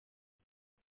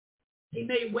 He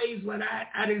made ways when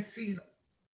I didn't see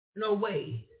no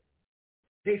way.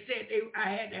 They said I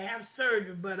had to have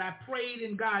surgery, but I prayed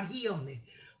and God healed me.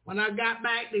 When I got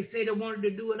back, they said they wanted to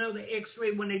do another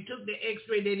x-ray. When they took the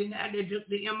x-ray, they took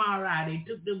the MRI, they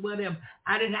took the whatever.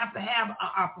 I didn't have to have an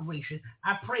operation.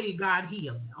 I prayed God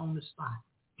healed me on the spot.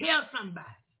 Tell somebody.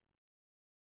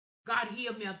 God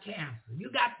healed me of cancer.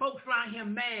 You got folks around here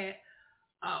mad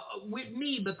with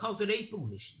me because of their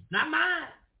foolishness. Not mine.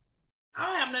 I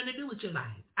don't have nothing to do with your life.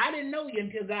 I didn't know you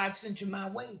until God sent you my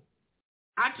way.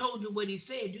 I told you what he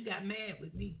said. You got mad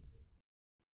with me.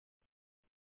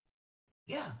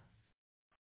 Yeah.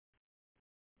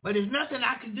 But there's nothing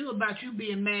I can do about you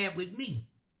being mad with me.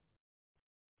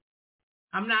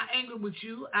 I'm not angry with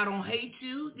you. I don't hate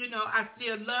you. You know, I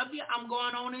still love you. I'm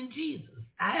going on in Jesus.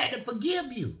 I had to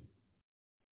forgive you.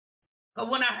 But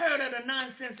when I heard of the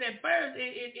nonsense at first,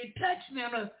 it touched me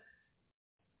on a,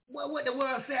 what the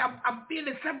world say, I'm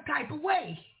feeling some type of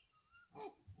way.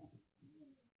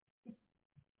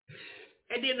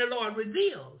 And then the Lord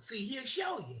revealed. See, he'll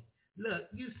show you. Look,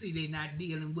 you see they're not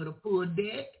dealing with a full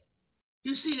deck.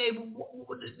 You see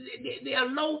they're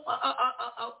low,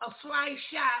 a slice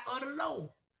shy of the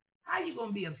low. How you going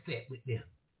to be upset with them?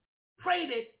 Pray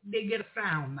that they get a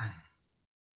sound mind.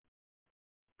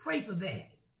 Pray for that.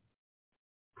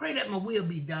 Pray that my will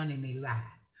be done in their lives.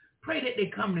 Pray that they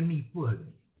come to me fully.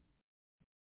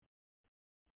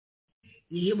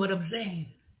 You hear what I'm saying?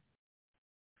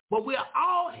 But we are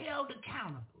all held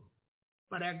accountable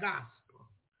for that gospel.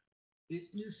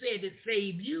 You said it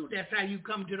saved you. That's how you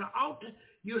come to the altar.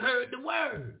 You heard the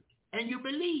word and you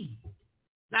believe.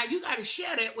 Now you got to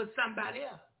share that with somebody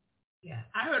else. Yeah,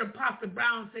 I heard Apostle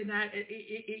Brown say that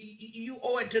you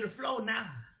owe it to the floor now.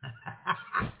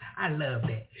 I love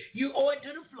that. You owe it to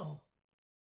the floor.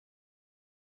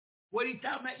 What he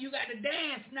talking about? You got to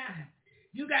dance now.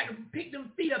 You got to pick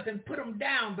them feet up and put them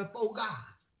down before God.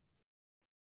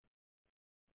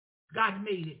 God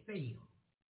made it fail.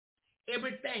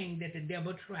 Everything that the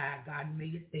devil tried, God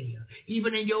made it fail.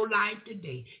 Even in your life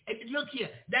today. And look here,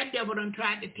 that devil done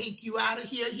tried to take you out of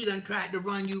here. He done tried to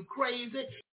run you crazy.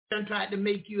 He done tried to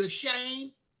make you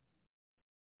ashamed.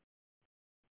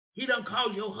 He done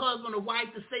caused your husband or wife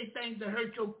to say things that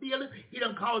hurt your feelings. He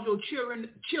done caused your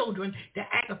children to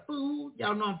act a fool.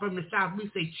 Y'all know I'm from the South.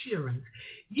 We say children.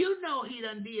 You know he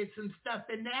done did some stuff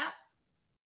in there.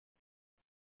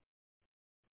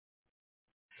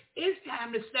 It's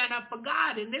time to stand up for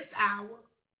God in this hour.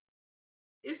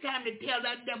 It's time to tell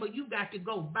that devil, you got to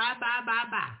go. Bye, bye, bye,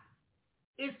 bye.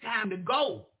 It's time to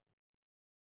go.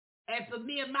 And for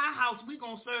me and my house, we're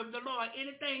going to serve the Lord.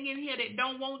 Anything in here that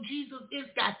don't want Jesus, it's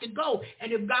got to go.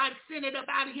 And if God sent it up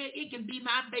out of here, it can be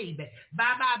my baby.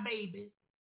 Bye-bye, baby.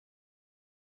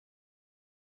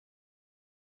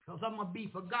 Because I'm going to be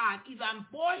for God. Either I'm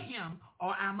for him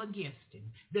or I'm against him.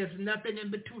 There's nothing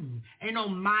in between. Ain't no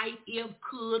might, if,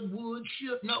 could, would,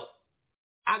 should. No.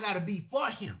 I got to be for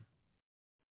him.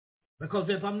 Because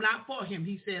if I'm not for him,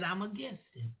 he said I'm against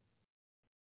him.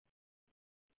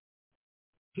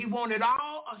 He want it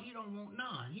all or he don't want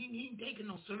none. He ain't taking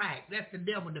no slack. That's the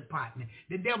devil department.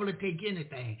 The devil will take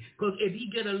anything. Because if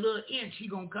he get a little inch, he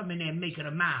going to come in there and make it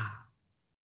a mile.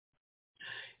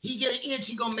 He get an inch,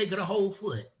 he going to make it a whole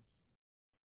foot.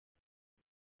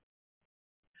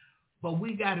 But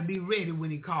we got to be ready when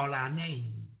he call our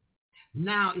name.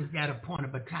 Now is that a point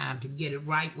of a time to get it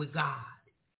right with God.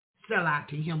 Sell out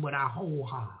to him with our whole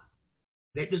heart.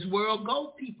 Let this world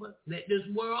go, people. Let this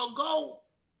world go.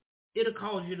 It'll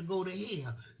cause you to go to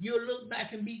hell. You'll look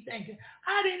back and be thinking,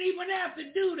 I didn't even have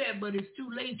to do that, but it's too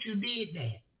late you did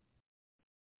that.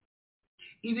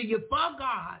 Either you're for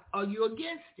God or you're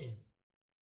against him.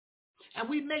 And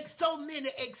we make so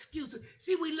many excuses.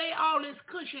 See, we lay all this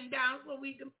cushion down so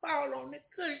we can fall on the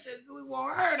cushion. We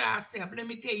won't hurt ourselves. Let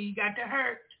me tell you, you got to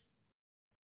hurt.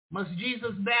 Must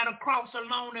Jesus bear the cross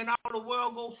alone and all the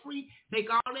world go free? Make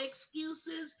all the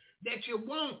excuses that you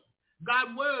won't.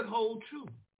 God's word hold true.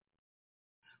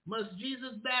 Must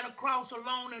Jesus bear the cross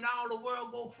alone and all the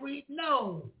world go free?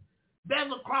 No.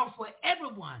 There's a cross for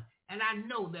everyone, and I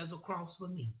know there's a cross for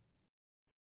me.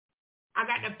 I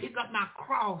got to pick up my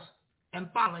cross and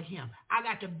follow him. I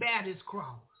got to bear this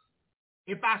cross.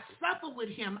 If I suffer with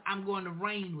him, I'm going to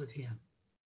reign with him.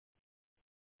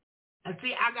 And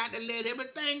see, I got to let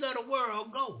everything of the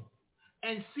world go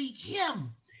and seek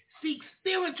him. Seek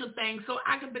spiritual things so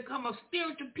I can become a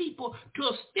spiritual people to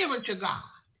a spiritual God.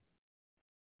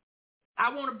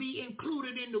 I want to be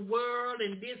included in the world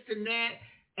and this and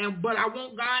that, but I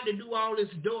want God to do all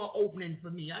this door opening for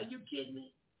me. Are you kidding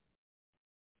me?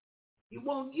 You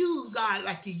won't use God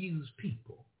like you use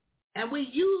people. And we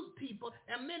use people,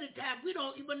 and many times we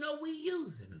don't even know we're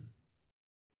using them.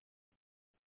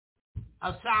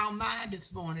 A sound mind this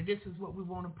morning, this is what we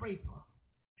want to pray for.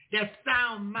 That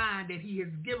sound mind that he has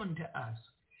given to us,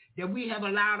 that we have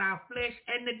allowed our flesh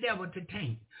and the devil to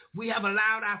taint. We have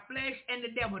allowed our flesh and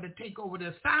the devil to take over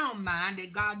the sound mind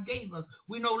that God gave us.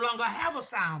 We no longer have a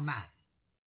sound mind.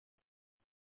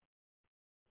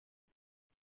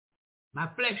 My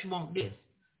flesh want this.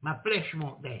 My flesh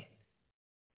want that.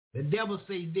 The devil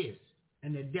say this,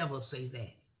 and the devil say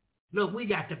that. Look, we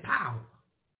got the power.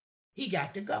 He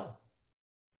got to go.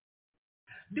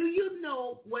 Do you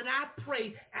know when I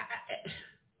pray,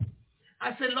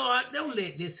 I said, Lord, don't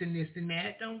let this and this and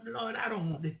that. Lord, I don't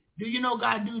want this. Do you know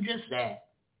God do just that?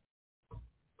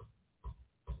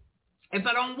 If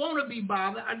I don't want to be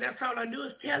bothered, that's all I do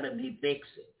is tell him he fix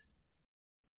it.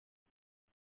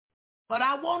 But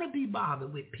I want to be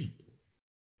bothered with people.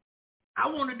 I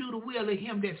want to do the will of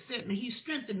him that sent me. He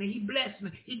strengthened me. He blessed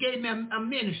me. He gave me a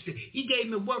ministry. He gave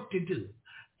me work to do.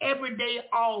 Every day,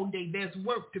 all day, there's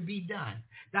work to be done.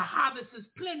 The harvest is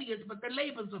plenteous, but the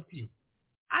labors are few.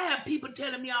 I have people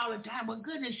telling me all the time, well,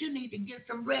 goodness, you need to get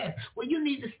some rest. Well, you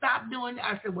need to stop doing that.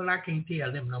 I said, well, I can't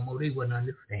tell them no more. They wouldn't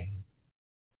understand.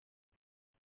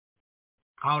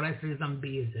 All I say is I'm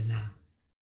busy now.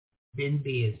 Been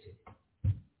busy.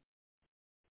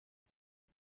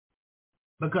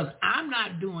 Because I'm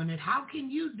not doing it. How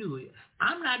can you do it?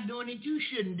 I'm not doing it. You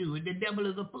shouldn't do it. The devil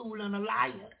is a fool and a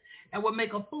liar. And will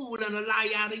make a fool and a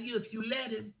liar out of you if you let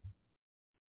him.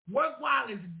 Work while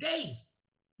it's day.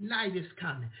 Night is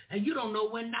coming. And you don't know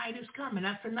when night is coming.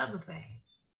 That's another thing.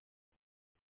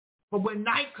 But when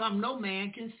night comes, no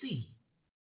man can see.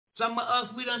 Some of us,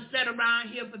 we done sat around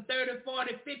here for 30,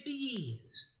 40, 50 years.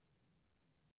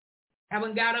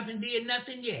 Haven't got up and did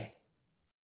nothing yet.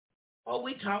 Oh,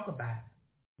 we talk about it.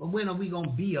 But when are we going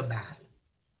to be about it?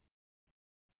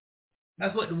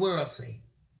 That's what the world says.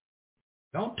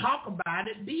 Don't talk about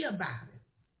it, be about it.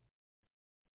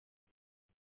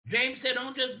 James said,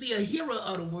 don't just be a hearer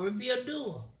of the word, be a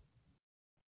doer.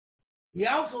 He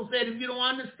also said, if you don't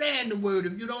understand the word,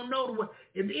 if you don't know the word,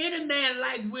 if any man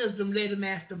lack wisdom, let him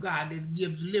ask of God that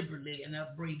gives liberally and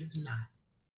upbraideth not.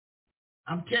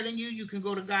 I'm telling you, you can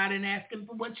go to God and ask him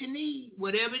for what you need.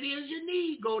 Whatever it is you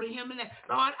need, go to him and ask,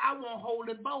 Lord, I want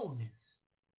holy boldness.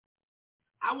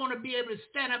 I want to be able to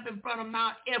stand up in front of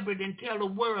Mount Everett and tell the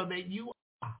world that you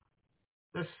are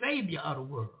the Savior of the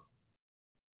world.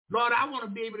 Lord, I want to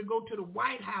be able to go to the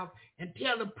White House and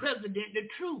tell the president the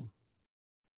truth.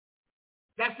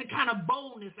 That's the kind of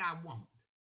boldness I want.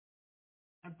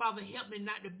 And Father, help me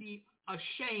not to be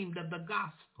ashamed of the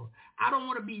gospel. I don't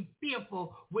want to be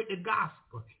fearful with the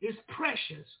gospel. It's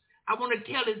precious. I want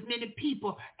to tell as many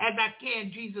people as I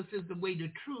can Jesus is the way,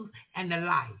 the truth, and the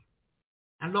life.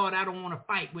 And Lord, I don't want to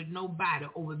fight with nobody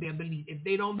over their belief. If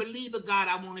they don't believe in God,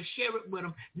 I want to share it with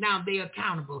them. Now they're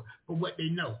accountable for what they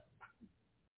know.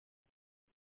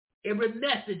 Every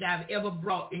message I've ever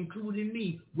brought, including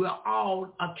me, we're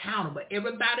all accountable.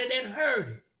 Everybody that heard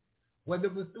it, whether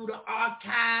it was through the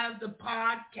archives, the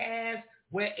podcast,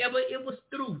 wherever it was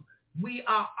through, we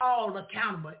are all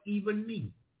accountable, even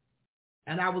me.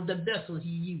 And I was the vessel he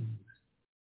used.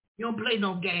 You don't play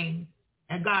no game,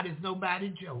 and God is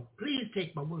nobody's joke. Please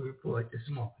take my word for it this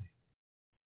morning.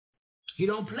 He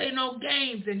don't play no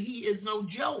games, and he is no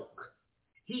joke.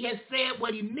 He has said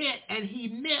what he meant, and he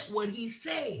meant what he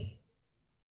said.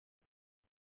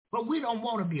 But we don't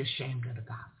want to be ashamed of the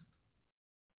gospel.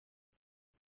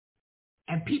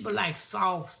 And people like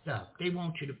soft stuff. They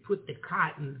want you to put the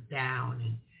cottons down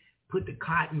and put the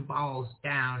cotton balls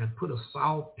down and put a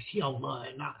soft pillow.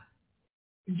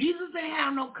 And Jesus didn't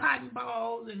have no cotton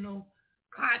balls and no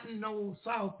cotton, no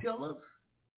soft pillows.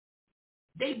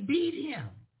 They beat him.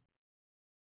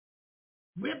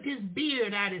 Ripped his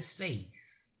beard out his face.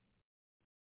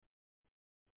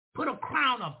 Put a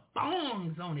crown of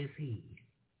thorns on his head.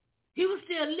 He was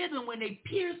still living when they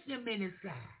pierced him in his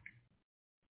side.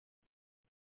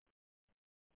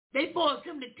 They forced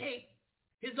him to take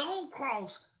his own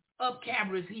cross up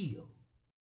Calvary's hill.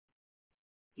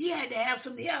 He had to have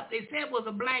some help. They said it was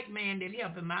a black man that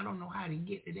helped him. I don't know how to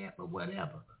get to that, but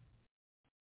whatever.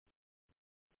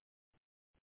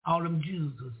 All them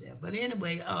Jews was there. But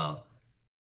anyway,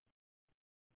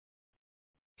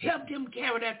 helped him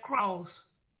carry that cross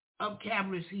up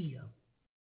Calvary's Hill.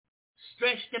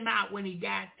 Stretched him out when he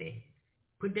got there.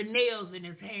 Put the nails in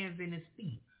his hands and his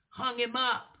feet. Hung him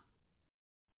up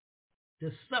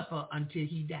to suffer until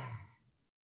he died.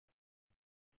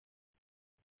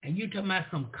 And you talking about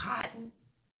some cotton?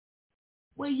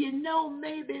 Well,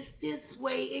 maybe it's this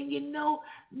way. And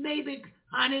maybe,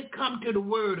 honey, come to the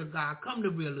word of God. Come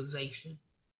to realization.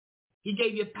 He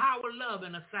gave you power, love,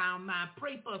 and a sound mind.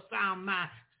 Pray for a sound mind.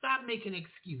 Stop making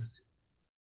excuses.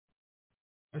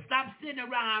 And stop sitting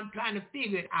around trying to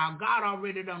figure it out. God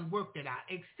already done worked it out.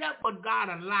 Accept what God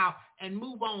allowed and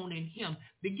move on in him.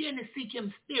 Begin to seek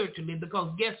him spiritually,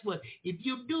 because guess what? If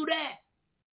you do that,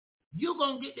 you're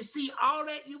going to get to see all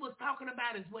that you was talking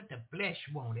about is what the flesh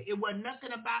wanted. It was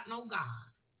nothing about no God.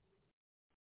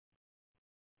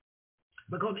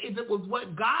 Because if it was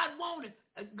what God wanted,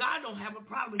 God don't have a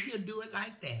problem. He'll do it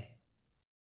like that.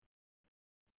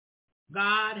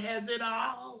 God has it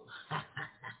all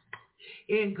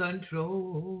in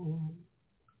control.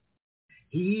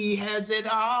 He has it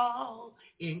all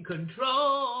in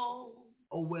control.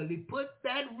 Oh, well, he put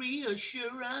that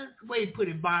reassurance, where he put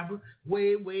it, Barbara,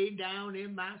 way, way down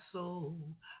in my soul.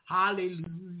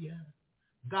 Hallelujah.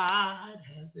 God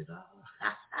has it all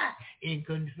in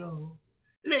control.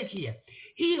 Look here.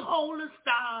 He holds the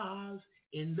stars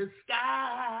in the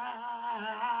sky.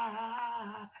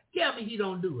 Tell me he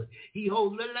don't do it. He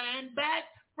holds the land back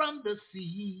from the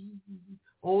sea.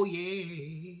 Oh,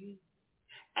 yeah.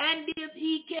 And if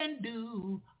he can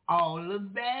do all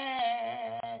of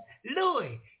that,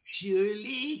 Louis,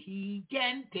 surely he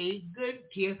can take good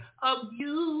care of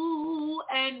you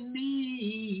and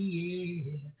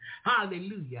me.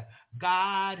 Hallelujah.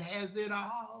 God has it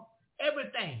all,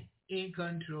 everything in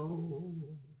control.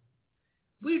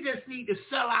 We just need to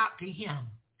sell out to him.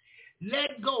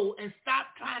 Let go and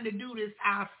stop trying to do this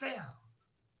ourselves.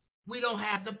 We don't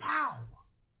have the power.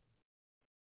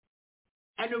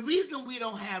 And the reason we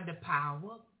don't have the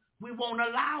power, we won't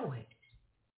allow it.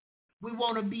 We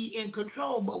want to be in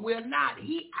control, but we're not.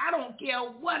 I don't care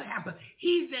what happens.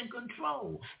 He's in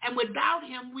control. And without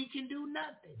him, we can do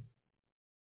nothing.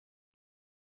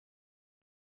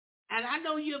 And I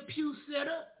know you're a pew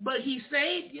sitter, but he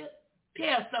saved you.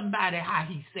 Tell somebody how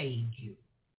he saved you.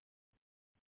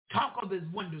 Talk of his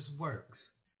wondrous works.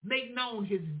 Make known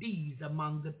his deeds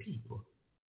among the people.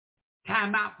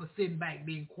 Time out for sitting back,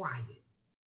 being quiet,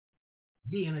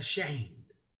 being ashamed.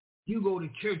 You go to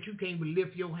church, you can't even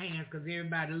lift your hands because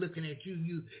everybody looking at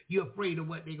you. You're afraid of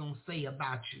what they're going to say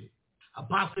about you.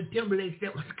 Apostle Timberlake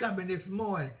that was coming this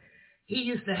morning, he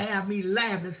used to have me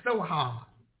laughing so hard.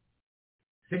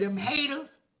 So them haters,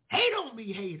 hate on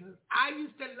me, haters. I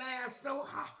used to laugh so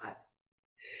hard.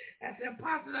 I said,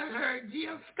 Apostle, I heard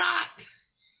Jim Scott.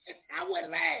 I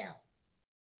would laugh.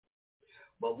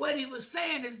 But what he was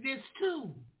saying is this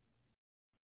too.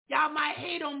 Y'all might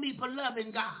hate on me for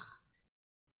loving God.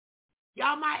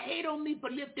 Y'all might hate on me for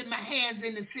lifting my hands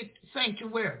in the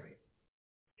sanctuary.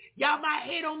 Y'all might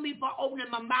hate on me for opening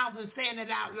my mouth and saying it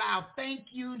out loud. Thank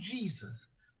you, Jesus.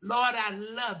 Lord, I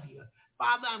love you.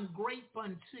 Father, I'm grateful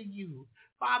unto you.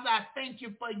 Father, I thank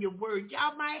you for your word.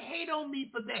 Y'all might hate on me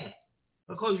for that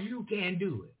because you can't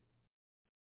do it.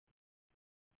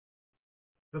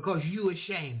 Because you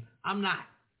ashamed. I'm not.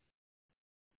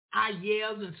 I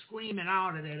yelled and screamed and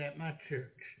all of that at my church.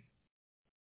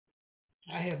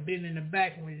 I have been in the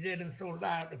back and was yelling so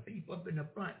loud the people up in the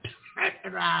front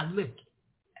and I was looking.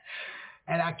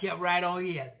 And I kept right on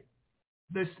yelling.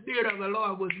 The Spirit of the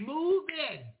Lord was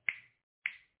moving.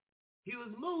 He was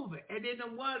moving. And then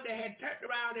the ones that had turned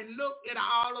around and looked, and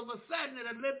all of a sudden, in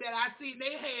a little bit, I seen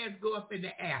their hands go up in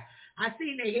the air. I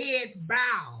seen their heads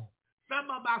bow. Some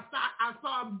of them I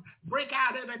saw them break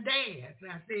out in a dance.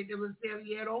 And I said to myself,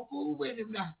 yeah, don't fool with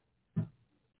him now.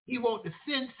 He wants the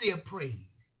sincere praise.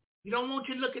 He don't want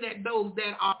you looking at those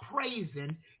that are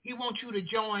praising. He wants you to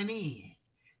join in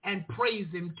and praise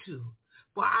him too.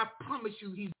 For I promise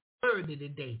you, he's worthy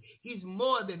today. He's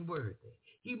more than worthy.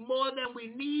 He's more than we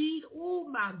need. Oh,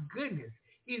 my goodness.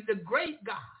 He's the great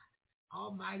God,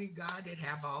 almighty God that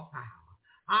have all power.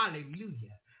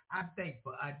 Hallelujah. I'm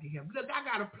thankful unto him. Look, I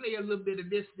got to play a little bit of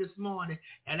this morning,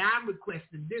 and I'm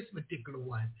requesting this particular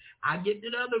one. I get to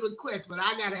the other request, but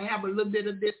I got to have a little bit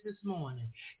of this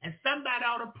morning. And somebody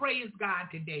ought to praise God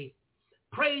today.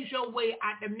 Praise your way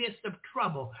out the midst of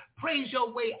trouble. Praise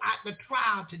your way out the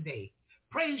trial today.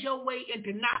 Praise your way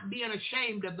into not being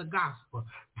ashamed of the gospel.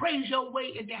 Praise your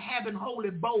way into having holy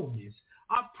boldness.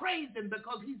 Praise him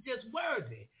because he's just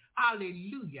worthy.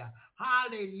 Hallelujah.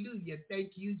 Hallelujah.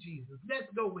 Thank you, Jesus.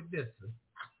 Let's go with this one.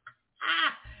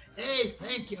 Hey,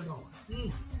 thank you, Lord.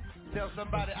 Tell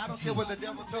somebody, I don't care what the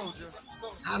devil told you.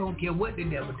 I don't care what the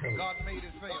devil told you. God made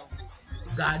it fail.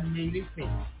 God made it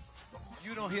fail.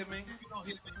 You don't hear me?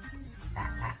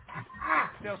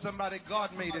 Tell somebody,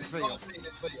 God made it fail.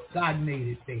 God made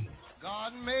it fail.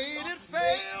 God made it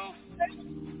fail.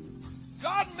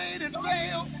 God made it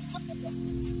fail.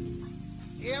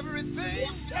 Everything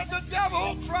that the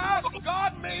devil tried,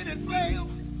 God made it fail.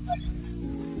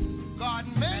 God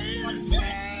made it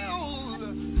fail.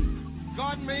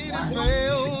 God made it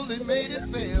fail. He made it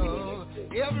fail.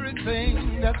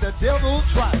 Everything that the devil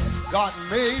tried, God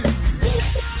made it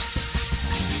fail.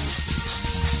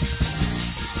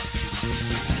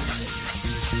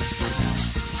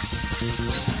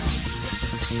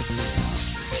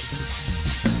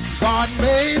 God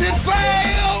made it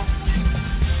fail.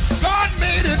 God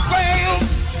made it fail.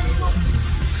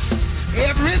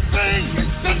 Everything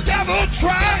the devil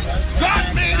tried,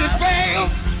 God made it fail.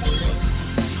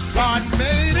 God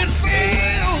made it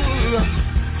fail.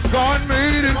 God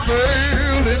made it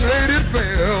fail. He made it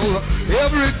fail.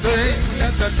 Everything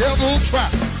that the devil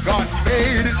tried, God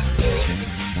made it fail.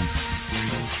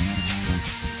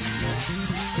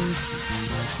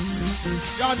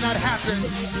 Y'all not happy.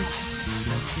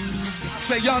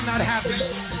 Say y'all not happy.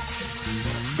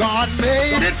 God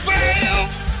made it fail.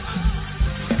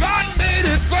 God made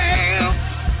it fail.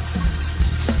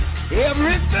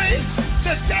 Everything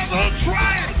the devil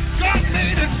tried, God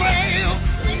made it fail.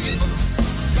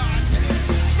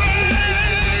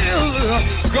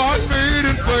 God made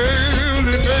it fail.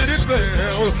 He made it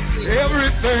fail.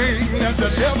 Everything that the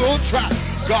devil tried,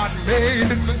 God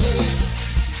made it fail.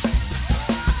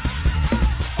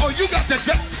 Oh, you got to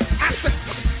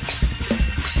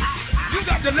you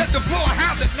got to let the floor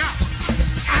have it now.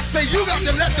 I say you got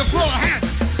to let the floor have it.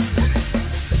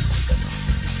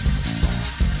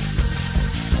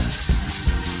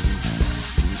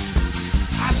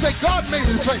 I said God made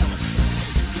it fail.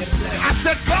 I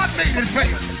said God made it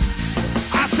fail.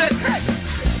 I said hey.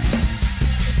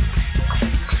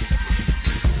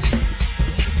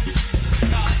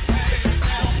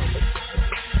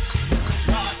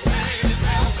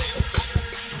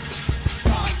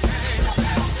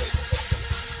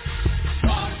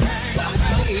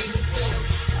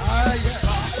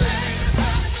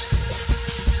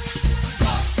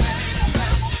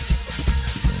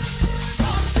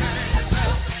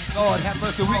 Lord have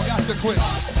mercy, we got to quit.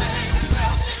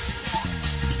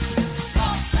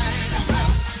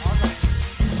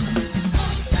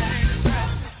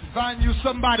 Find you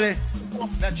somebody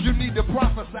that you need to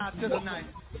prophesy to tonight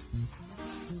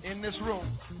in this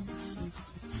room.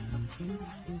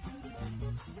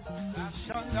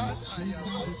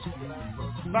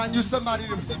 Find you somebody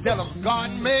to tell them,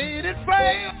 God made it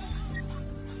fail.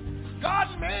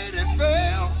 God made it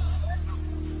fail.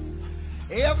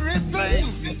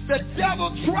 Everything the devil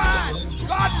tried,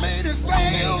 God made it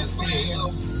fail.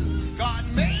 God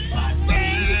made it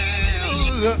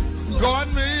fail. God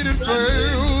made it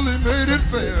fail. He made it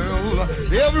fail.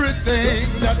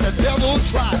 Everything that the devil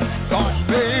tried, God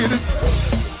made it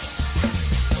fail.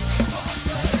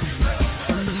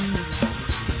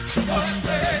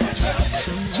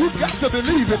 You got to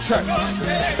believe it, church.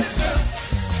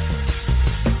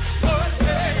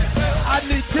 I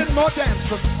need 10 more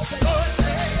dancers.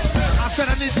 I said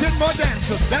I need 10 more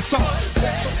dancers, that's all.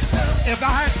 If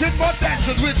I had 10 more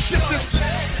dancers, we'd shift this.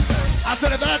 I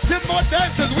said if I had 10 more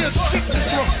dancers, we'd shift this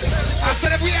room. I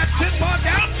said if we had 10 more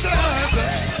dancers.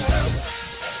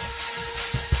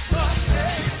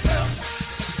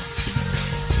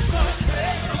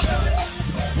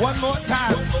 One more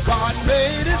time. God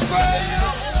made it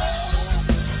fail.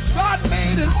 God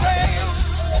made it fail.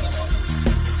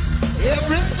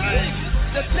 Everything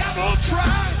the devil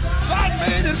tried, God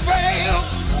made it fail.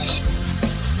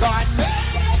 God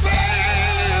made it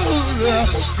fail.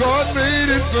 God made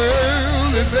it fail.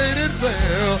 He made it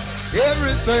fail.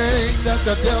 Everything that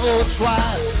the devil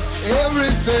tried,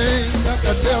 everything that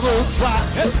the devil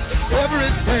tried,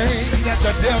 everything that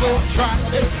the devil tried,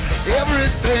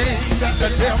 everything that the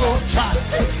devil tried,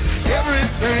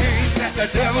 everything that the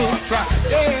devil tried,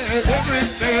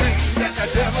 everything that the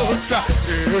devil tried,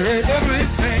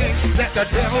 everything that the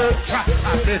devil tried.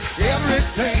 I said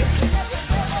everything,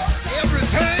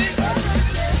 everything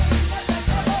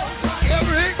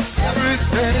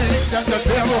that the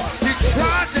devil, he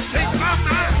tried to take my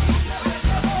mind.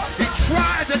 He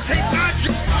tried to take my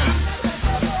joy.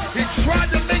 He tried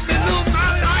to make me lose my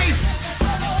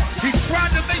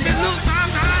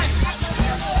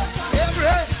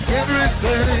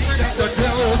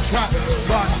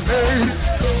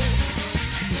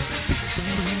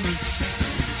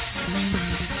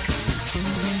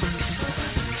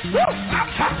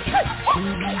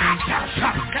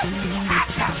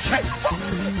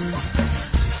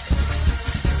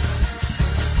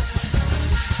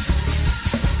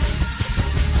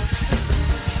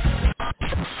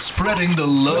Spreading the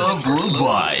love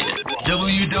worldwide.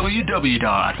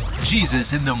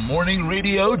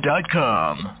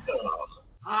 www.jesusinthemorningradio.com.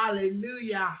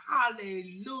 Hallelujah,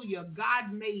 hallelujah.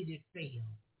 God made it fail.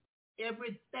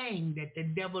 Everything that the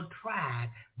devil tried,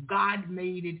 God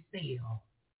made it fail.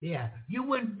 Yeah, you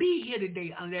wouldn't be here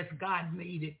today unless God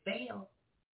made it fail.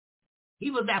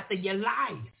 He was after your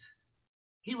life.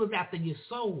 He was after your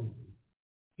soul.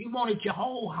 He wanted your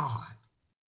whole heart.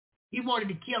 He wanted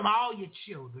to kill all your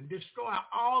children, destroy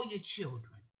all your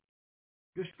children,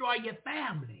 destroy your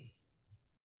family.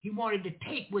 He wanted to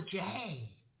take what you had.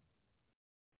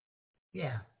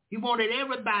 Yeah, he wanted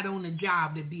everybody on the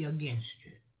job to be against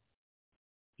you.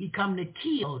 He come to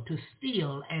kill, to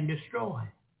steal, and destroy.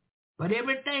 But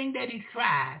everything that he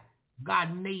tried,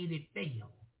 God made it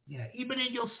fail. Yeah, even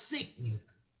in your sickness,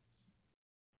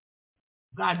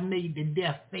 God made the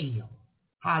death fail.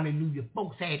 Hallelujah.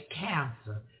 Folks had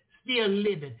cancer, still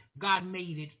living. God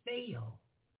made it fail.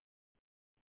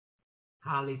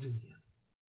 Hallelujah.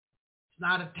 It's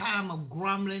not a time of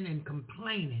grumbling and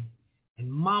complaining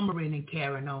and murmuring and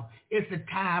carrying on. It's a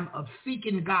time of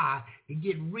seeking God to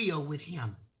get real with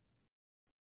him.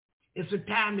 It's a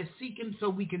time to seek him so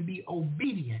we can be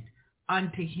obedient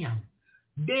unto him.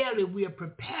 Daily we are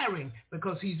preparing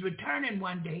because he's returning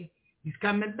one day. He's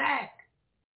coming back.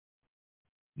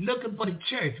 Looking for the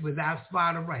church without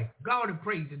spot or right. God to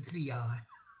praise and see y'all.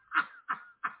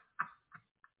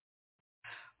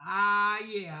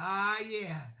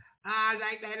 Yeah. I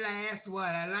like that last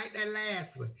one.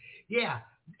 Yeah,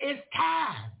 it's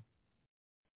time.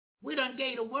 We done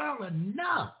gave the world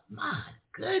enough. My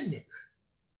goodness.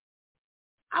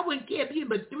 I wouldn't care if you're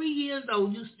but 3 years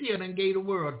old, you still done gave the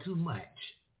world too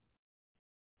much.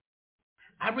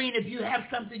 Irene, if you have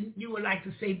something you would like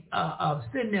to say,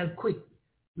 send me a quick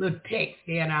little text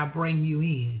there and I'll bring you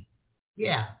in.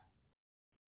 Yeah.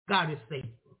 God is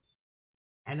faithful.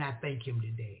 And I thank him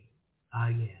today.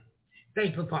 Yeah.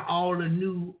 Thankful for all the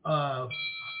new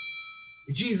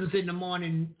Jesus in the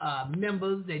Morning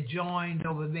members that joined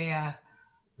over there.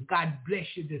 God bless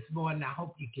you this morning. I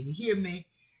hope you can hear me.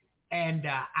 And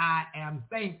I am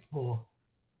thankful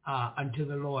unto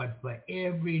the Lord for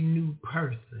every new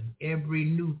person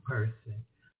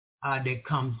that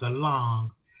comes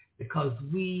along, because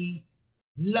we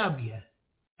love you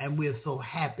and we're so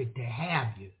happy to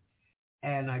have you.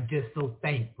 And I'm just so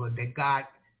thankful that God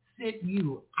sent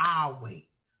you our way.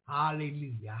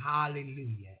 Hallelujah,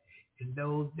 hallelujah. And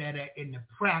those that are in the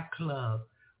prayer club,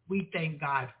 we thank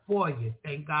God for you.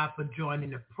 Thank God for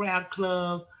joining the prayer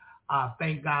club.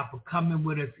 Thank God for coming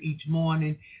with us each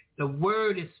morning. The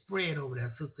word is spread over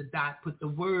there. Sister Dot put the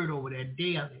word over there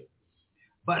daily.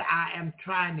 But I am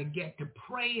trying to get to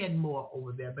praying more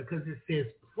over there because it says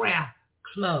prayer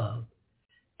club.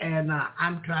 And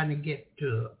I'm trying to get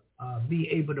to be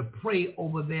able to pray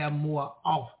over there more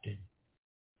often.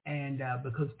 And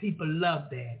because people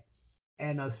love that.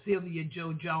 And Sylvia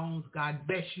Joe Jones, God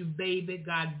bless you, baby.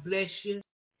 God bless you.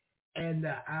 And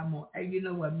you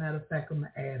know what, matter of fact, I'm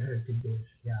going to add her to this,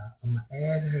 y'all. I'm going to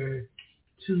add her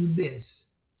to this.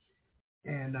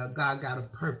 And God got a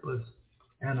purpose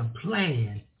and a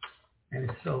plan.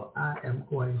 And so I am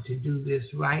going to do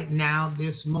this right now,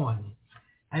 this morning.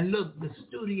 And look, the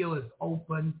studio is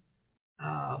open.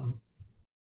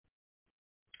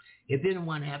 If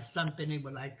anyone has something they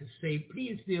would like to say,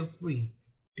 please feel free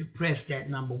to press that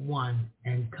number 1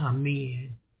 and come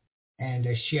in and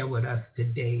share with us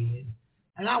today.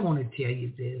 And I want to tell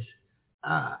you this.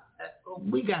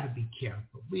 We got to be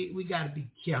careful. We got to be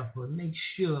careful and make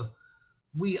sure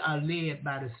we are led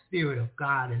by the Spirit of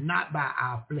God and not by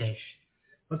our flesh.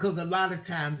 Because a lot of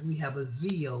times we have a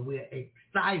zeal. We're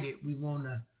excited. We want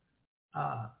to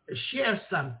share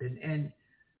something. And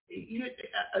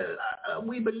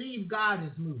we believe God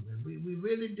is moving. We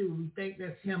really do. We think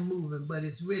that's him moving, but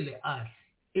it's really us.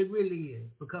 It really is.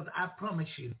 Because I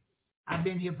promise you, I've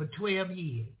been here for 12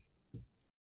 years.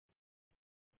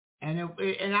 And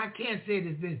I can't say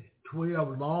it's been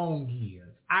 12 long years.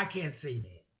 I can't say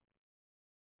that.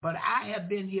 But I have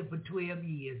been here for 12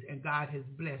 years, and God has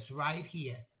blessed right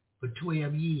here for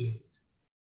 12 years.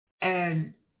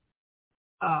 And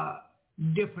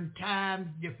different times,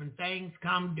 different things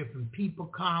come, different people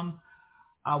come.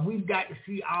 We've got to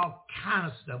see all kind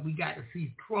of stuff. We got to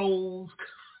see trolls.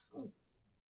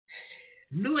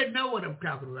 Louis know what I'm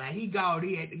talking about. He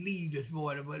had to leave this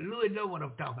morning, but Louis know what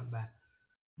I'm talking about.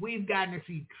 We've gotten to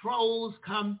see trolls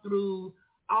come through,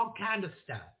 all kind of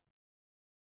stuff.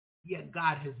 Yet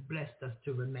God has blessed us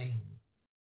to remain.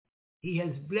 He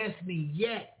has blessed me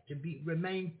yet to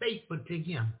remain faithful to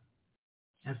him.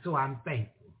 And so I'm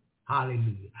thankful.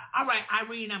 Hallelujah. All right,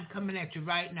 Irene, I'm coming at you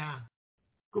right now.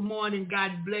 Good morning.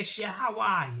 God bless you. How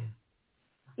are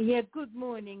you? Yeah, good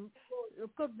morning.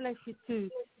 God bless you too.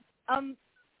 I'm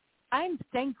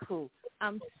thankful.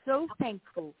 I'm so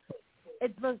thankful.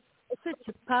 It was such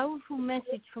a powerful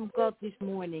message from God this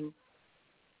morning.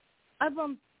 I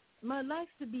want my life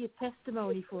to be a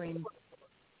testimony for him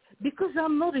because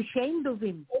I'm not ashamed of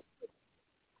him.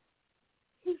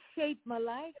 He shaped my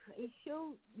life. He's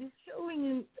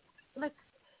showing like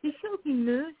he showed me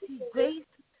mercy, grace,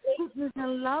 goodness,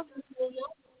 and love.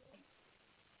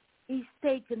 He's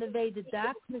taken away the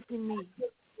darkness in me.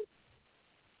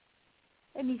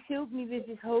 And he filled me with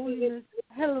his holiness.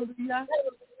 Hallelujah.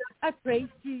 I praise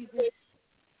Jesus.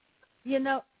 You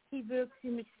know, he works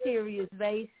in mysterious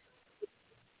ways.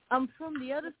 I'm from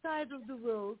the other side of the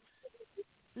world,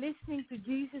 listening to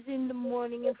Jesus in the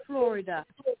morning in Florida.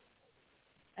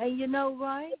 And you know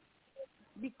why?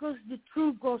 Because the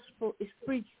true gospel is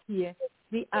preached here.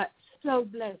 We are so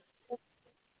blessed.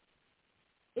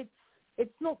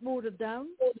 It's not watered down.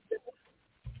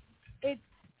 It's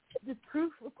the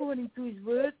truth according to his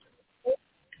word.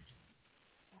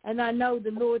 And I know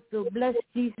the Lord will bless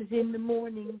Jesus in the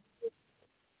morning.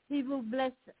 He will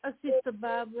bless our sister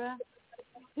Barbara.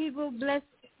 He will bless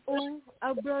all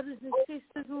our brothers and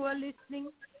sisters who are listening.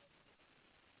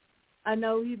 I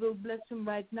know he will bless them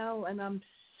right now, and I'm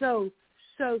so,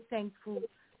 so thankful.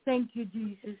 Thank you,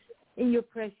 Jesus, in your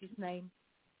precious name.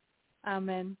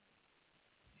 Amen.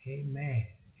 Amen.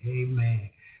 Amen.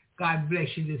 God bless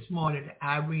you this morning,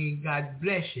 Irene. God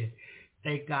bless you.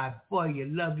 Thank God for you.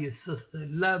 Love you, sister.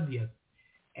 Love you.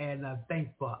 And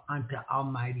thankful unto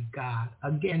Almighty God.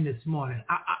 Again this morning.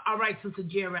 All right, Sister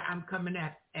Jerry, I'm coming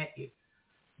at you.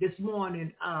 This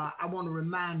morning, I want to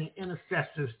remind the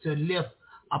intercessors to lift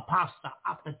Apostle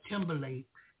Dr. Timberlake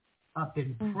up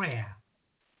in prayer.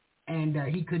 And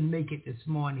he couldn't make it this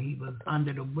morning. He was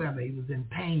under the weather. He was in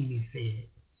pain, he said.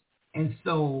 And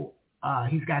so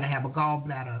he's got to have a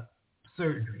gallbladder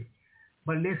surgery.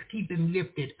 But let's keep him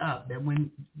lifted up, that when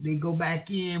they go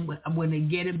back in, when they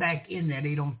get him back in there,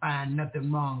 they don't find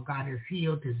nothing wrong. God has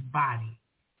healed his body.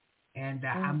 And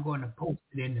I'm going to post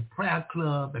it in the prayer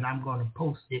club, and I'm going to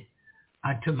post it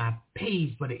to my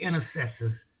page for the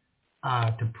intercessors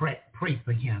to pray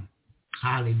for him.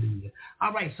 Hallelujah.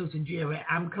 All right, Sister Jerry,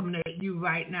 I'm coming at you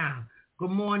right now. Good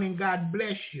morning. God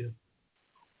bless you.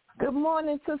 Good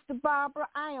morning, Sister Barbara.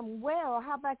 I am well.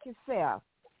 How about yourself?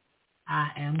 I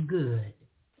am good.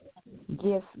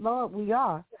 Yes, Lord, we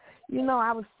are. You know,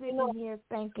 I was sitting here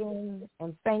thinking,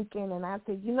 and I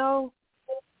said, you know,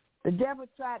 the devil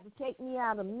tried to take me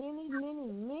out of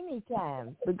many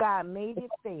times, but God made it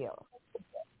fail.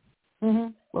 Mm-hmm.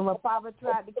 When my father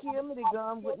tried to kill me, the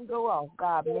gun wouldn't go off.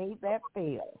 God made that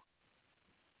fail.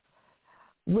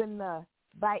 When the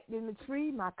bite in the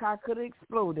tree, my car could have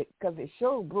exploded because it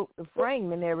sure broke the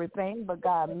frame and everything, but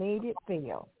God made it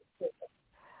fail.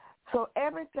 So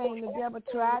everything the devil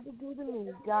tried to do to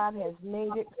me, God has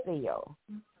made it fail.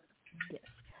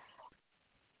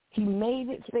 He made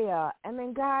it fail. And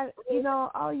then God, you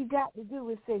know, all you got to do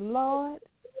is say, Lord,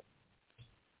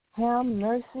 have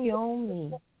mercy on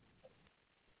me.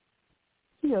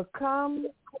 He'll come,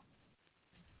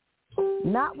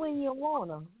 not when you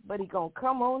want him, but he's going to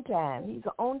come on time. He's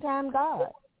an on-time God.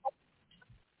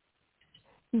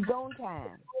 He's on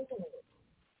time.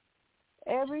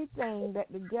 Everything that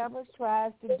the devil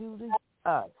tries to do to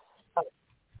us,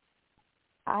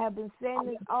 I have been saying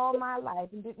this all my life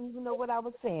and didn't even know what I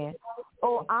was saying.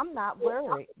 Oh, I'm not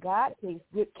worried. God takes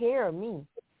good care of me.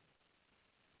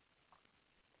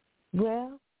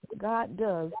 Well, God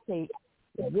does take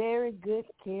very good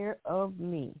care of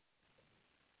me.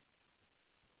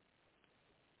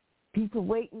 People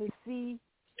waiting to see,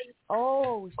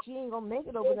 oh, she ain't going to make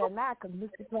it over there now because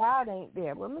Mr. Cloud ain't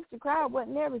there. Well, Mr. Cloud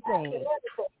wasn't everything.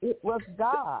 It was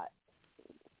God.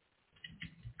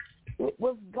 It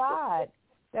was God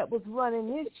that was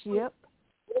running his ship.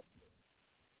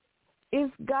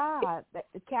 It's God that's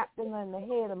the captain and the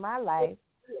head of my life.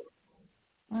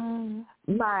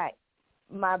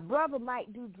 My brother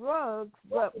might do drugs,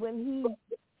 but when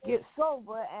he gets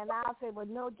sober, and I'll say, well,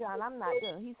 no, John, I'm not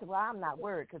doing it. He said, well, I'm not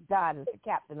worried because God is the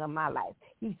captain of my life.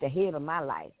 He's the head of my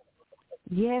life.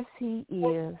 Yes, he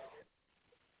is.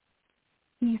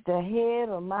 He's the head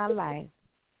of my life.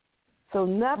 So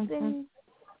nothing,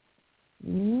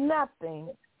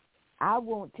 I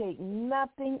won't take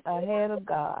nothing ahead of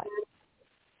God.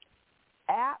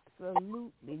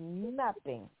 Absolutely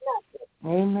nothing.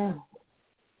 Amen.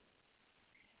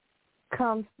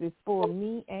 Comes before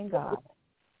me and God.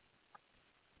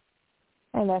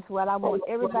 And that's what I want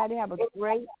everybody to have a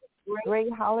great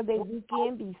holiday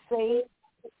weekend. Be safe.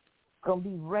 It's going to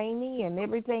be rainy and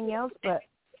everything else, but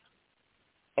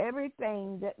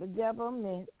Everything that the devil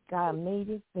meant, God made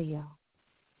it fail.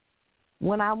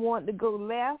 When I wanted to go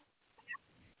left,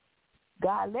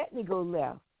 God let me go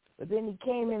left. But then he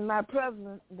came in my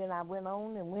presence, then I went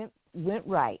on and went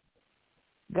right.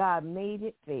 God made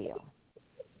it fail.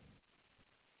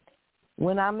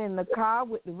 When I'm in the car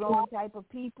with the wrong type of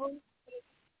people,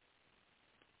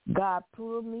 God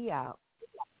pulled me out.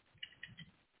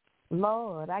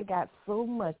 Lord, I got so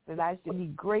much that I should be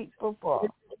grateful for.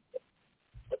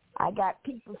 I got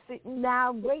people sitting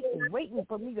down waiting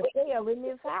for me to fail in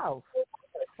this house.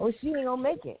 Oh, she ain't going to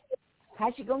make it.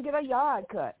 How's she going to get her yard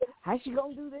cut? How's she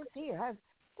going to do this here?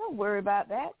 Don't worry about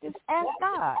that. Just ask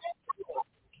God.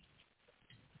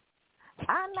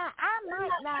 I might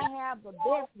not have the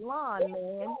best lawn,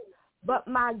 man, but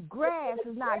my grass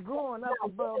is not growing up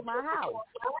above my house.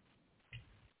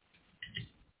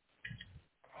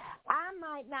 I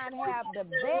might not have the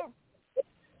best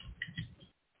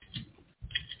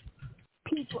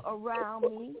people around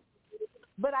me,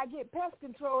 but I get pest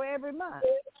control every month.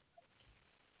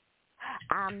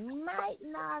 I might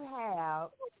not have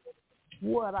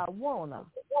what I wanna,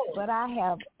 but I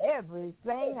have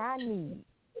everything I need.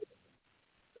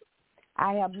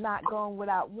 I have not gone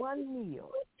without one meal.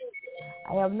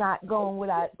 I have not gone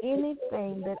without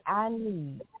anything that I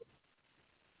need.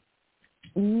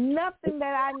 Nothing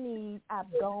that I need,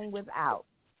 I've gone without.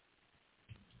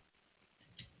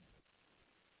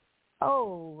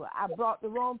 Oh, I brought the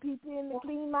wrong people in to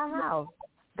clean my house.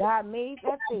 God made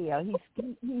that fail.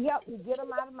 He helped me get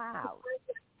them out of my house.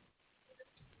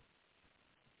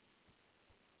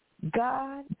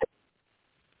 God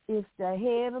is the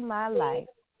head of my life.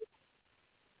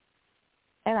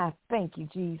 And I thank you,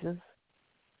 Jesus.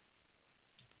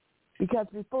 Because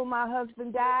before my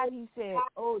husband died, he said,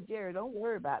 oh, Jerry, don't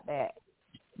worry about that.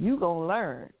 You're going to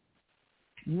learn.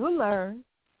 You'll learn.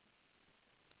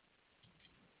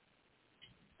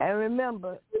 And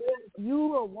remember,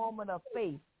 you're a woman of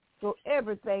faith, so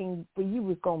everything for you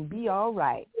is going to be all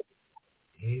right.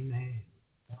 Amen.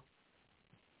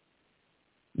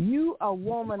 You a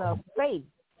woman of faith.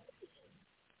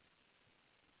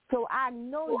 So I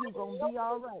know you're going to be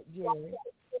all right, Jerry.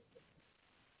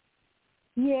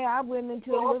 Yeah, I went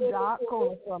into a little dark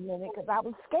corner for a minute because I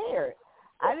was scared.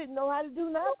 I didn't know how to do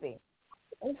nothing.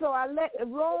 And so I let the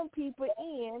wrong people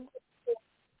in,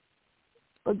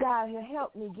 but God has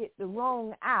helped me get the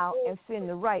wrong out and send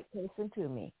the right person to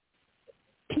me.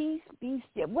 Peace, be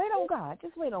still. Wait on God.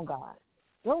 Just wait on God.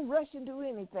 Don't rush and do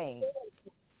anything.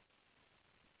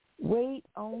 Wait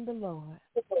on the Lord.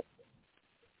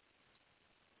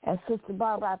 And Sister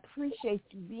Barbara, I appreciate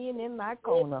you being in my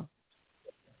corner.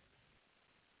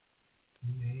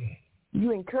 Amen.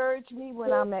 You encourage me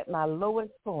when I'm at my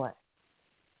lowest point.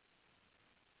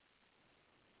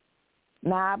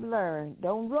 Now I've learned,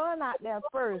 don't run out there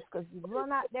first, because if you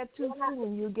run out there too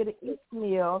soon, you'll get an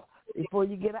Ishmael before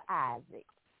you get an Isaac.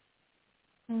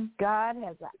 God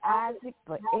has an Isaac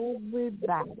for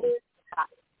everybody.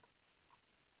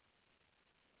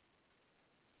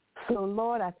 So,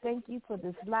 Lord, I thank you for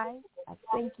this life. I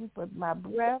thank you for my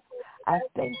breath. I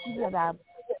thank you that I'm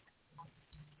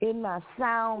in my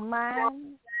sound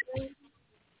mind.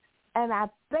 And I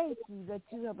thank you that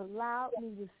you have allowed me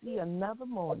to see another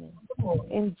morning.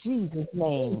 In Jesus'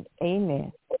 name,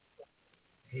 amen.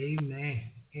 Amen.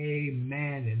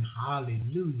 Amen and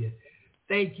hallelujah.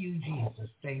 Thank you, Jesus.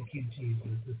 Thank you,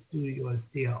 Jesus. The studio is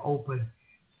still open.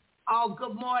 Oh,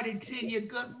 good morning to you.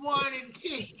 Good morning to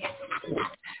you.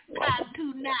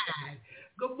 529.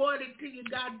 Good morning to you.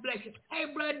 God bless you. Hey,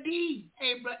 Bro D.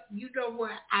 Hey, bro. You know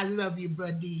what? I love you,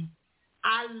 Bro D.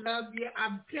 I love you.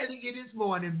 I'm telling you this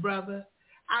morning, brother.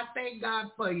 I thank God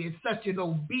for you. Such an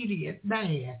obedient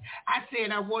man. I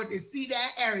said I wanted to see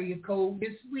that area code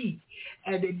this week.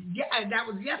 And that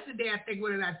was yesterday, I think,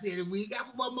 when I said it. We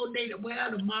got one more day.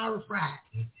 Well, tomorrow,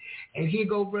 Friday. And here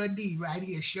go Bro D right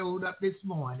here, showed up this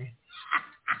morning.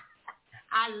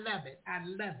 I love it. I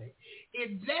love it.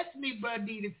 It blessed me, Bro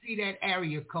D, to see that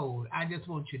area code. I just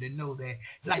want you to know that,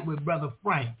 like with Brother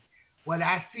Frank. When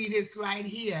I see this right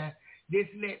here, this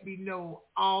let me know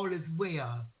all is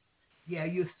well. Yeah,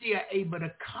 you're still able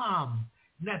to come.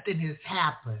 Nothing has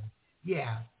happened.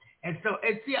 Yeah. And so,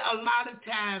 and see, a lot of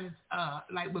times,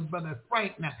 like with Brother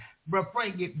Frank now, Brother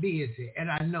Frank get busy, and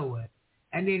I know it.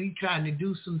 And then he's trying to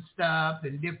do some stuff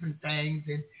and different things,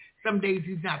 and some days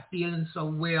he's not feeling so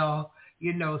well,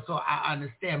 you know, so I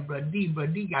understand Brother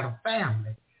D got a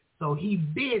family, so he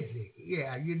busy,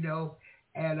 yeah, you know.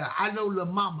 And I know Lil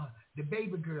Mama, the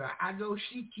baby girl, I know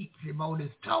she keeps him on his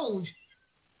toes.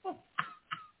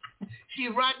 She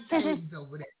runs things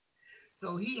over there.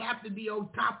 So he have to be on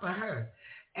top of her.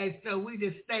 And so we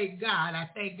just thank God. I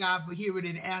thank God for hearing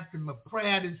and answering my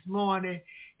prayer this morning.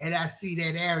 And I see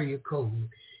that area code.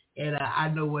 And I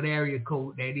know what area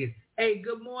code that is. Hey,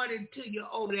 good morning to you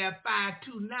over there,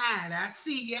 529. I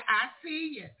see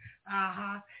you.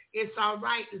 It's all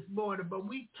right this morning. But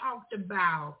we talked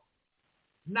about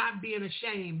not being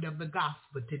ashamed of the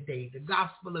gospel today, the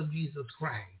gospel of Jesus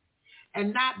Christ.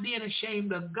 And not being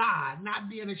ashamed of God, not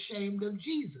being ashamed of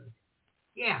Jesus.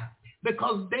 Yeah,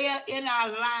 because they're in our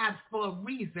lives for a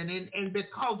reason, and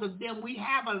because of them, we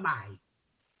have a life.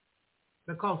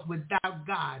 Because without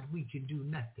God, we can do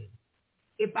nothing.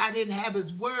 If I didn't have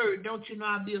his word, don't you know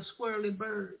I'd be a squirrely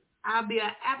bird? I'd be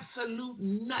an absolute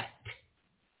nut.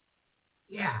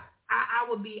 Yeah, I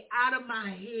would be out of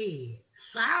my head,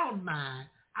 sound mind.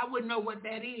 I wouldn't know what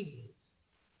that is.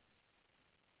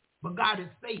 But God is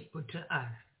faithful to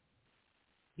us.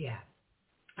 Yeah.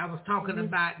 I was talking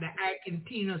about the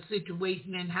Argentina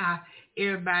situation and how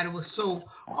everybody was so,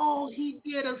 he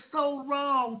did us so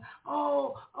wrong.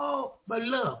 But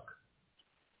look,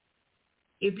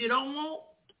 if you don't want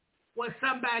what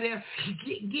somebody else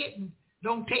getting,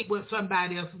 don't take what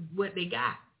somebody else, what they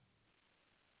got.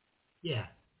 Yeah.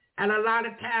 And a lot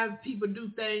of times people do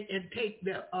things and take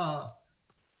the,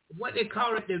 what they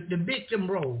call it, the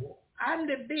victim role. I'm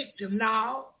the victim.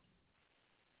 No.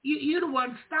 You're the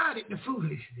one started the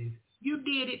foolishness. You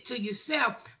did it to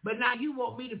yourself, but now you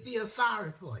want me to feel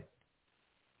sorry for it.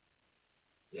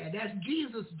 Yeah, that's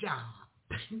Jesus' job.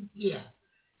 Yeah.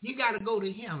 You got to go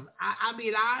to him. I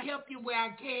mean, I'll help you where I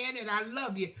can, and I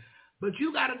love you, but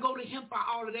you got to go to him for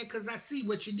all of that because I see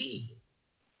what you did.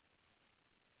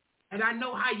 And I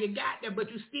know how you got there, but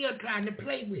you're still trying to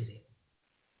play with it.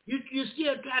 You're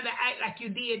still trying to act like you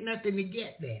did nothing to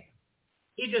get there.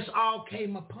 It just all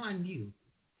came upon you.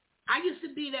 I used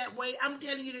to be that way. I'm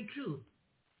telling you the truth.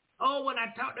 When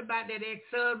I talked about that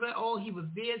ex-husband, he was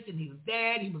this and he was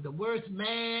that. He was the worst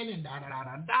man and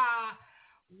da-da-da-da-da.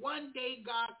 One day,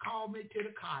 God called me to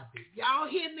the carpet. Y'all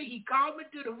hear me? He called me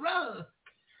to the rug.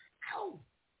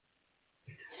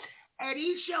 And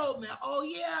he showed me,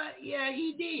 yeah,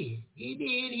 he did. He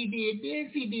did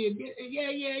this, he did this.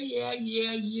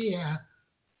 Yeah.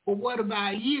 But what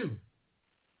about you?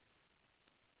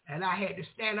 And I had to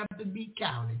stand up and be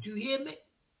counted. You hear me?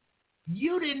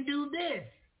 You didn't do this,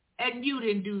 and you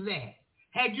didn't do that.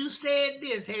 Had you said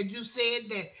this, had you said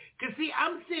that. Because, see,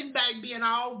 I'm sitting back being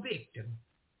all victim.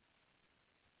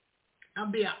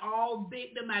 I'm being all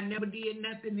victim. I never did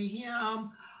nothing to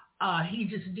him. He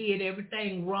just did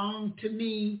everything wrong to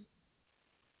me.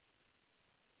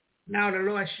 Now the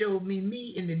Lord showed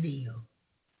me in the deal.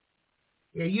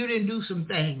 Yeah, you didn't do some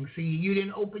things. See, you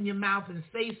didn't open your mouth and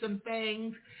say some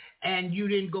things, and you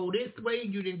didn't go this way.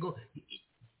 You didn't go.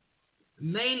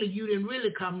 Mainly, you didn't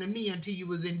really come to me until you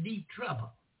was in deep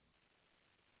trouble.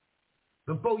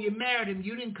 Before you married him,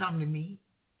 you didn't come to me.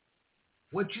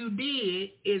 What you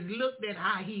did is looked at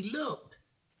how he looked.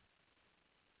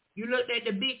 You looked at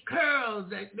the big curls,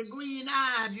 the green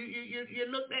eyes. You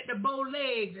looked at the bow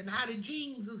legs and how the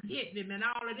jeans was hitting him and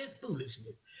all of this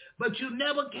foolishness. But you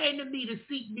never came to me to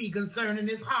seek me concerning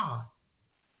his heart.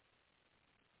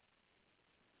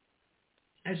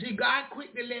 And see, God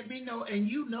quickly let me know, and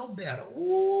you know better.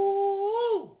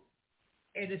 Ooh!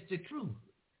 And it's the truth.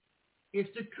 It's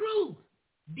the truth.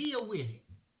 Deal with it.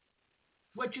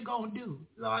 What you gonna do?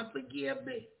 Lord, forgive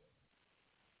me.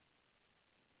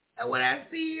 And when I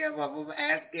see him, I'm going to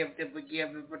ask him to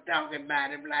forgive me for talking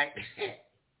about him like that.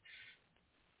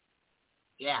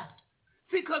 Yeah.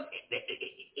 Because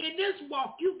in this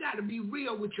walk, you got to be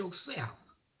real with yourself.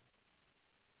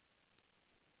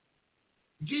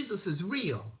 Jesus is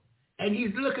real, and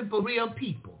he's looking for real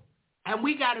people. And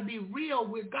we got to be real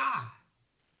with God.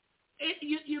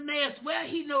 You may as well,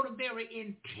 he know the very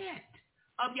intent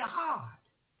of your heart.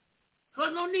 So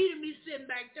no need of me sitting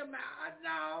back there,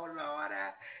 no, Lord,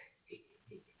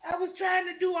 I was trying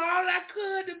to do all I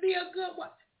could to be a good one.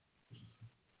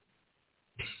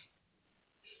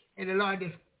 And the Lord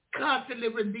is constantly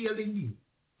revealing you.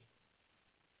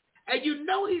 And you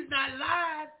know he's not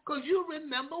lying because you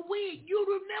remember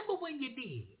when you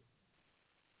did.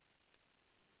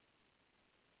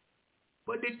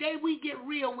 But the day we get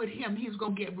real with him, he's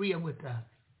going to get real with us.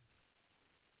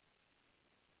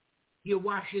 He'll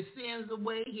wash your sins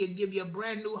away. He'll give you a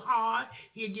brand new heart.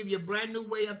 He'll give you a brand new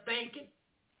way of thinking.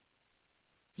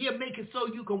 He'll make it so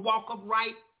you can walk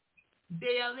upright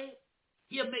daily.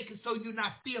 He'll make it so you're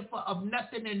not fearful of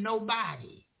nothing and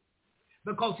nobody.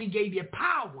 Because he gave you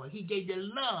power. He gave you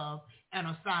love and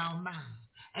a sound mind.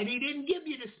 And he didn't give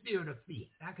you the spirit of fear.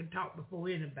 I can talk before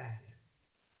anybody.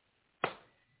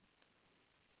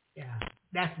 Yeah,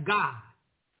 that's God.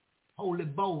 holy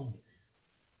boldness.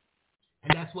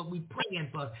 And that's what we're praying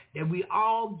for, that we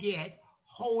all get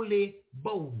holy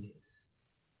boldness.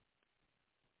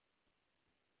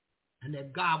 And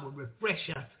that God will refresh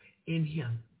us in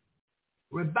him.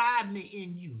 Revive me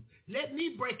in you. Let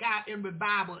me break out in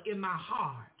revival in my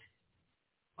heart.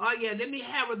 Oh, yeah, let me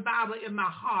have revival in my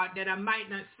heart that I might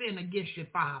not sin against you,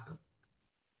 Father.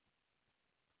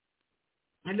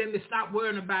 And let me stop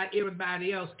worrying about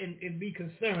everybody else and be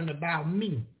concerned about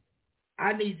me.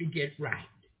 I need to get right.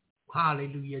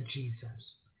 Hallelujah,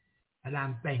 Jesus. And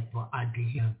I'm thankful unto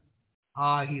him.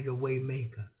 Oh, he's a way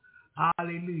maker.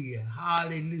 Hallelujah.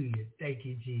 Hallelujah. Thank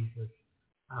you, Jesus.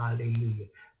 Hallelujah.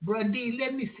 Brother D,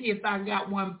 let me see if I got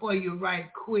one for you right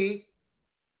quick.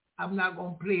 I'm not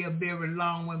going to play a very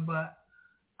long one, but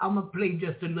I'm going to play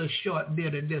just a little short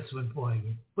bit of this one for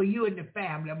you. For you and the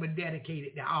family, I'm going to dedicate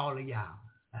it to all of y'all.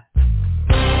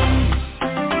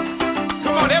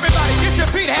 Come on, everybody, get your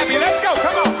feet happy. Let's go.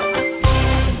 Come on.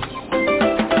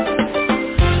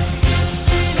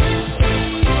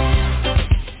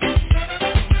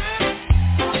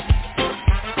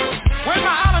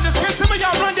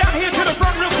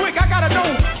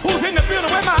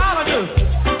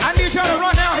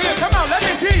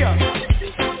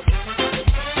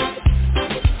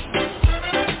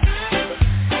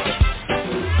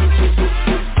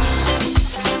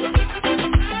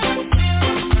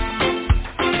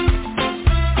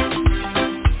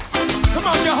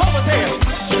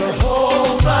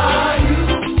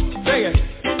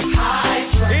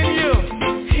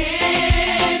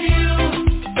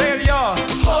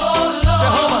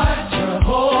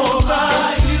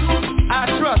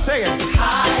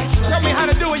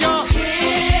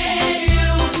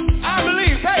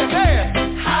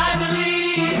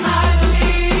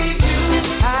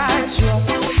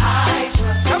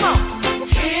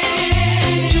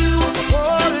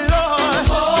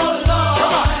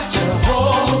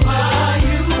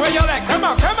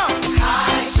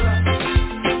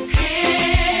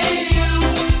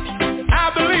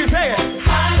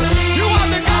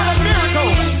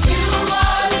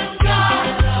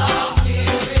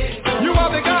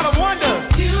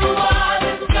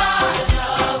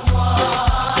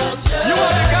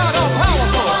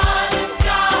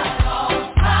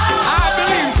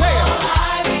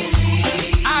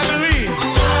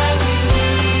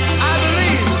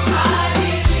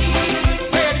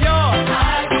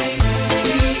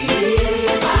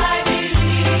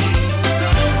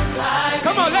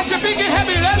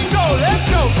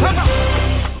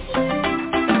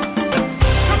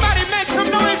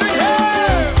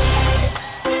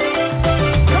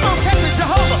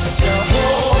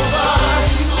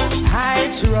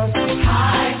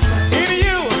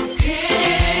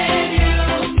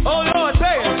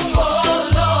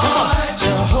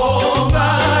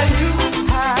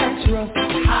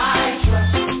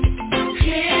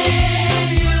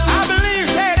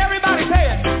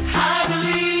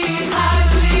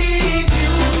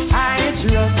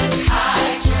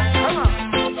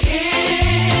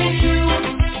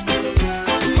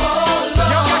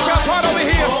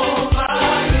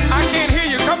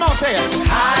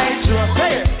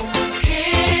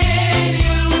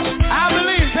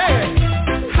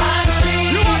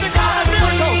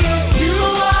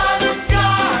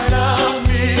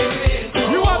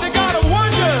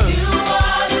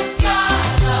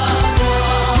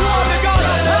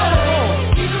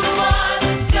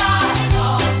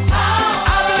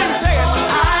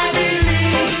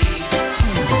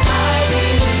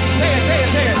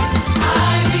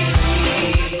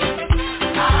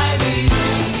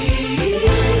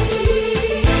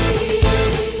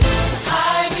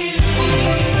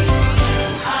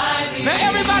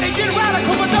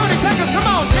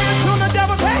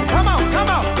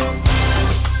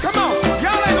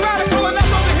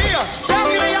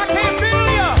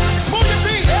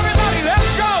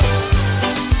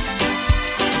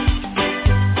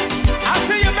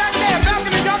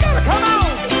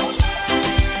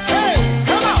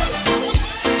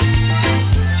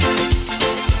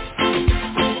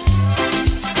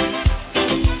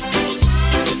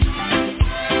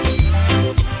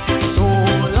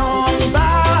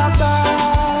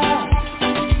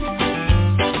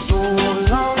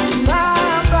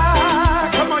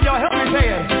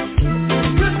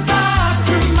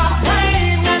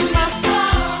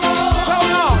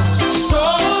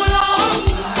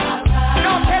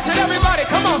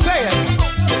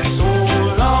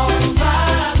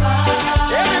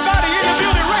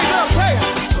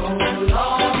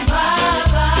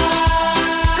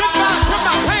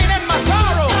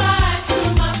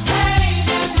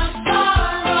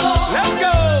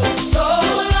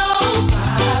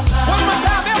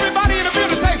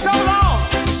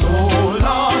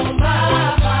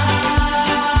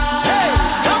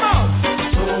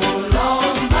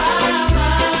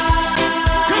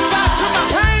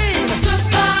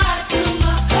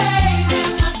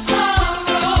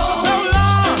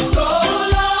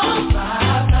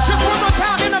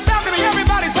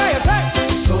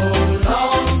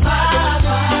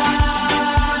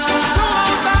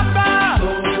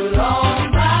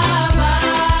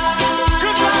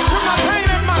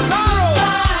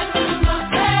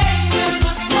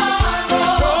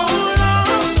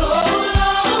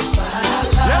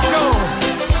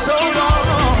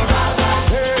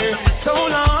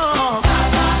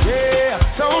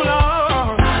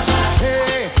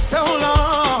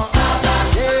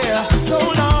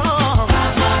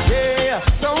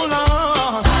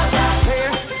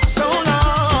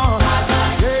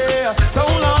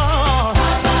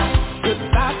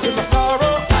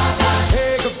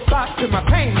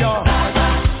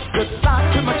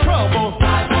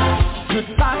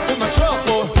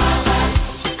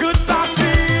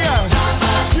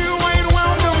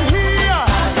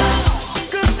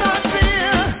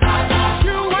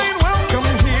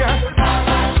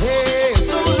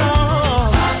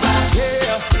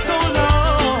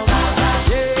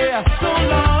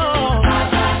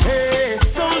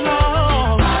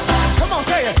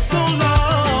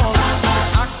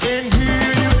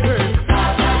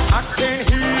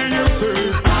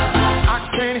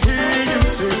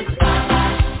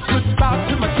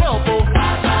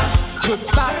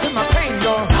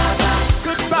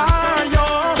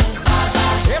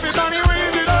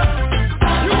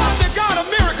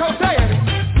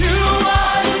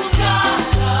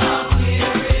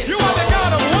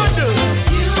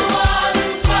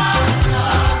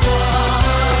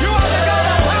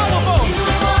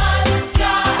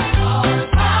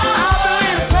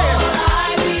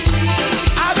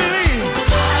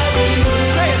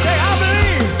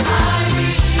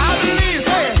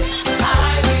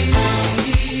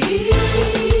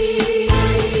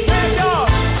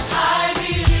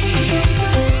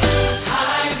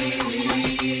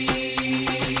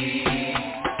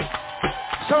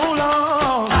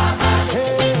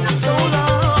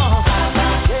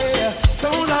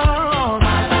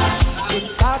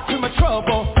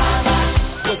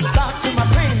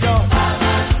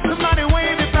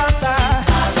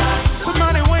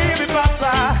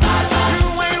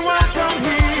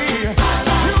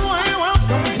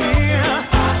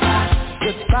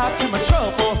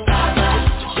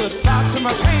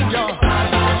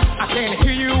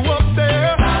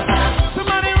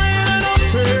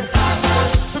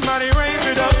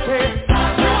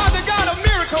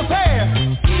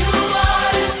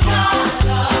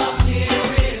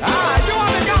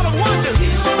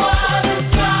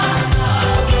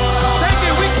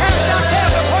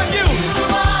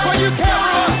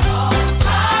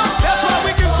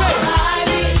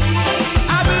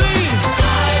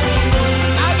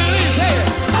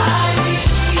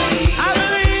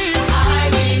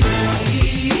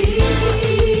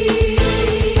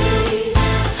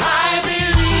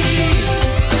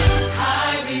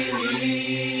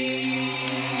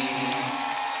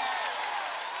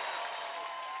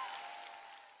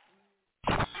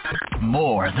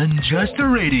 more than just a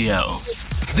radio.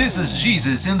 This is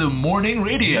Jesus in the Morning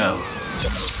Radio,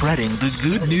 spreading the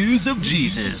good news of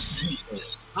Jesus.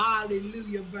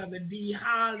 Hallelujah, Brother D.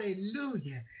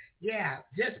 Hallelujah. Yeah,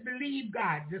 just believe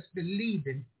God. Just believe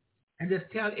Him. And just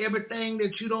tell everything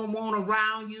that you don't want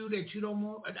around you, that you don't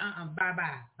want,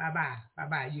 bye-bye, bye-bye,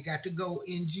 bye-bye. You got to go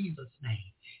in Jesus' name.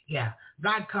 Yeah,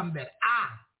 God come back.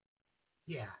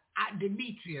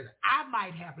 Demetrius, I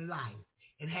might have life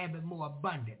and have it more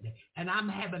abundantly. And I'm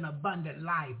having abundant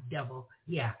life, devil.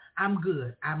 Yeah, I'm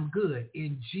good. I'm good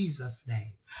in Jesus'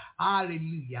 name.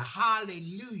 Hallelujah,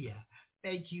 hallelujah.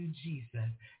 Thank you, Jesus.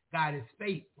 God is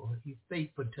faithful. He's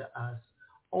faithful to us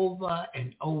over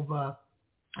and over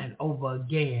and over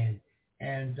again.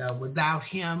 And without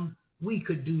him, we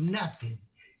could do nothing.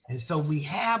 And so we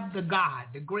have the God,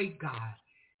 the great God.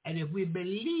 And if we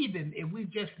believe him, if we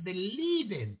just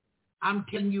believe him, I'm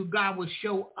telling you, God will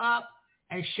show up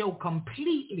and show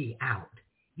completely out.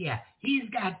 Yeah, he's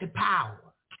got the power.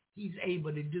 He's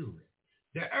able to do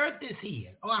it. The earth is here.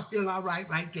 Oh, I feel all right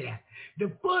there.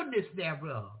 The fullness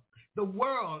thereof, the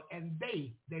world and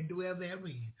they that dwell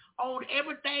therein. On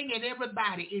everything and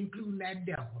everybody, including that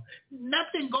devil.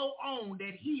 Nothing go on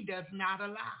that he does not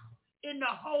allow. In the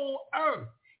whole earth,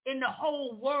 in the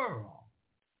whole world.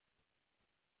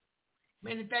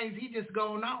 Many things he just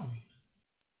going on.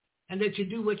 And let you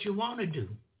do what you want to do.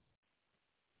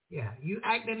 Yeah, you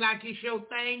acting like it's your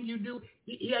thing, you do.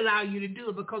 He allow you to do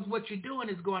it because what you're doing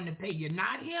is going to pay you,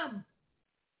 not him,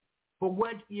 for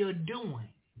what you're doing.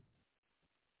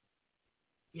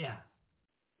 Yeah,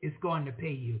 it's going to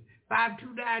pay you.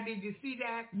 529, did you see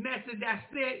that message I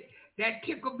said? That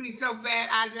tickled me so bad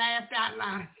I laughed out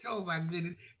loud. Oh my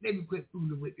goodness, let me quit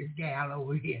fooling with this gal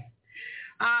over here.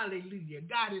 Hallelujah.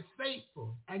 God is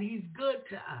faithful and he's good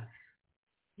to us.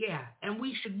 Yeah, and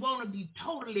we should want to be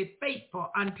totally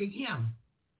faithful unto him.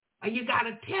 And you got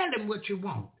to tell him what you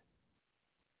want.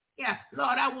 Yeah,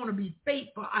 Lord, I want to be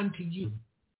faithful unto you.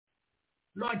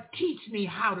 Lord, teach me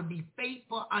how to be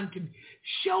faithful unto me.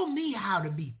 Show me how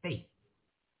to be faithful.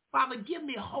 Father, give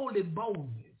me holy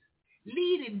boldness.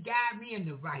 Lead and guide me in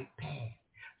the right path.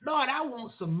 Lord, I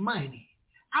want some money.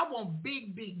 I want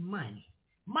big, big money.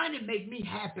 Money make me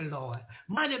happy, Lord.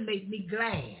 Money make me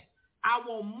glad. I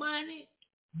want money.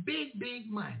 Big,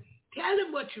 big money. Tell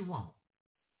him what you want.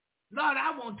 Lord,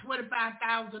 I want $25,000.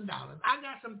 I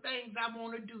got some things I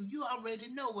want to do. You already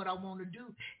know what I want to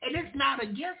do. And it's not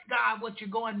against God what you're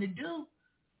going to do.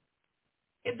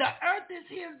 If the earth is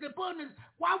his, the abundance,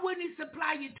 why wouldn't he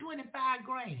supply you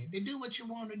 $25,000 to do what you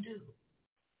want to do?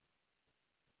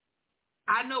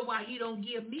 I know why he don't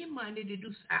give me money to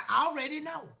do. I already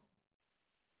know.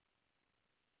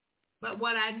 But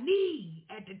what I need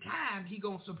at the time, he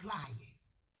going to supply it.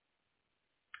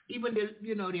 Even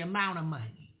the amount of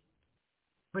money.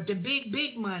 But the big,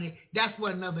 big money, that's for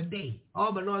another day.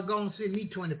 Oh, but Lord, go and send me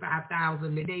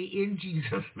 $25,000 a day in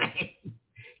Jesus' name.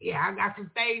 Yeah, I got some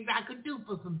things I could do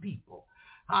for some people.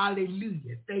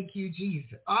 Hallelujah. Thank you,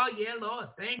 Jesus. Oh, yeah, Lord,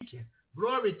 thank you.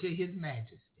 Glory to his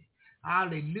majesty.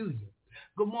 Hallelujah.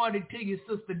 Good morning to you,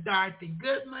 Sister Dorothy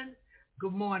Goodman.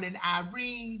 Good morning,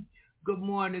 Irene. Good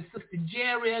morning, Sister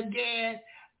Jerry again.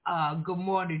 Good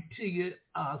morning to you,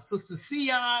 Sister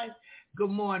Sion. Good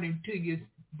morning to you,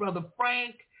 Brother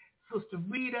Frank, Sister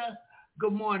Rita.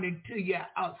 Good morning to you,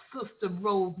 Sister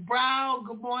Rose Brown.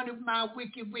 Good morning, my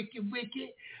wicked.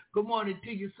 Good morning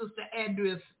to you, Sister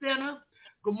Andrea Spinner.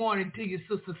 Good morning to you,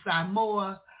 Sister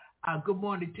Samoa. Good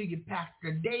morning to you,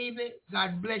 Pastor David.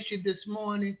 God bless you this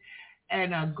morning.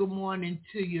 And good morning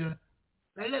to you.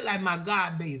 I look like my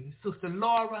God baby, Sister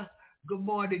Laura. Good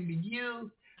morning to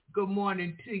you. Good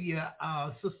morning to you,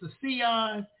 Sister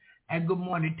Sion, and good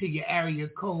morning to your area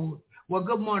code. Well,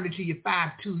 good morning to you,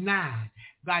 529.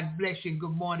 God bless you.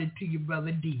 Good morning to you,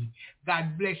 Brother D.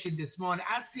 God bless you this morning.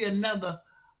 I see another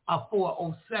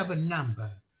 407 number.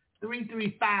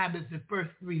 335 is the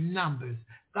first three numbers.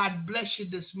 God bless you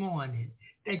this morning.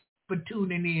 Thank you for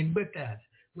tuning in with us.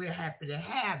 We're happy to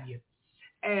have you.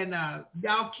 And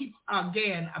y'all keep,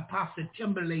 again, Apostle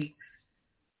Timberlake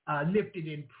lifted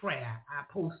in prayer. I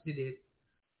posted it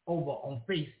over on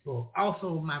Facebook.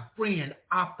 Also, my friend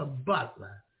Arthur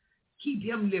Butler. Keep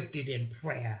him lifted in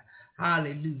prayer.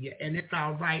 Hallelujah. And it's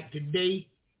all right today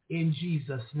in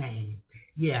Jesus' name.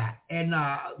 Yeah. And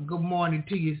good morning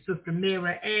to you, Sister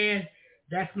Mary Ann.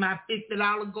 That's my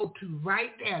 $50 go-to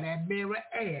right there, that Mary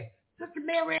Ann. Sister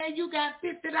Mary Ann, you got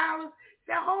 $50?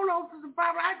 Say, hold on, Sister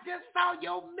Barbara, I just saw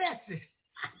your message.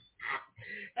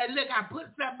 And look, I put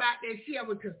something out there, share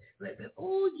with her.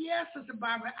 Oh, yeah, Sister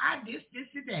Barbara, I this,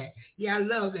 and that. Yeah, I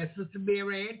love that, Sister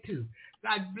Mary Ann, too.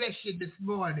 God bless you this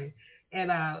morning. And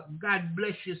God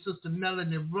bless you, Sister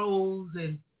Melanie Rose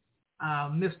and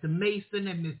Mr. Mason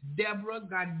and Miss Deborah.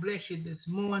 God bless you this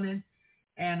morning.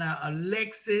 And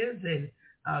Alexis and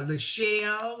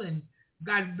Lachelle, and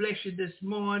God bless you this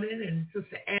morning. And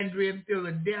Sister Andrea in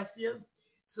Philadelphia,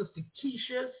 Sister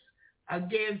Keisha,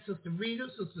 again, Sister Rita,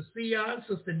 Sister Sion,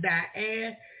 Sister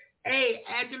Diane. Hey,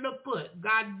 Angela Foot,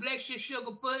 God bless you,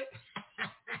 Sugarfoot.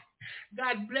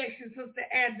 God bless you, Sister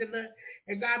Angela,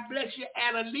 and God bless you,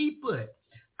 Anna Lee Foot.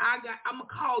 I'm going to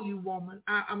call you, woman.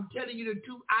 I'm telling you the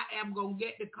truth. I am going to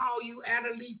get to call you, Anna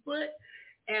Lee Foot,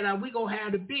 and we're going to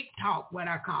have the big talk when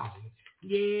I call you.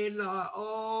 Yeah, Lord.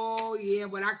 Oh, yeah,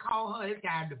 when I call her, it's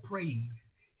time to praise.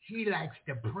 She likes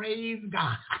to praise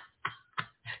God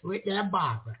with that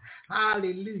Barbara.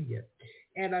 Hallelujah.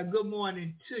 And good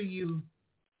morning to you,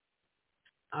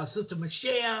 Sister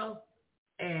Michelle,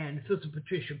 and Sister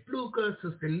Patricia Fluker,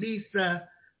 Sister Lisa,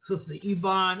 Sister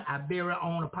Yvonne. I bear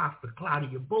on Apostle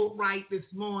Claudia Boatwright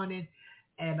this morning.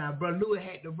 And Brother Louis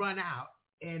had to run out.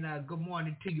 And good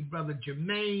morning to you, Brother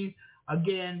Jermaine.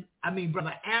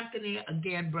 Brother Anthony.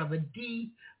 Again, Brother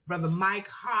D. Brother Mike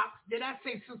Hopps. Did I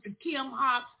say Sister Kim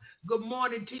Hopps? Good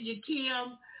morning to you,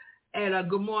 Kim. And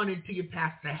good morning to you,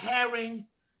 Pastor Herring.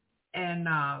 And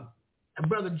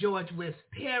Brother George West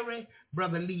Perry.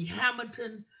 Brother Lee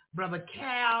Hamilton. Brother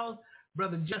Cal,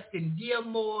 Brother Justin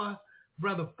Gilmore,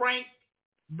 Brother Frank,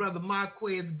 Brother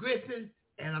Marquez Griffin,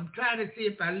 and I'm trying to see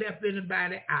if I left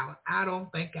anybody out. I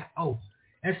don't think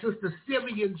and Sister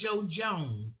Sylvia Joe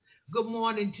Jones. Good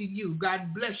morning to you.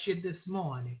 God bless you this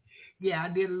morning. Yeah, I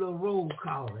did a little roll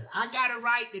calling. I got it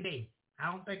right today.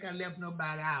 I don't think I left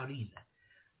nobody out either.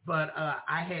 But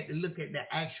I had to look at the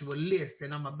actual list,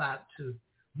 and I'm about to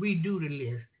redo the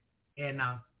list and,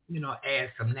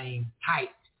 add some names, type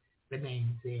the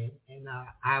names in, and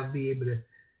I'll be able to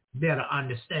better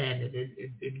understand it.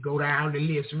 It go down the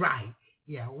list right.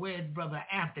 Yeah, where's Brother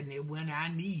Anthony when I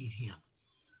need him?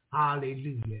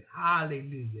 Hallelujah.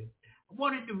 Hallelujah. I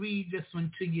wanted to read this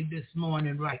one to you this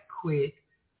morning right quick.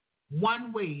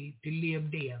 One way to live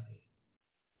daily.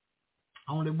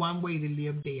 Only one way to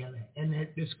live daily. And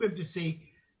the scripture say,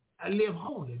 live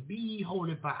holy. Be ye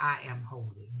holy, for I am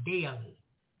holy. Daily.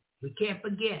 We can't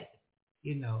forget,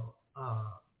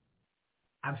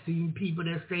 I've seen people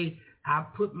that say, I'll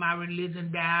put my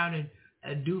religion down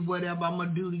and do whatever I'm going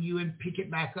to do to you and pick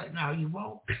it back up. Now you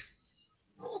won't.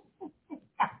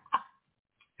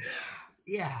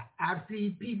 Yeah, I've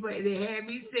seen people, they had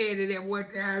me saying it at one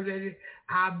time, that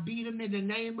I'll beat them in the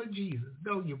name of Jesus.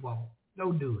 No, you won't.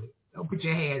 Don't do it. Don't put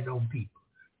your hands on people.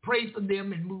 Pray for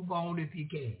them and move on if you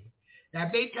can. Now,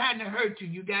 if they're trying to hurt you,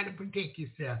 you got to protect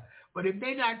yourself. But if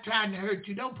they're not trying to hurt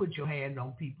you, don't put your hands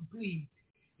on people, please.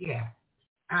 Yeah.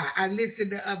 I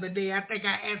listened the other day. I think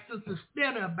I asked Sister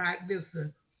Stella about this.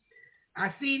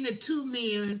 I seen the two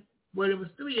men, well, there was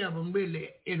three of them really,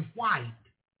 in white.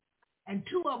 And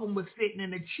two of them were sitting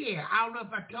in a chair. I don't know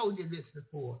if I told you this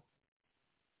before.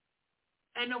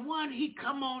 And the one, he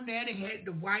come on there, they had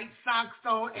the white socks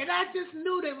on. And I just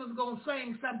knew they was going to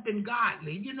sing something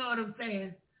godly. You know what I'm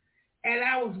saying? And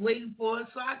I was waiting for it.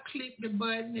 So I clicked the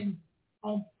button and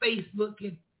on Facebook.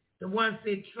 And the one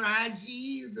said, try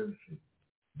Jesus.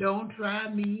 Don't try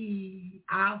me.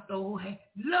 I'll throw hands.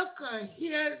 Look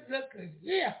here. I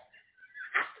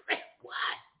said, what?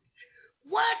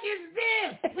 What is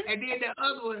this? And then the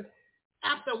other one,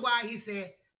 after a while, he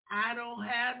said, I don't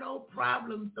have no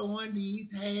problem throwing these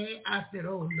hands. I said,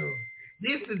 oh, no.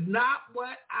 This is not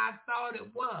what I thought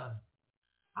it was.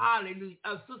 Hallelujah.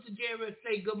 Sister Jerry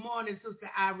say, good morning, Sister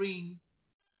Irene.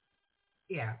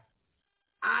 Yeah.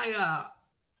 I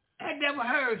had never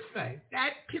heard say.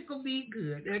 That tickled me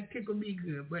good.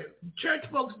 But church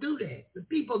folks do that. The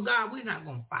people of God, we're not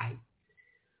going to fight.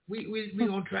 We're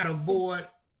going to try to avoid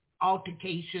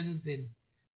altercations and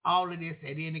all of this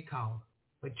at any cost.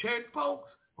 But church folks,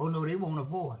 oh no, they won't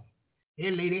avoid.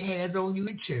 They'll lay their hands on you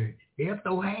in church. They'll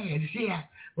throw hands, yeah.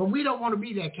 But we don't want to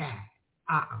be that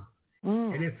kind.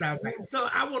 And it's all right. So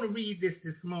I want to read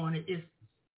this morning. It's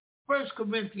 1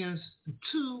 Corinthians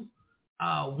 2,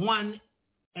 1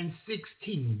 and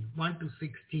 16. 1 through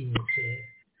 16 it says.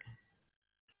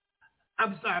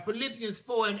 I'm sorry, Philippians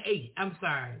 4 and 8.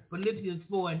 Philippians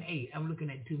 4 and 8. I'm looking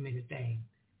at too many things.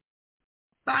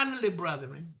 Finally,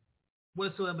 brethren,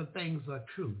 whatsoever things are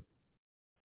true,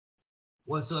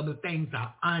 whatsoever things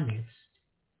are honest,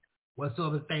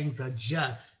 whatsoever things are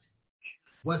just,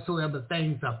 whatsoever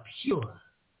things are pure,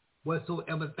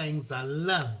 whatsoever things are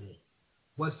lovely,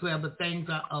 whatsoever things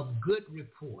are of good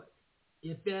report,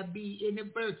 if there be any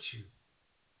virtue,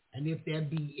 and if there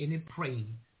be any praise,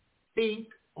 think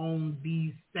on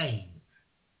these things.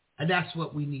 And that's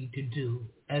what we need to do.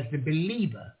 as the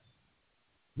believer,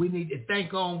 we need to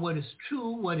think on what is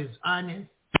true, what is honest,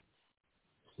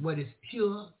 what is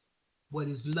pure, what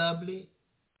is lovely,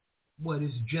 what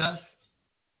is just,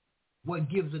 what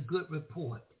gives a good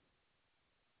report.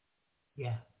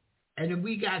 Yeah. And if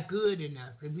we got good in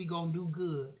us, if we going to do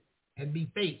good and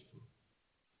be faithful,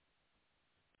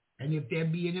 and if there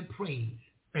be any praise,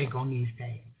 think on these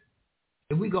things.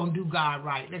 If we going to do God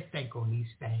right, let's think on these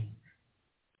things.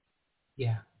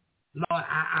 Yeah. Lord,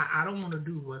 I don't want to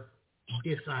do what's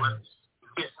dishonest.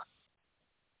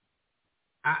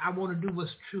 I want to do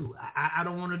what's true. I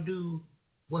don't want to do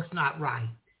what's not right.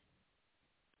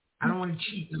 I don't want to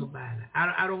cheat nobody.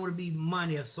 I don't want to be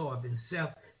money absorbing,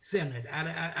 self-centered.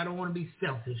 I don't want to be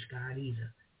selfish, God,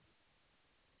 either.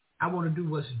 I want to do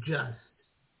what's just.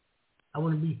 I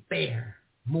want to be fair,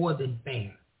 more than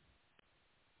fair.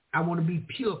 I want to be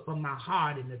pure from my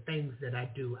heart in the things that I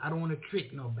do. I don't want to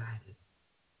trick nobody.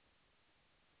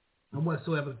 And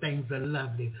whatsoever things are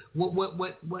lovely,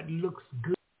 what looks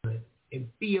good and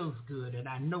feels good, and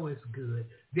I know it's good,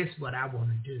 this is what I want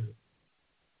to do.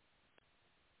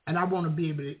 And I want to be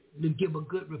able to give a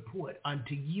good report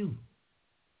unto you.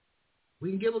 We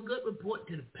can give a good report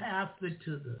to the pastor,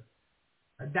 to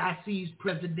the diocese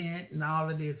president, and all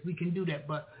of this. We can do that,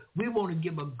 but we want to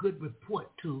give a good report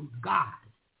to God.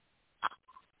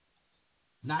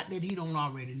 Not that he don't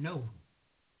already know,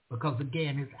 because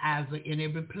again, his eyes are in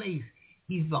every place.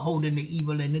 He's beholding the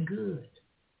evil and the good.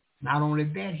 Not only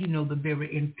that, he knows the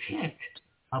very intent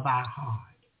of our heart.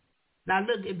 Now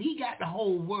look, if he got the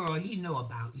whole world, he know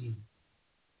about you.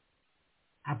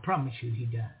 I promise you he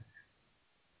does.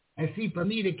 And see, for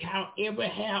me to count every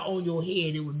hair on your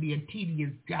head, it would be a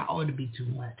tedious job, or it would be too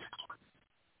much.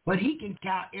 But he can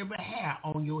count every hair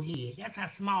on your head. That's how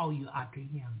small you are to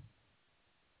him.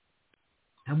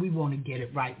 And we want to get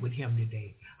it right with him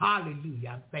today. Hallelujah.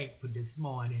 I'm thankful this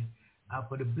morning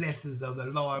for the blessings of the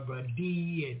Lord, Brother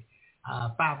D, and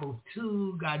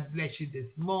 502. God bless you this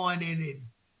morning.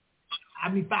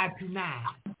 529.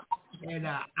 And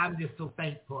I'm just so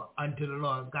thankful unto the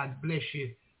Lord. God bless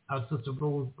you, Sister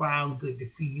Rose Brown. Good to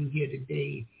see you here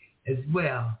today as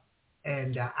well.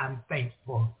 And I'm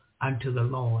thankful unto the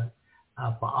Lord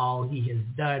for all he has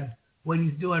done, what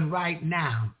he's doing right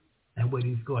now, and what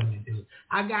he's going to do.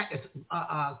 I got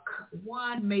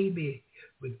one maybe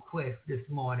request this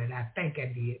morning. I think I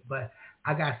did, but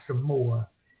I got some more.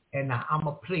 And I'm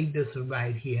going to play this one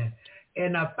right here.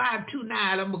 And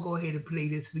 529, I'm going to go ahead and play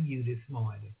this for you this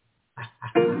morning. I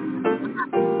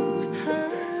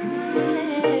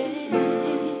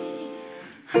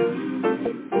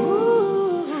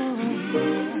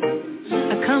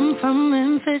come from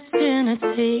Memphis,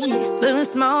 Tennessee. Live in a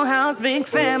small house, big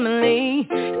family.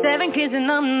 7 kids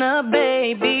and I'm the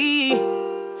baby.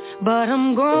 But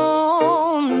I'm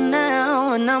grown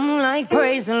now and I'm like,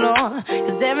 praise the Lord.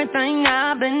 'Cause everything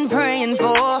I've been praying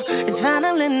for is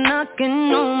finally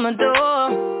knocking on my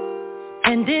door.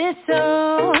 And it's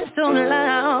so, so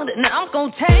loud, and I'm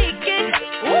gonna take it.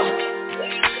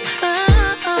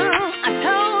 I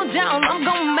told y'all I'm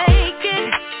gonna make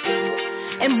it.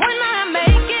 And when I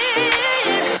make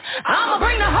it, I'ma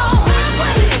bring the whole world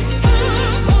with it.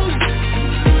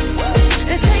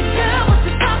 And take care what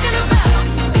you're talking about.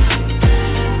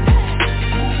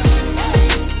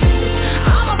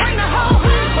 I'ma bring the whole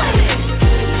world with it.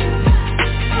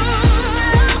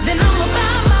 Then I'ma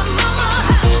buy my mama a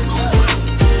house.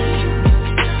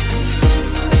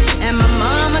 And my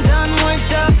mama done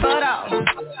worked her butt off.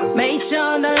 Made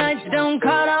sure the lights don't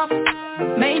cut off.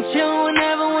 Made sure we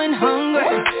never went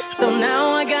hungry. So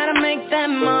now I gotta make that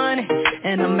money.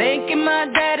 And I'm making my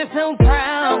daddy so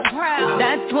proud.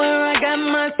 That's where I got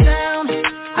my sound.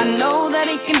 I know that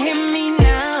he can hear me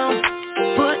now.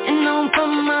 Putting on for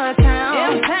my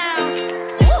town.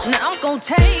 Now I'm gonna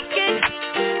take it.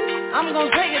 I'm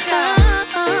gonna take it down.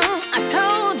 I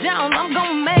told y'all I'm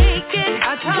gonna make it.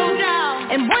 I told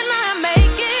y'all. And when I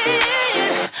make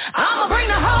it, I'ma bring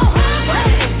the whole world with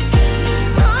it.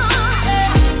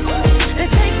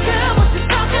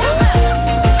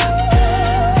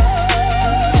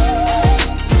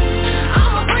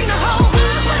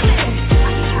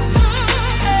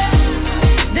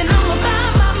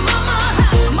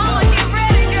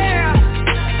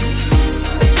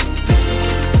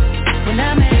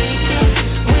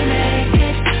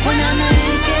 When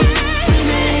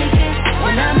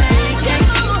I make it,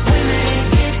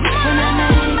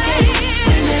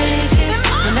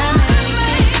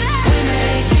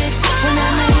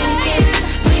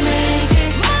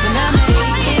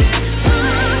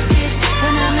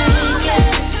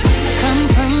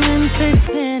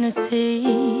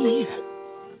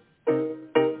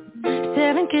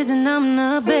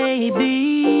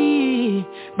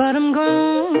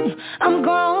 I'm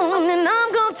grown and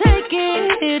I'm gonna take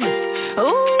it.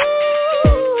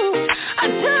 Ooh, I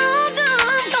told you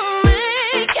I'm gonna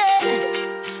make it.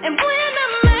 And when I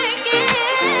make it,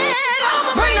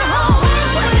 I'ma bring the whole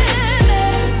world with me.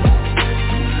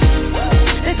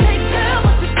 They say, girl,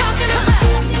 what you talking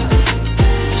about?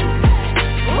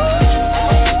 Ooh,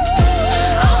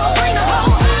 I'ma bring the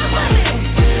whole world with me.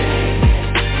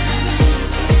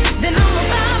 Then I'ma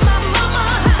buy my mama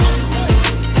a house.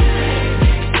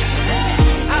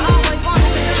 I always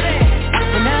wanted to do that.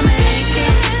 When I make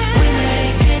it, we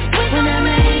make it. When I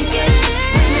make it,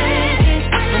 we make it.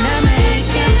 When I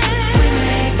make it, we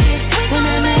make it. When I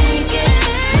make it,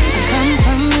 I come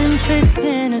from Memphis,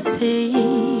 Tennessee.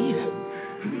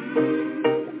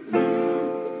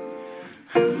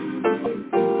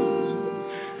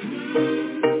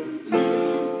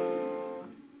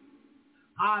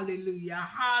 Hallelujah,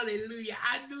 hallelujah.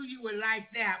 I knew you would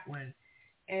like that one.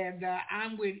 And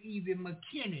I'm with Evie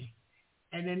McKinney.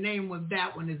 And the name of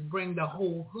that one is Bring the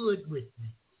Whole Hood With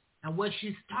Me. And what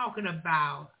she's talking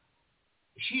about,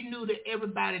 she knew that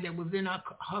everybody that was in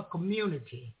her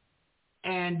community.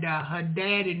 And her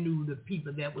daddy knew the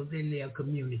people that was in their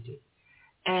community.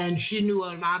 And she knew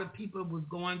a lot of people was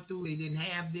going through, they didn't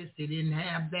have this, they didn't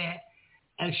have that.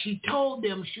 And she told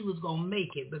them she was going to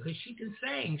make it because she can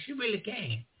sing. She really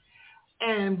can.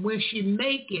 And when she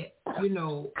make it, you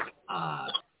know,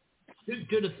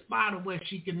 to the spot of where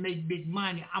she can make big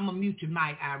money, I'm a mute your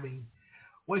mic, Irene,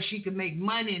 where she can make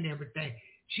money and everything,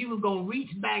 she was going to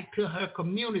reach back to her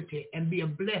community and be a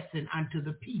blessing unto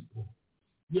the people.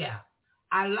 Yeah.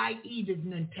 I like Edith's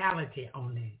mentality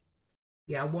on that.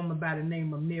 Yeah, a woman by the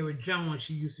name of Mary Jones,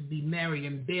 she used to be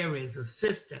Marion Berry's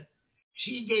assistant.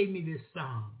 She gave me this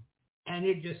song, and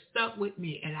it just stuck with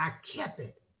me, and I kept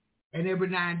it. And every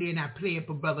now and then I play it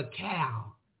for Brother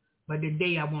Cal. But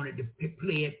today I wanted to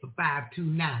play it for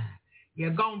 529.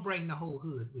 You're going to bring the whole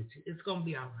hood with you. It's going to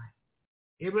be all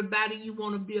right. Everybody you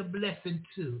want to be a blessing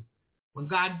to, when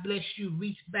God bless you,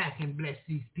 reach back and bless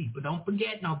these people. Don't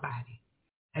forget nobody.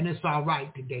 And it's all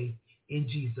right today in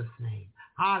Jesus' name.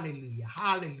 Hallelujah,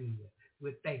 hallelujah.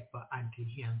 We're thankful unto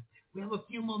him. We have a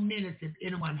few more minutes if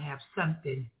anyone has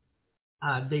something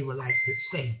they would like to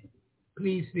say.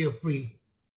 Please feel free.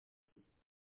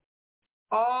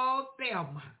 Oh,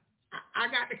 Thelma. I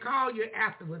got to call you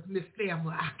afterwards, Miss Thelma.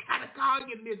 I got to call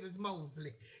you Mrs.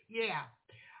 Mosley. Yeah.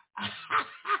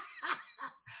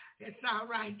 It's all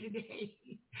right today.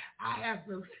 I have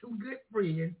some good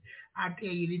friends. I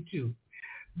tell you the truth.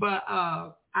 But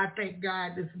I thank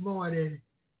God this morning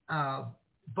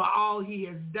for all he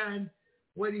has done,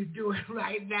 what he's doing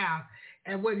right now,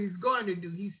 and what he's going to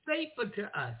do. He's faithful to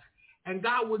us, and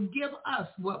God will give us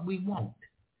what we want.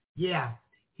 Yeah,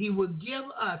 he will give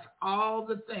us all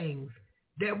the things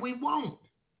that we want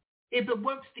if it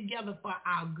works together for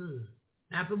our good.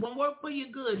 Now, if it won't work for your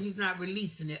good, he's not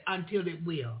releasing it until it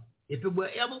will. If it will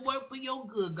ever work for your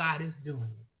good, God is doing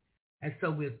it. And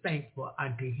so we're thankful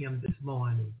unto him this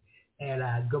morning.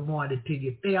 And good morning to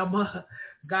you, Thelma.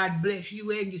 God bless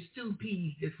you and your stew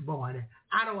peas this morning.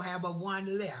 I don't have a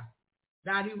one left.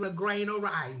 Not even a grain of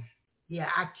rice. Yeah,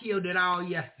 I killed it all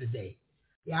yesterday.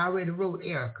 Yeah, I already wrote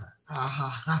Erica.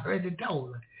 I already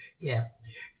told her. Yeah.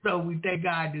 So we thank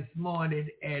God this morning,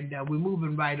 and we're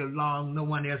moving right along. No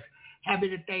one else have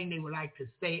anything they would like to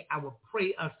say. I will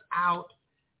pray us out,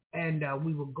 and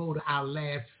we will go to our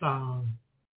last song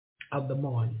of the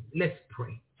morning. Let's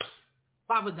pray.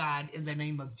 Father God, in the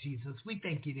name of Jesus, we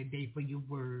thank you today for your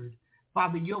word.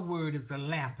 Father, your word is a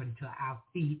lamp unto our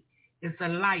feet. It's a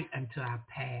light unto our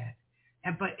path.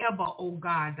 And forever, O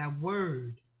God, thy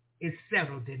word is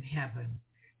settled in heaven.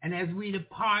 And as we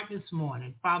depart this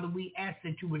morning, Father, we ask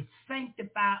that you would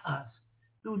sanctify us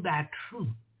through thy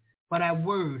truth. For thy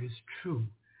word is true.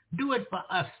 Do it for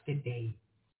us today.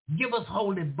 Give us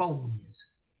holy boldness.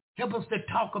 Help us to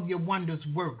talk of your wondrous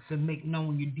works and make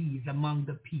known your deeds among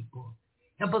the people.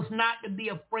 Help us not to be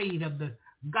afraid of the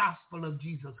gospel of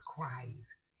Jesus Christ.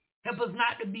 Help us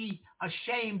not to be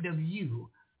ashamed of you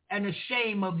and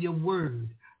ashamed of your word,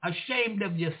 ashamed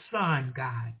of your son,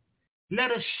 God.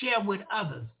 Let us share with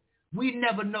others. We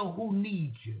never know who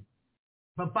needs you.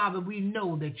 But Father, we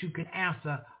know that you can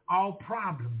answer all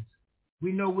problems.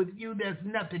 We know with you there's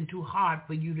nothing too hard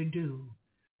for you to do.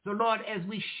 So Lord, as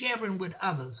we sharing with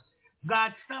others,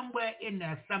 God, somewhere in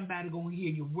there, somebody going to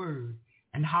hear your word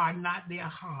and harden not their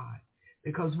heart,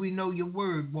 because we know your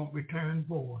word won't return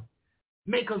void.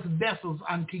 Make us vessels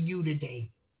unto you today.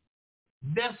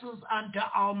 Vessels unto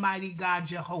Almighty God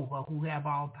Jehovah, who have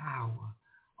all power,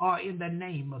 or in the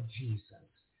name of Jesus.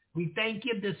 We thank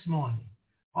you this morning,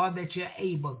 or that you're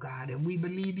able, God, and we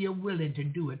believe you're willing to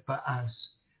do it for us.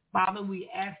 Father, we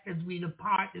ask as we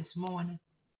depart this morning,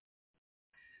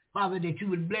 Father, that you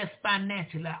would bless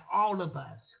financially all of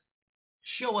us.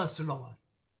 Show us, Lord,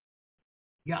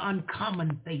 your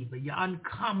uncommon favor, your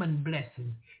uncommon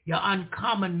blessings, your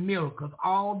uncommon miracles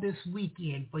all this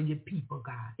weekend for your people,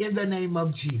 God. In the name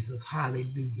of Jesus,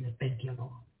 hallelujah. Thank you,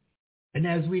 Lord. And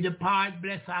as we depart,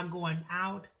 bless our going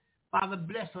out. Father,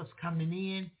 bless us coming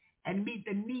in and meet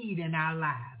the need in our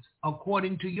lives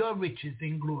according to your riches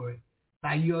and glory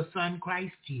by your Son,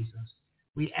 Christ Jesus.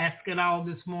 We ask it all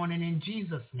this morning in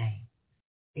Jesus' name.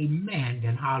 Amen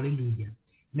and hallelujah.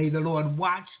 May the Lord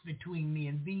watch between me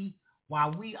and thee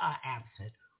while we are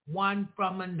absent, one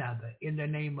from another, in the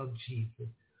name of Jesus.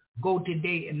 Go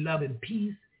today in love and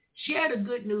peace. Share the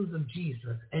good news of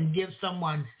Jesus and give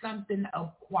someone something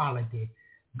of quality.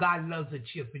 God loves a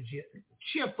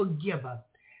cheerful giver.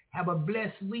 Have a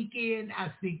blessed weekend.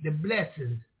 I speak the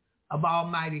blessings of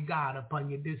Almighty God upon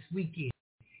you this weekend.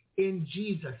 In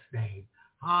Jesus' name.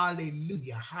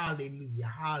 Hallelujah,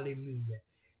 hallelujah, hallelujah.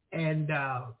 And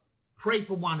pray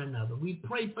for one another. We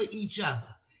pray for each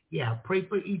other. Yeah, pray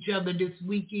for each other this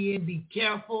weekend. Be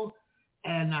careful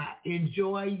and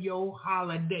enjoy your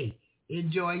holiday.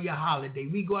 Enjoy your holiday.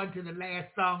 We go into the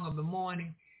last song of the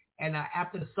morning, and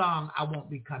after the song, I won't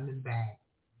be coming back.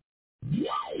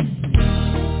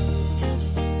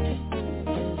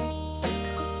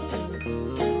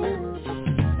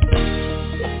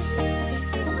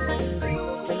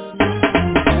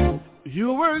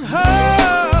 You work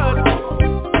hard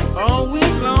all week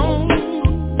long.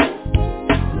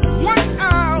 1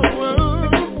 hour,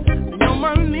 your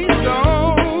money's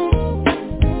gone.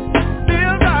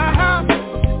 Bills are high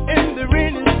and the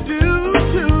rent is due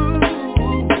too.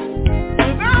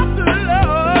 Without the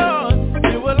Lord,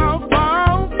 it will all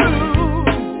fall through.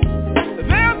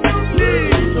 There's no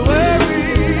need to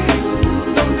worry,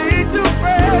 no need to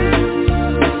pray.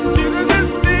 Jesus is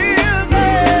still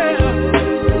there.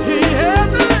 He has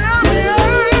the love.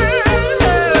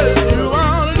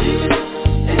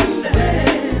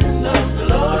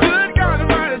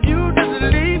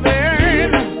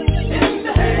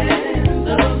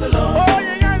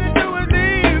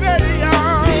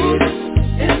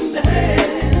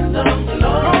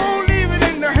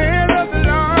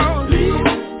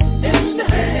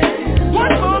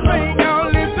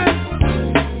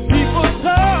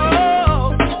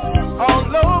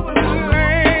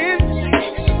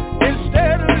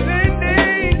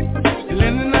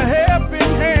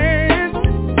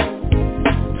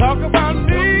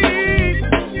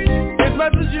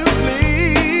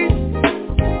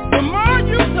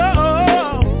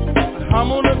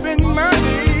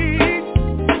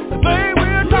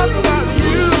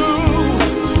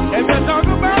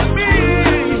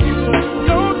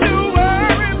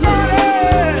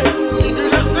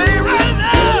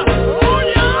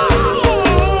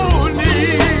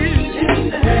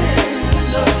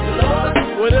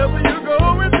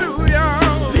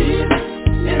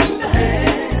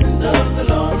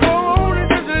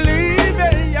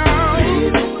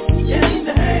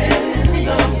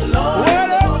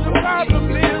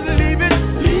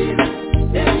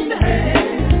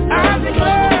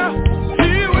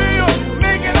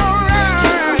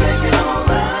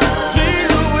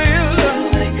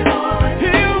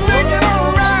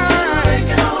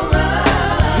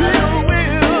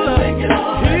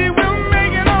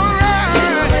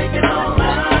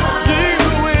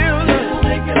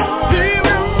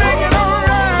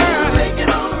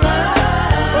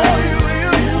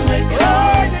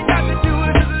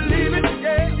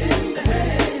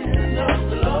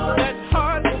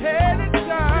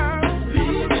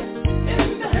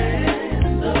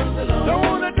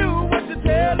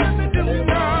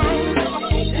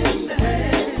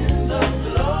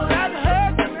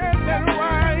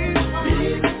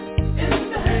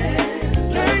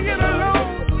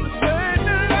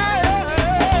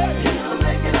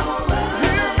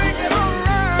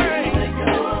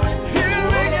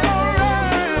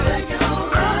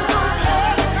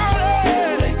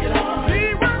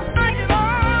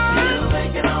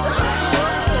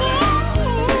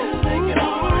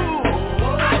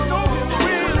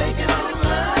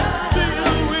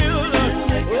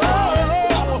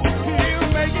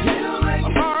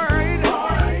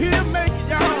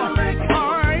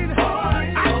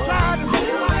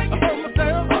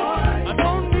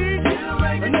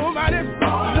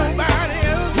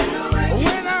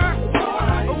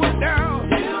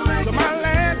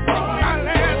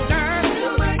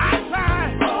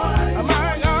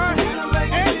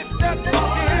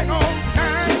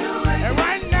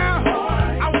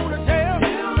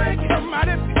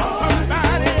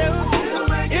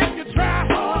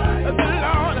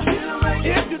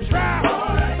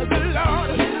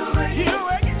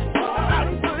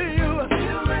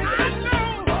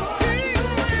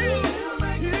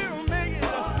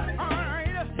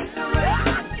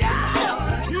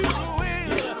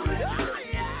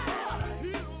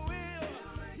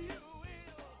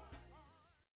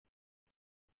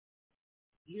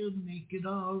 make it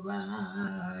all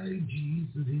right.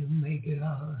 Jesus, he'll make it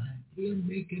all right. He'll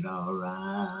make it all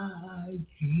right.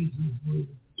 Jesus will.